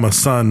Bahama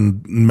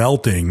sun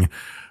melting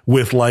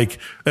with and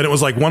it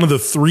was like one of the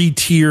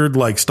 3-tiered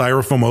like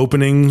styrofoam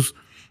openings,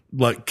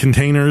 like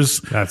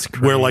containers. That's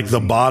crazy. Where like the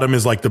bottom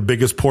is like the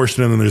biggest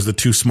portion and then there's the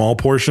 2 small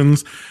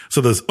portions.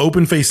 So this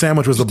open face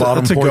sandwich was the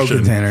bottom portion.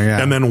 Container,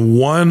 yeah. And then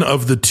one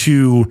of the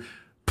 2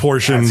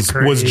 portions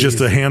was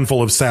just a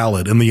handful of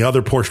salad and the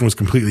other portion was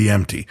completely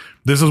empty.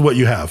 This is what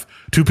you have: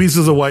 2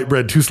 pieces of white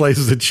bread, 2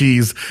 slices of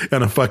cheese,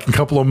 and a fucking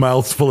couple of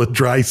mouths full of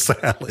dry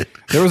salad.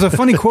 There was a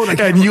funny quote.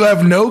 And you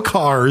have no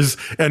cars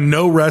and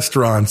no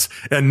restaurants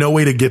and no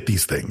way to get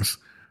these things.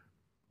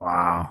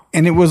 Wow.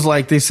 And it was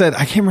like, they said,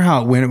 I can't remember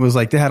how it went. It was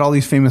like, they had all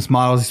these famous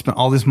models. They spent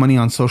all this money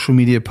on social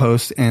media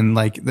posts and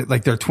like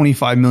they're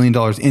 $25 million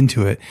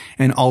into it.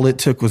 And all it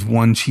took was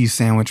 1 cheese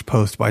sandwich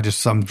post by just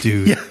some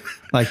dude. Yeah.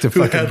 Like to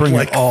fucking bring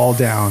it all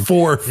down.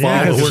 4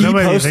 followers. He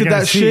posted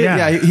that shit.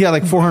 Yeah. He had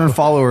like 400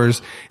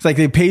 followers. It's like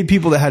they paid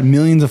people that had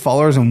millions of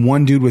followers, and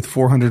one dude with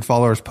 400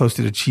 followers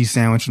posted a cheese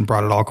sandwich and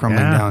brought it all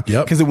crumbling down.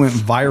 Yep. Because it went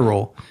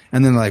viral.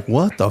 And then like,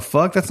 what the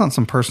fuck? That's not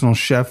some personal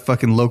chef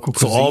fucking local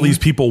cuisine. So all these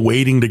people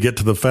waiting to get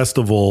to the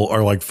festival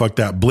are like, fuck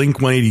that. Blink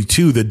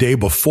 182 the day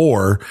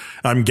before,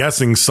 I'm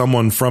guessing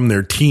someone from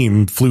their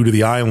team flew to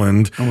the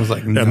island and was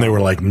like, no. And they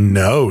were like,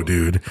 no,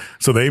 dude.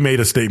 So they made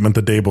a statement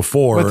the day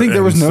before. Well, I think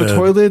there was no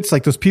toilets.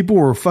 Like those people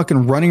were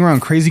fucking running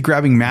around crazy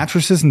grabbing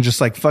mattresses and just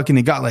like fucking,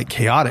 it got like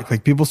chaotic.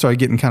 Like people started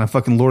getting kind of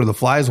fucking Lord of the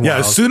Flies wild. Yeah.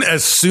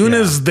 As soon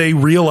as they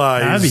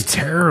realized that'd be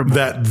terrible,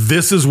 that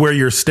this is where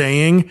you're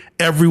staying,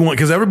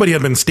 because everybody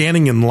had been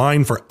standing in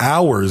line for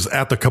hours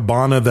at the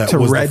cabana that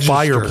was the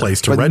fireplace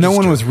to register. No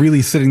one was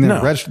really sitting there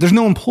to register. There's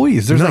no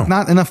employees. There's like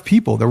not enough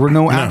people. There were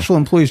no actual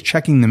employees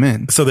checking them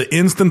in. So the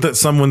instant that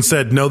someone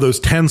said, no, those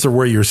tents are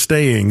where you're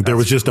staying, there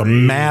was just a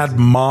mad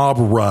mob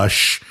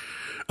rush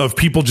of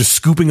people just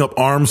scooping up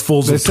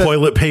armfuls of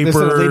toilet paper. They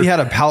said a lady had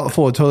a pallet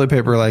full of toilet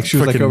paper. Like she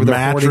was like over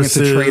there hoarding it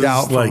to trade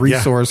out for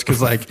resource.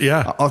 Cause like,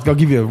 I'll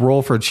give you a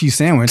roll for a cheese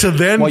sandwich. To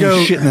then while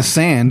you shit in the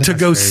sand. To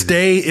go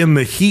stay in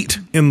the heat,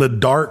 in the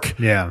dark,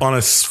 on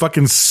a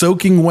fucking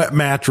soaking wet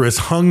mattress,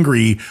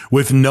 hungry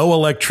with no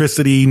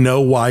electricity, no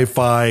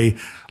Wi-Fi.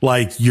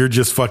 Like you're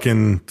just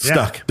fucking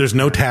stuck. There's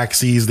no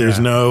taxis. There's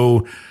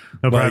no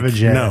private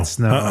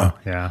jets.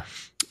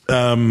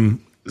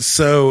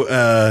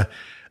 So,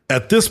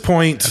 at this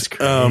point,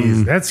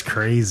 that's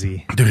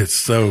crazy, dude.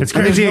 It's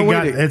crazy.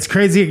 It's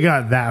crazy. It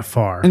got that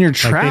far, and you're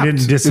trapped. They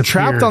didn't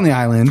disappear. You're trapped on the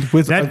island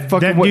with a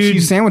fucking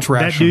cheese sandwich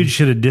ration. That dude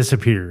should have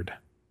disappeared.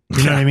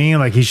 You know what I mean?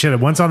 Like he should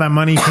have, once all that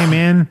money came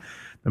in,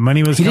 the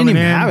money was he coming in.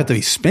 He didn't even have it though.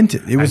 He spent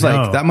it. It was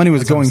like that money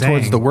was going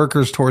towards the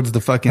workers, towards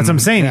the fucking. That's what I'm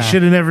saying. Yeah. He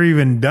should have never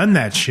even done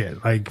that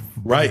shit. Like,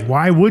 right.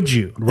 Why would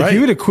you? Right. If he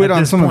would have quit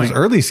on some of his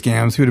early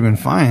scams, he would have been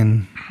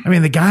fine. I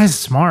mean, the guy's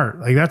smart.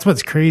 Like, that's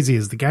what's crazy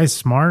is the guy's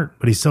smart,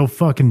 but he's so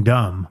fucking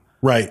dumb.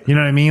 Right. You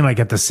know what I mean? Like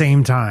at the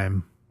same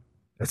time,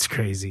 that's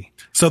crazy.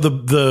 So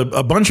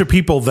a bunch of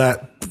people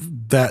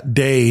that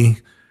day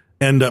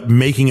end up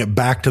making it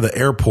back to the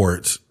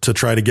airport to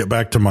try to get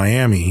back to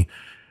Miami.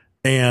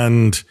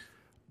 And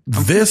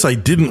this I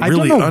didn't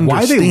really understand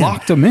why they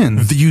locked them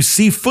in. You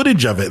see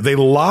footage of it. They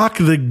lock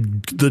the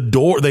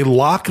door. They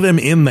lock them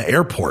in the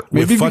airport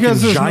with fucking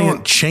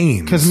giant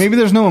chains. Because maybe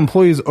there's no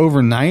employees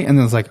overnight, and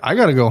then it's like, I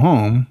got to go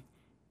home.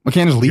 We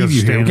can't just leave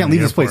you here. We can't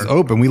leave this place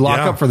open. We lock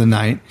up for the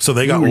night. So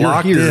they got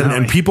locked in,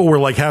 and people were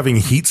like having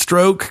heat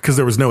stroke because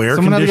there was no air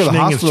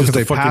conditioning. It's just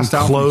a fucking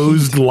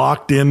closed,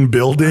 locked in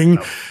building,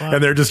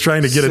 and they're just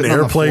trying to get an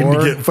airplane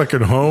to get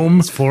fucking home.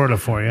 It's Florida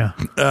for you.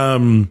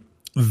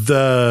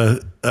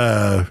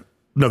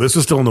 No, this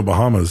was still in the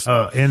Bahamas.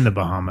 Oh, in the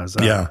Bahamas.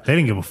 Yeah. They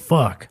didn't give a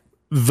fuck.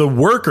 The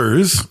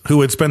workers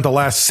who had spent the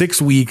last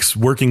 6 weeks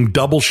working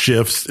double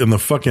shifts in the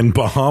fucking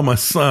Bahama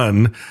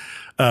sun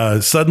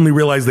suddenly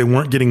realized they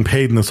weren't getting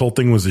paid and this whole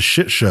thing was a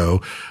shit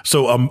show.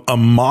 So a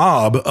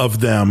mob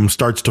of them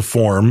starts to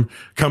form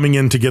coming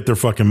in to get their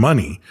fucking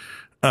money.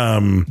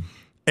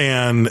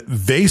 And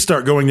they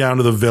start going down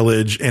to the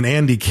village, and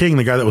Andy King,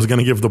 the guy that was going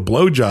to give the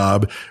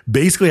blowjob,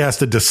 basically has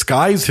to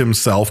disguise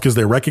himself because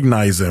they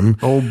recognize him.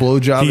 Old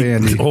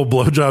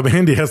blowjob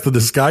Andy has to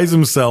disguise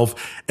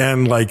himself,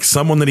 and like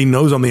someone that he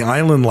knows on the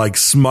island like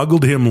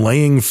smuggled him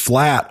laying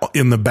flat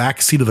in the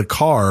back seat of the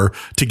car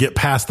to get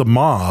past the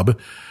mob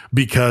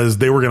because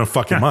they were going to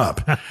fuck him up.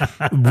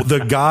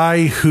 The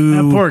guy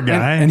who... That poor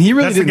guy. And he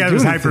really That's didn't the guy do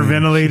was anything.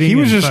 hyperventilating. He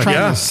was just trying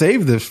Yeah. to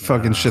save this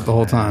fucking shit the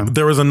whole time.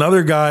 There was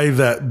another guy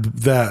who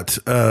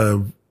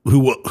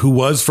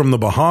was from the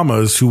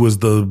Bahamas, who was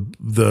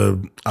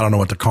the I don't know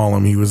what to call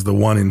him. He was the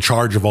one in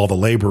charge of all the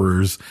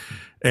laborers.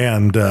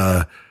 And,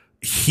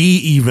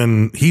 he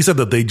said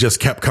that they just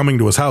kept coming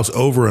to his house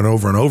over and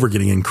over and over,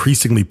 getting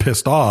increasingly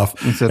pissed off.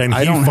 He said, and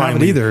I don't have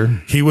it either.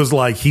 He was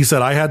like, he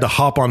said, I had to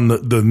hop on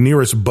the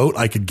nearest boat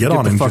I could get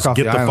on and just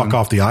get the fuck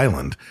off the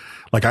island.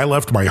 Like I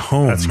left my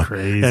home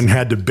and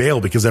had to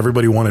bail because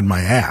everybody wanted my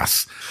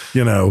ass,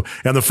 you know?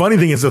 And the funny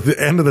thing is at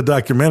the end of the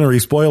documentary,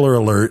 spoiler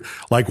alert,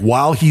 like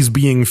while he's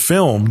being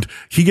filmed,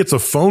 he gets a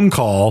phone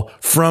call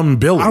from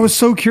Billy. I was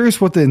so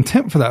curious what the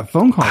intent for that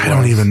phone call was. I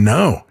don't even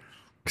know.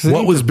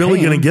 What was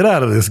Billy going to get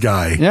out of this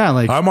guy? Yeah,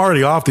 like I'm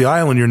already off the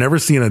island. You're never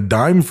seeing a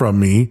dime from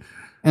me.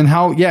 And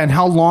how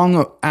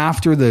long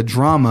after the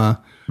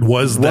drama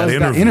was that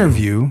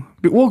interview?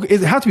 Well, it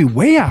had to be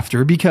way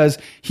after because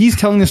he's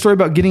telling the story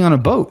about getting on a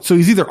boat. So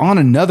he's either on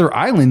another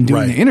island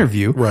doing the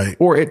interview,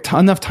 or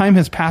enough time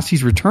has passed.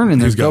 He's returned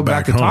and they go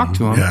back to talk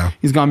to him. Yeah.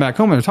 He's gone back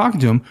home and they're talking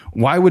to him.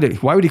 Why would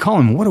he call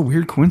him? What a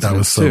weird coincidence. That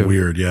was so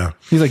weird. Yeah.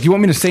 He's like, you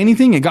want me to say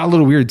anything? It got a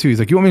little weird too. He's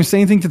like, you want me to say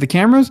anything to the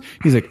cameras?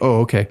 He's like,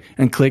 oh, okay.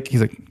 And click.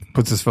 He's like,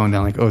 puts his phone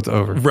down like, oh, it's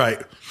over.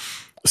 Right.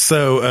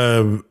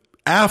 So,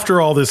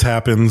 after all this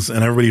happens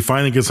and everybody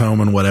finally gets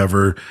home and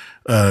whatever,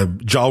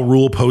 Ja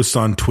Rule posts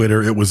on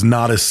Twitter, it was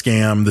not a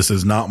scam. This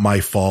is not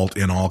my fault,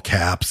 in all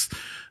caps.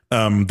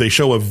 They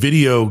show a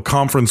video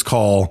conference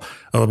call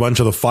of a bunch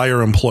of the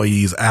fire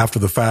employees after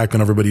the fact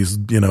when everybody's,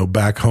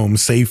 back home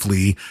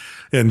safely.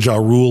 And Ja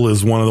Rule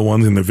is one of the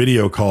ones in the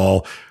video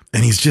call.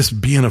 And he's just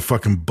being a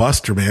fucking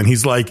buster, man.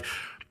 He's like,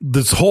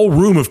 this whole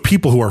room of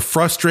people who are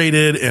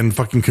frustrated and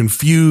fucking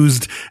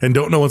confused and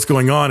don't know what's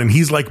going on. And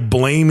he's like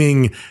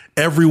blaming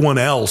everyone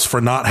else for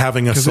not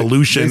having a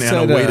solution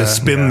and a way to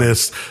spin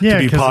this to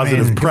be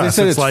positive press.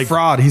 They said it's like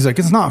fraud. He's like,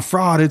 it's not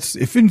fraud. It's,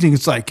 if anything,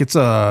 it's like, it's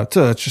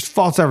just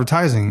false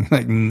advertising.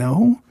 Like,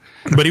 no.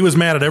 But he was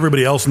mad at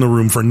everybody else in the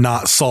room for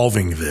not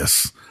solving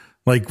this.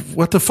 Like,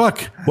 what the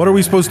fuck? What are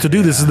we supposed to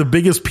do? This is the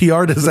biggest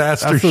PR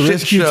disaster. That's the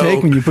risk you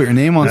take when you put your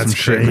name on some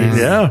shit,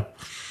 man.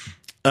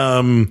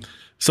 Yeah.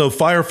 So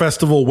Fire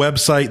Festival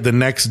website the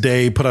next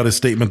day put out a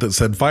statement that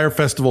said Fire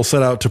Festival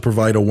set out to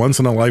provide a once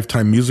in a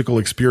lifetime musical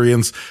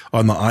experience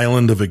on the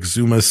island of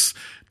Exumas.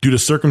 Due to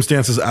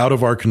circumstances out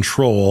of our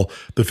control,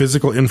 the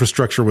physical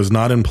infrastructure was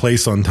not in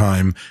place on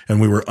time,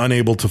 and we were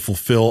unable to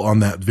fulfill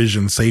on that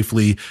vision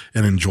safely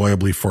and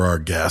enjoyably for our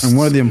guests. And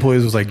one of the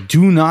employees was like,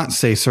 do not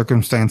say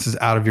circumstances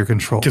out of your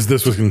control. Because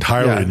this was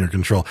entirely in your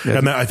control. Yeah.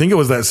 And I think it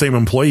was that same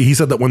employee. He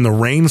said that when the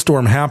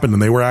rainstorm happened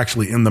and they were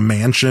actually in the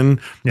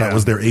mansion, that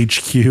was their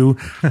HQ,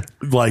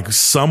 like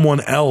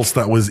someone else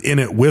that was in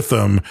it with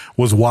them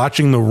was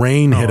watching the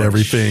rain hit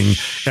everything.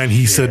 And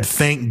he said,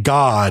 thank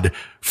God,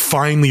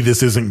 finally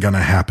this isn't going to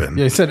happen.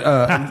 Yeah, he said,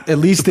 at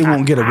least they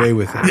won't get away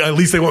with it. Yeah, at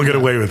least they won't get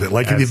away with it.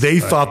 Like they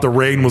thought the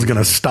rain was going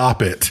to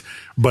stop it,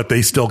 but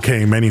they still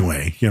came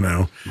anyway,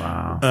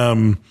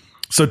 Wow.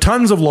 So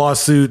tons of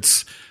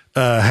lawsuits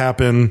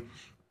happen.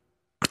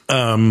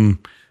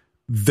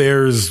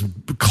 There's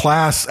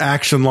class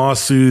action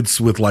lawsuits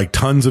with like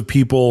tons of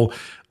people,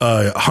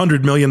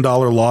 $100 million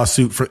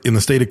lawsuit in the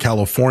state of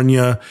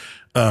California.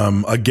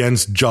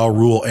 against Ja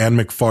Rule and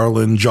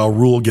McFarlane. Ja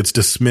Rule gets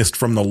dismissed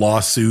from the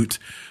lawsuit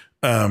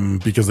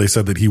because they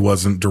said that he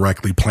wasn't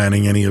directly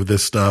planning any of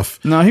this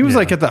stuff. No, he was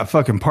like at that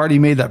fucking party,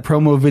 made that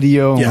promo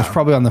video, and was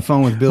probably on the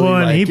phone with Billy. Well,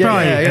 and like, he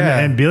probably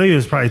and Billy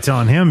was probably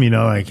telling him,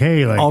 like,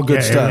 hey, like all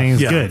good stuff.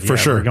 Everything's good for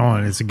sure. We're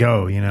going. It's a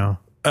go.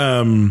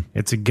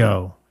 It's a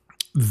go.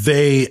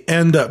 They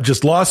end up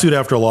just lawsuit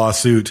after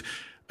lawsuit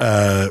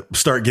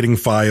start getting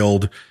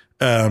filed,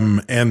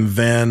 and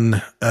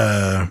then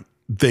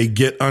they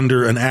get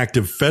under an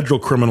active federal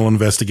criminal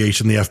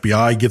investigation. The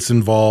FBI gets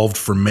involved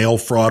for mail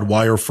fraud,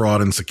 wire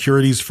fraud, and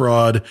securities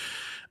fraud.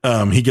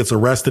 He gets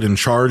arrested and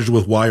charged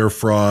with wire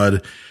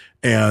fraud,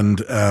 and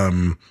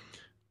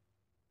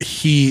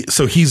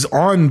he's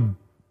on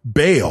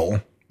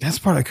bail. That's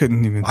part I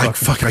couldn't even. I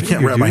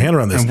can't wrap my hand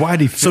around this. And why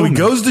did he? So he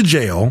goes to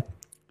jail.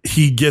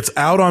 He gets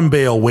out on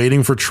bail,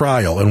 waiting for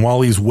trial, and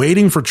while he's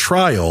waiting for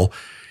trial,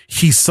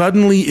 he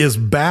suddenly is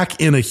back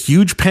in a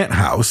huge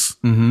penthouse.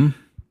 Mm-hmm.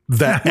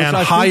 And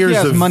hires he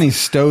has money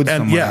stowed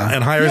somewhere.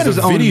 And hires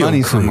a video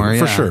crew somewhere,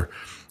 for sure.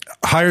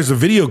 Hires a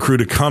video crew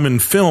to come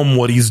and film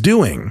what he's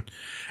doing.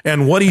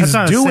 And what he's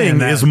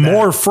doing is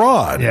more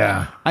fraud.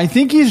 Yeah. I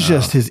think he's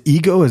just, his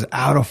ego is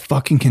out of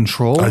fucking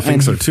control. I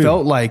think so too.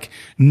 Felt like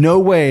no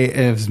way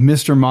is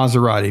Mr.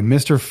 Maserati,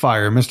 Mr.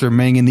 Fire, Mr.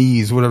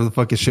 Manganese, whatever the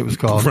fuck his shit was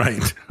called.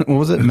 Right. What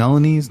was it?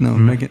 Melanese? No,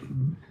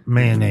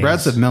 mayonnaise. Brad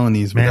said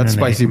Melanese, but that's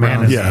Spicy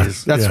Brown. Yeah.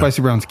 That's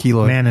Spicy Brown's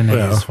kilo. Mayonnaise.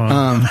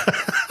 Yeah.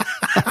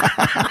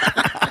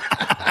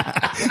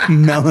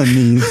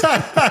 Melanese.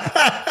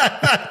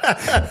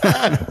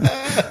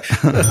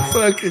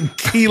 Fucking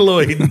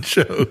keloid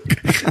joke.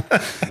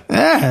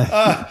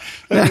 Yeah.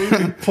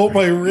 I pulled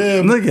my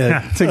rib. Look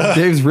at it. Took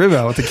Dave's rib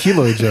out with the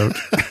keloid joke.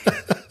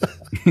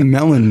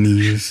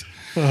 Melanese.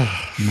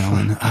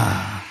 Melon.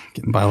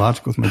 Getting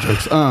biological with my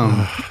jokes.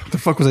 What the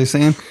fuck was I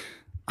saying?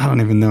 I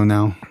don't even know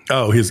now.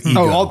 Oh, his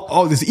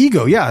ego. This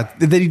ego. Yeah.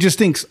 That he just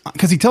thinks,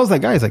 because he tells that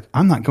guy, he's like,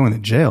 I'm not going to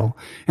jail.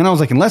 And I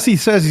was like, unless he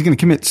says he's going to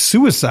commit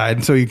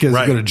suicide so he can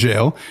go to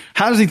jail,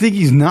 how does he think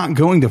he's not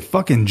going to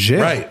fucking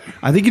jail? Right.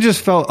 I think he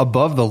just felt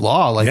above the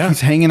law. Like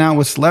he's hanging out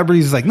with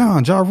celebrities. He's like, no,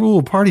 Ja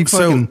Rule party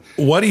fucking.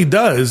 So what he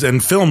does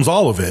and films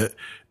all of it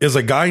is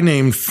a guy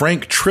named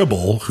Frank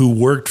Tribble who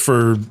worked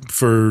for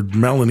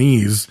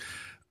Melanese.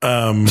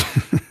 And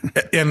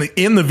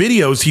in the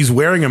videos, he's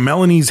wearing a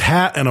Melanese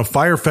hat and a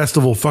Fire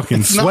Festival fucking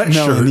sweatshirt.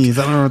 Melanese.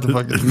 I don't know what the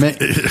fuck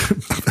it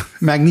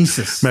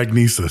is.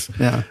 Magnesis.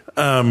 Yeah.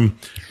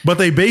 But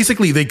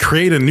they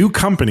create a new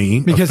company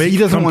because he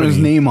doesn't want his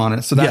name on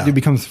it. So that dude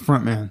becomes the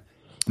front man.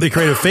 They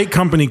create a fake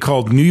company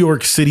called New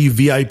York City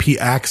VIP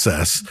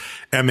Access,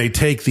 and they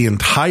take the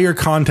entire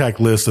contact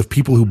list of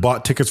people who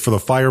bought tickets for the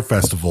Fire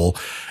Festival,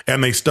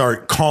 and they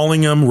start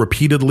calling them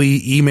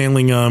repeatedly,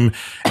 emailing them,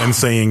 and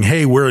saying,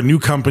 "Hey, we're a new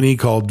company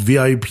called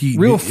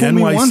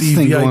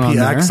NYC VIP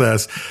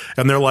Access,"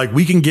 and they're like,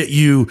 "We can get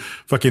you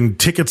fucking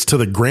tickets to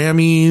the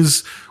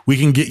Grammys. We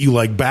can get you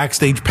like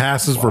backstage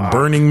passes for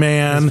Burning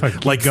Man,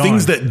 like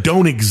things that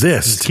don't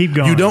exist. Just keep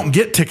going. You don't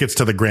get tickets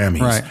to the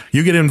Grammys. Right.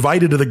 You get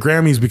invited to the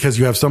Grammys because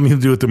you have something to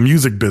do with the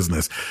music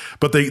business.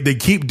 But they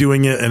keep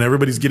doing it, and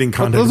everyboed getting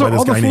contacted by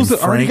this guy named Frank. Those are all the fools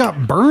that already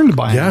got burned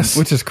by him,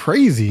 which is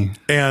crazy.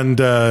 And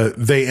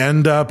they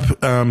end up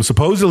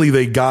supposedly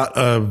they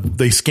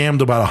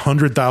scammed about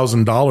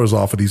 $100,000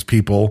 off of these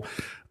people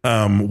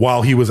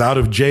while he was out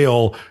of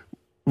jail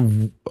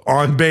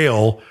on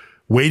bail,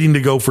 waiting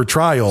to go for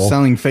trial,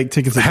 selling fake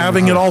tickets,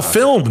 having it all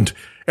filmed.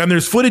 And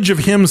there's footage of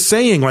him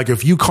saying, like,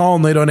 if you call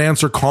and they don't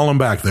answer, call them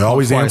back. They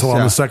always answer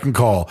on the second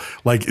call.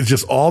 Like, it's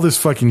just all this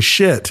fucking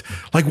shit.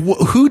 Like,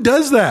 who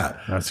does that?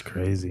 That's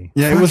crazy.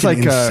 Yeah, it was like,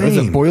 was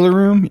it Boiler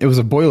Room? It was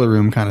a Boiler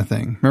Room kind of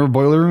thing. Remember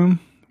Boiler Room?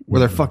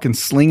 Where they're fucking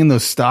slinging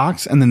those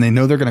stocks and then they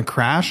know they're going to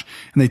crash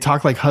and they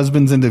talk like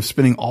husbands into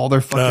spending all their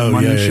fucking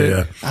money and shit.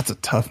 Yeah. That's a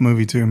tough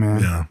movie too,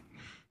 man.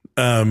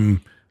 Yeah.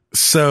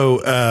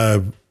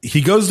 So he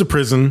goes to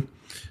prison.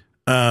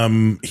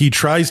 He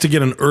tries to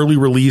get an early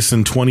release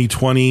in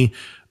 2020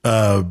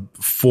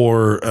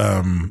 for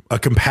a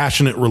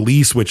compassionate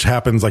release, which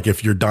happens like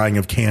if you're dying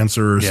of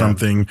cancer or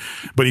something.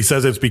 But he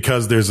says it's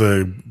because there's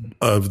of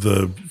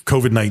the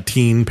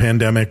COVID-19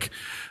 pandemic,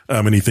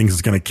 and he thinks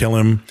it's going to kill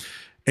him.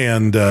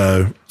 And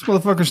this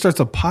motherfucker starts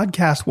a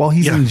podcast while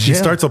he's in jail.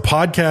 He starts a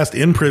podcast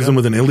in prison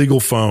with an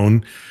illegal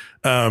phone.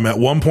 At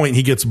one point,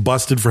 he gets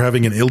busted for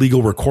having an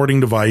illegal recording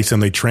device,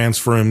 and they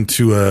transfer him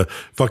to a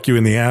fuck you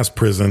in the ass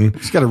prison.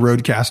 He's got a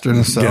Roadcaster in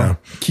his cell. Yeah.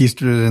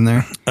 Keistered it in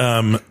there.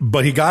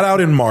 But he got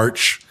out in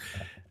March,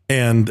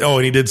 and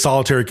he did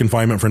solitary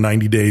confinement for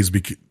 90 days,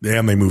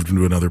 and they moved him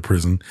to another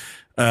prison.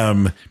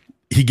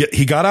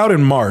 He got out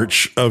in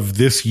March of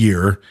this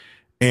year,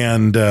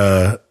 and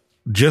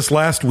just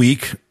last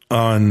week,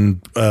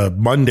 on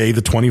Monday,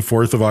 the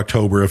 24th of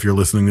October, if you're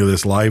listening to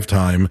this live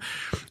time,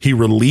 he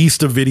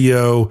released a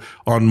video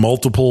on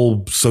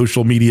multiple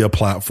social media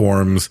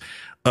platforms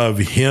of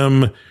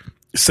him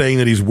saying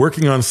that he's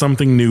working on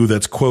something new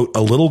that's, quote,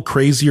 a little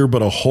crazier,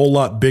 but a whole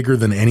lot bigger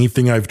than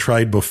anything I've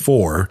tried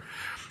before.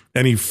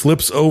 And he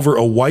flips over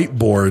a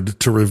whiteboard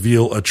to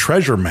reveal a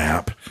treasure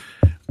map.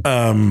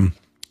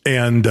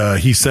 And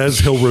he says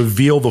he'll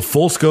reveal the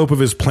full scope of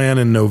his plan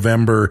in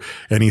November.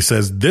 And he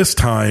says this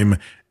time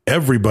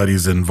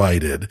everybody's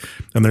invited.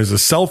 And there's a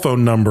cell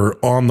phone number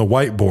on the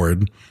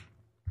whiteboard,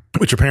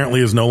 which apparently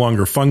is no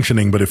longer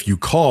functioning. But if you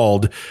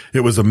called,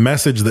 it was a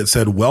message that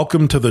said,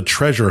 "Welcome to the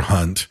treasure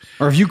hunt."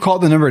 Or if you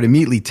called the number, it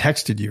immediately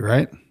texted you,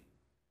 right? I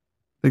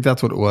think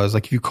that's what it was.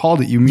 Like if you called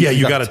it,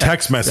 you got a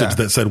text message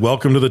that said,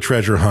 "Welcome to the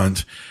treasure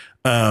hunt."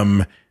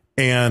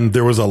 And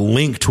there was a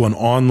link to an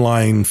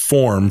online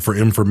form for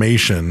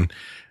information.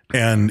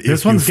 And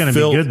this one's going to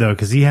be good though,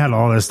 because he had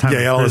all this time. Yeah,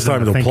 he had all this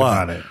time to think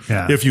apply. about it.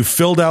 Yeah. If you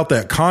filled out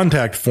that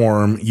contact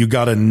form, you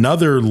got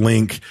another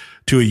link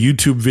to a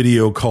YouTube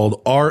video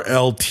called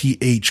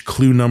RLTH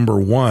Clue Number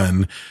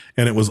 1.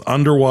 And it was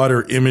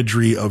underwater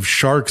imagery of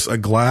sharks, a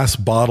glass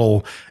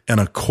bottle, and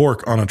a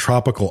cork on a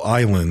tropical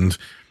island.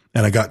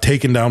 And it got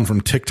taken down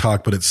from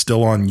TikTok, but it's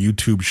still on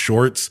YouTube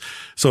Shorts.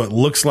 So it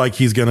looks like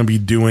he's going to be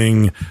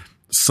doing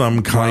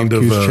some kind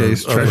of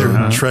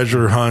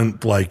treasure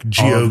hunt, like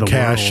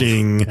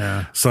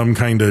geocaching, some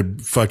kind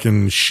of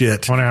fucking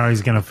shit. I wonder how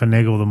he's going to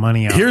finagle the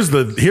money out. Here's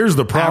the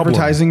problem.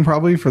 Advertising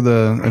probably for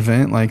the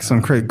event, like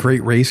some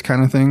great race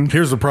kind of thing.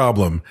 Here's the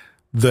problem.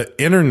 The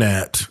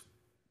internet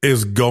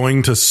is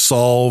going to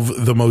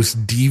solve the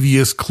most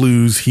devious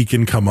clues he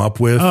can come up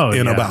with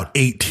in about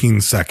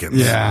 18 seconds.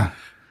 Yeah.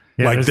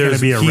 Yeah, like there's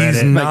gonna be a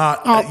he's Reddit.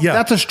 not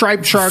that's a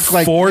striped shark.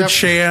 Like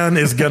 4chan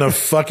is gonna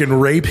fucking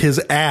rape his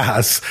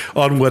ass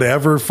on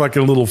whatever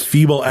fucking little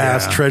feeble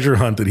ass treasure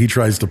hunt that he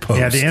tries to post.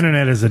 Yeah, the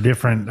internet is a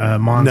different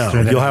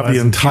monster. No, you'll have the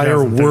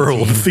entire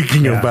world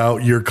thinking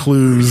about your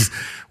clues.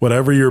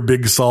 Whatever your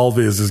big solve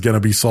is going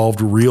to be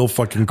solved real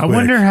fucking quick. I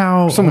wonder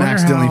how someone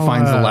accidentally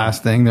finds the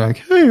last thing. They're like,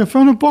 "Hey, I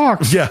found a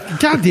box." Yeah,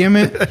 God damn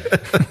it.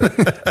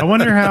 I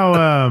wonder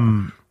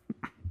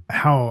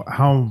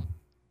how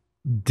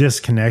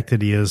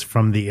disconnected he is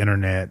from the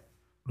internet,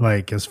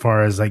 like as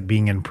far as like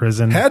being in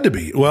prison. Had to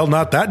be. Well,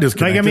 not that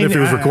disconnected. Like, if he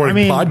was recording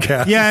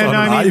podcasts on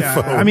an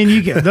iPhone. I mean,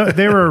 you get,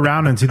 they were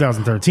around in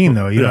 2013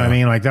 though. You know what I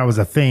mean? Like that was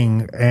a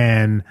thing,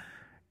 and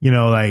you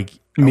know, like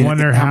I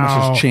wonder how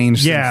much has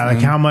changed. Yeah, like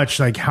how much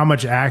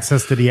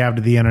access did he have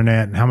to the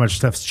internet, and how much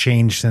stuff's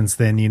changed since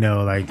then? You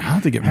know, like I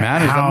don't think it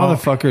matters. That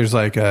motherfucker's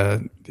like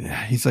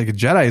he's like a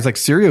Jedi. He's like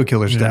serial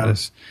killer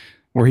status.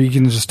 Where he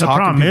can just talk to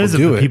people. The problem is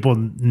if people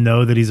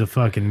know that he's a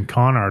fucking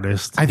con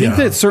artist. I think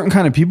that certain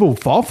kind of people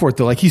fall for it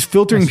though. Like he's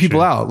filtering people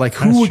out. Like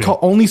who would call?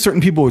 Only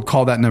certain people would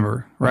call that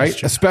number,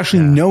 right? Especially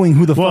knowing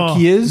who the fuck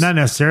he is. Not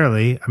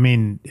necessarily. I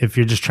mean, if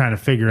you're just trying to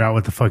figure out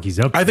what the fuck he's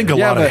up to. I think a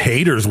lot of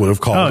haters would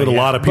have called it. A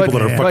lot of people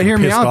that are fucking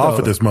pissed off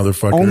at this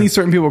motherfucker. Only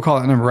certain people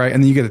call that number, right?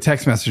 And then you get a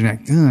text message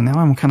and you're like, now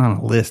I'm kind of on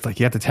a list. Like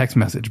you have the text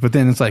message, but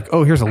then it's like,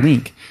 oh, here's a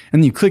link.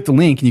 And then you click the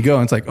link and you go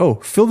and it's like, oh,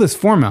 fill this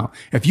form out.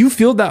 If you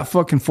filled that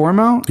fucking form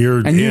out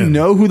and you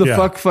know who the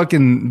fuck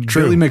fucking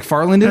Billy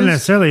McFarland is. Not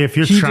necessarily if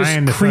you're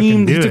trying to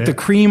fucking do he took the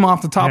cream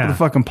off the top of the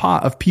fucking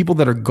pot of people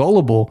that are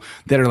gullible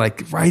that are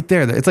like right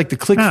there. It's like the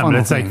click funnel.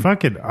 It's like,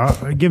 fuck it.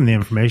 I'll give him the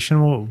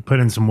information. We'll put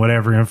in some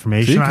whatever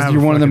information. Because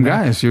you're one of them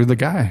guys. You're the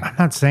guy. I'm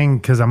not saying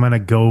because I'm going to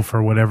go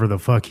for whatever the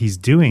fuck he's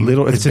doing.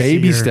 It's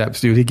baby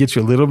steps, dude. He gets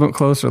you a little bit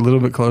closer, a little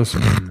bit closer.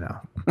 No.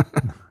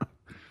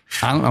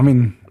 I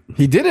mean,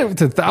 he did it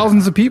to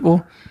thousands of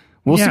people.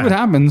 We'll see what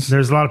happens.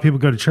 There's a lot of people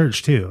go to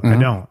church too. I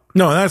don't.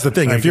 No, that's the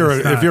thing. Like if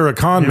you're a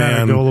con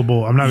man,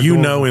 I'm not you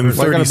know in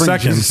 30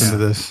 seconds into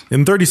this.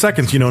 In 30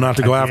 seconds, you know not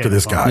to go after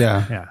this guy.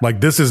 Yeah. Like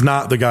this is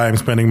not the guy I'm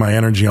spending my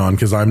energy on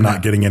because I'm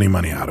not getting any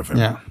money out of him.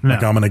 Yeah.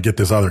 Like I'm going to get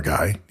this other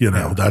guy. You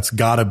know, that's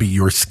got to be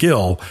your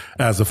skill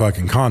as a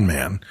fucking con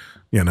man.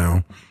 You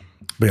know,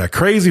 but yeah,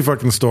 crazy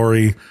fucking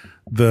story.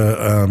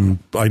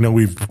 I know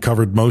we've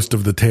covered most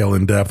of the tale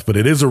in depth, but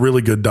it is a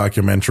really good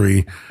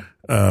documentary.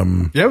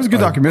 It was a good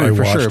documentary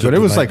for sure, but it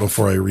was like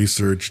before I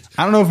researched.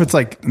 I don't know if it's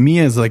like me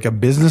as like a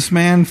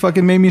businessman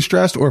fucking made me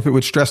stressed, or if it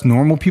would stress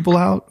normal people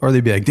out, or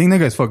they'd be like, "Dang, that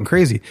guy's fucking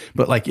crazy."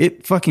 But like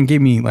it fucking gave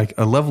me like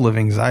a level of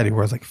anxiety where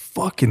I was like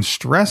fucking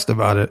stressed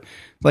about it.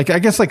 Like I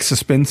guess like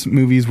suspense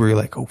movies where you're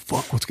like, "Oh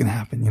fuck, what's gonna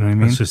happen?" You know what I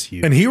mean? That's just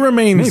you. And he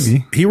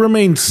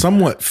remains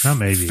somewhat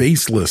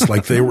faceless.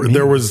 Like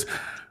there was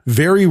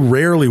very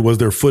rarely was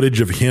there footage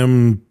of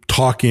him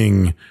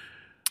talking.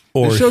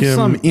 Or they showed him,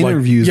 some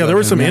interviews. There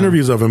were some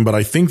interviews of him, but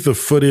I think the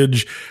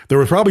footage, there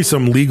was probably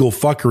some legal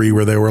fuckery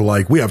where they were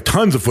like, we have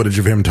tons of footage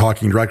of him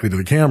talking directly to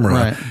the camera,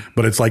 right.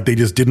 But it's like they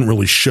just didn't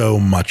really show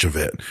much of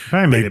it.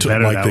 Probably made it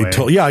better that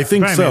way. Yeah, I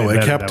think so.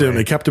 It kept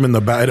him in the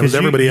back. It was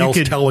everybody else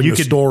telling the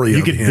story.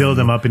 You could build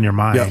him up in your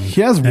mind. Yeah. He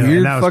has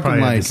weird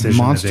fucking like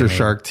monster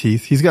shark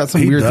teeth. He's got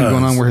some weird thing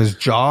going on where his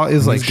jaw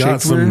is like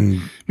shaped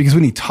weird. Because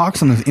when he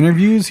talks on his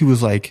interviews, he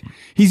was like,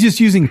 he's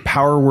just using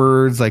power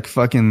words, like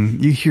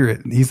fucking, you hear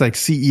it. He's like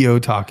CEO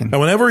talking.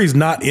 And whenever he's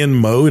not in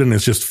mode and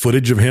it's just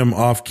footage of him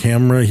off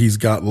camera, he's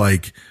got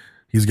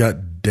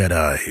dead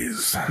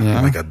eyes.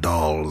 Yeah. Like a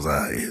doll's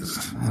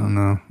eyes. I don't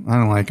know. I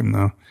don't like him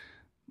though.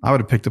 I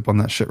would have picked up on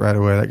that shit right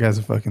away. That guy's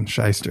a fucking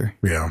shyster.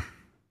 Yeah.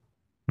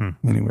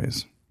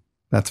 Anyways,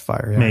 that's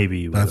fire. Yeah.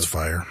 Maybe. That's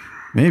fire.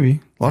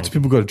 Maybe. Lots of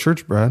people go to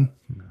church, Brad.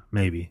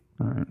 Maybe.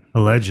 All right.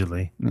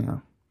 Allegedly. Yeah.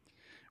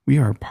 We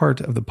are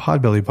part of the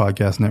Podbelly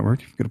Podcast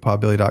Network. If you go to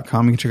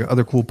podbelly.com, you can check out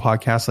other cool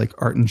podcasts like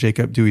Art and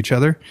Jacob Do Each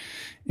Other.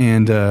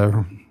 And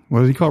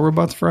what do you call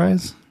Robots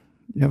Fries?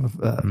 You have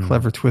a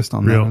clever twist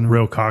on that.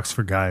 Real Cox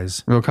for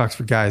Guys. Real Cox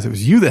for Guys. It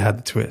was you that had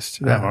the twist.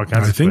 Yeah,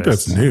 I think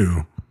that's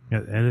new. Yeah,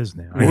 it is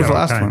new. What was the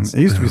last one?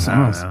 It used to be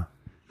something else.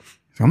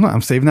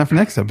 I'm saving that for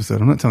next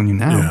episode. I'm not telling you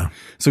now. Yeah.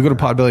 So go to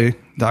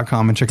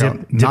podbelly.com and check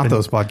out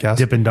those podcasts.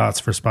 Dippin' Dots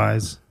for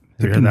Spies.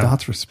 Dippin'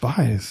 Dots for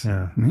Spies.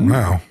 Yeah.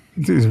 Wow.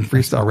 Do some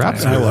freestyle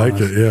raps. I like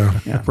it.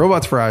 Yeah.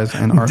 Robots Fries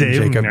and Art and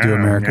Jacob Do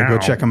America. Go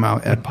check them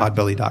out at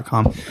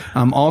podbelly.com.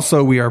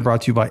 Also, we are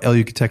brought to you by El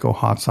Yucateco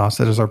Hot Sauce.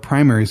 That is our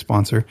primary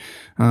sponsor.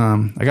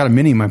 I got a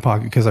mini in my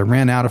pocket because I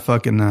ran out of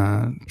fucking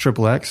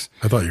XXX.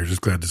 I thought you were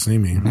just glad to see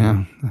me.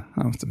 Yeah.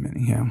 That was the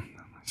mini. Yeah. I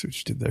see what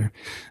you did there.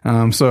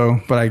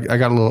 But I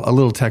got a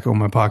little Teco in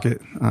my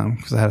pocket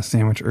because I had a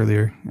sandwich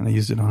earlier and I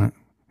used it on it.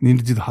 We need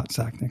to do the hot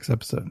sack next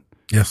episode.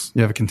 Yes.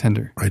 You have a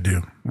contender. I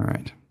do. All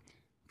right.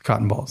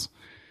 Cotton balls.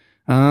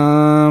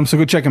 So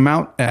go check them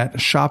out at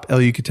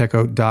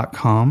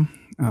shopelucateco.com.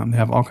 They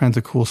have all kinds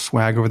of cool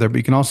swag over there, but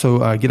you can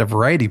also get a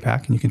variety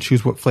pack and you can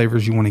choose what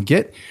flavors you want to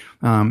get.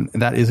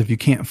 That is if you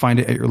can't find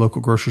it at your local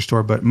grocery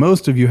store, but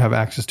most of you have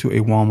access to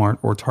a Walmart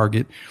or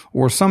Target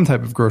or some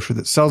type of grocery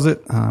that sells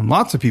it.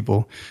 Lots of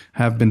people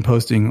have been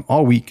posting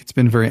all week. It's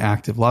been very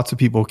active. Lots of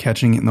people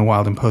catching it in the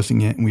wild and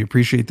posting it, and we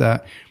appreciate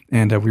that.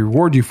 And we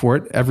reward you for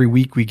it. Every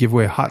week we give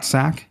away a hot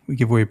sack. We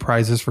give away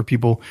prizes for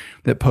people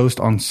that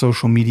post on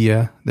social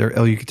media their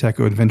El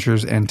Yucateco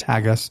adventures and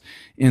tag us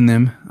in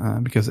them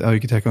because El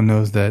Yucateco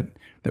knows that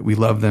we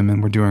love them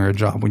and we're doing our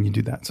job when you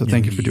do that. So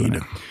thank you for doing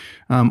it.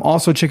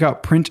 Also check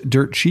out Print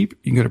Dirt Cheap.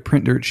 You can go to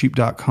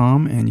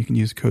printdirtcheap.com and you can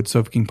use code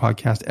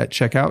SofaKingPodcast at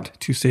checkout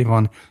to save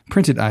on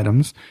printed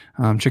items.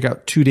 Check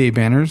out 2-Day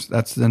Banners.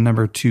 That's the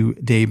number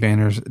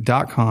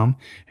 2daybanners.com.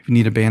 If you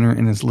need a banner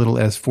in as little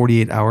as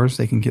 48 hours,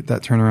 they can get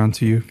that turnaround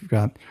to you. If you've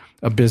got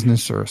a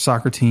business or a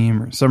soccer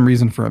team or some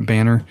reason for a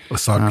banner. A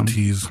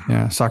Socrates.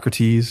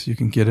 Socrates, you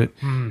can get it.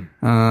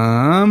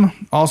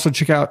 Also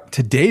check out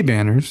Today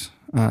Banners,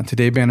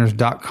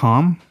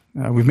 todaybanners.com.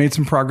 We've made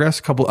some progress,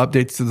 a couple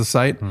updates to the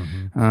site.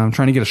 Trying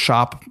to get a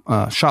shop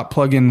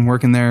plugin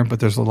working there,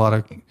 but there's a lot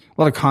of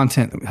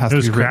content that has to be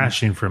written. It was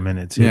crashing for a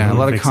minute too. Yeah, a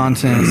lot of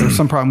content. There was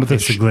some problem with the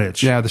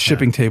glitch. Yeah, the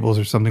shipping tables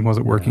or something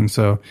wasn't working.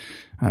 So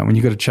when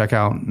you go to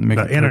checkout, make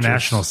the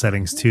international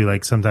settings too.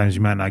 Like sometimes you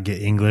might not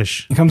get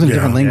English. It comes in a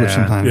different language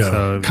sometimes. Yeah.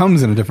 So it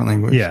comes in a different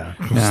language. Yeah.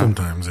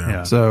 Sometimes.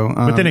 Yeah. So,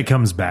 but then it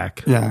comes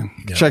back. Yeah.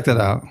 Check that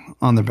out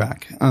on the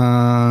back.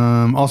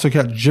 Also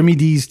got Jimmy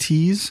D's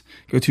Tees.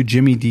 Go to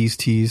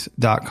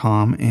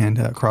jimmydstees.com and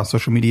across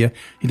social media.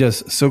 He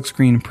does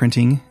silkscreen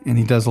printing and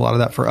he does a lot of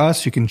that for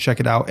us. You can check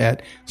it out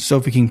at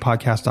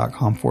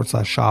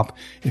sofakingpodcast.com/shop.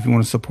 If you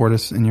want to support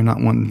us and you're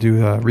not wanting to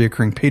do a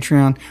reoccurring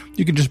Patreon,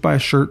 you can just buy a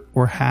shirt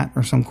or hat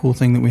or some cool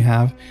thing that we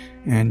have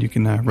and you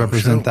can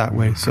represent that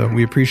way. So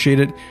we appreciate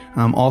it.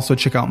 Also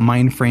check out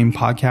Mindframe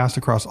Podcast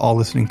across all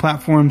listening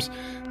platforms.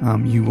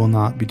 You will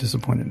not be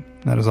disappointed.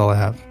 That is all I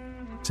have.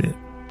 That's it.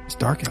 It's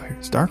dark out here.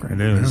 It's dark right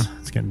now. It is.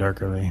 It's getting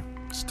dark early.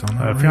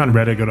 If you're on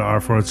Reddit, go to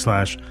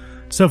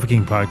r/Sofa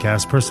King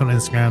Podcast. Personal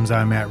Instagrams,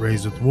 I'm at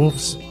Raised with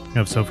Wolves. You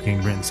have Sofa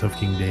King Brent, Sofa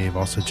King Dave.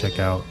 Also check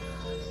out.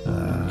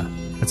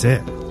 That's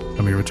it.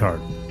 Let me retard.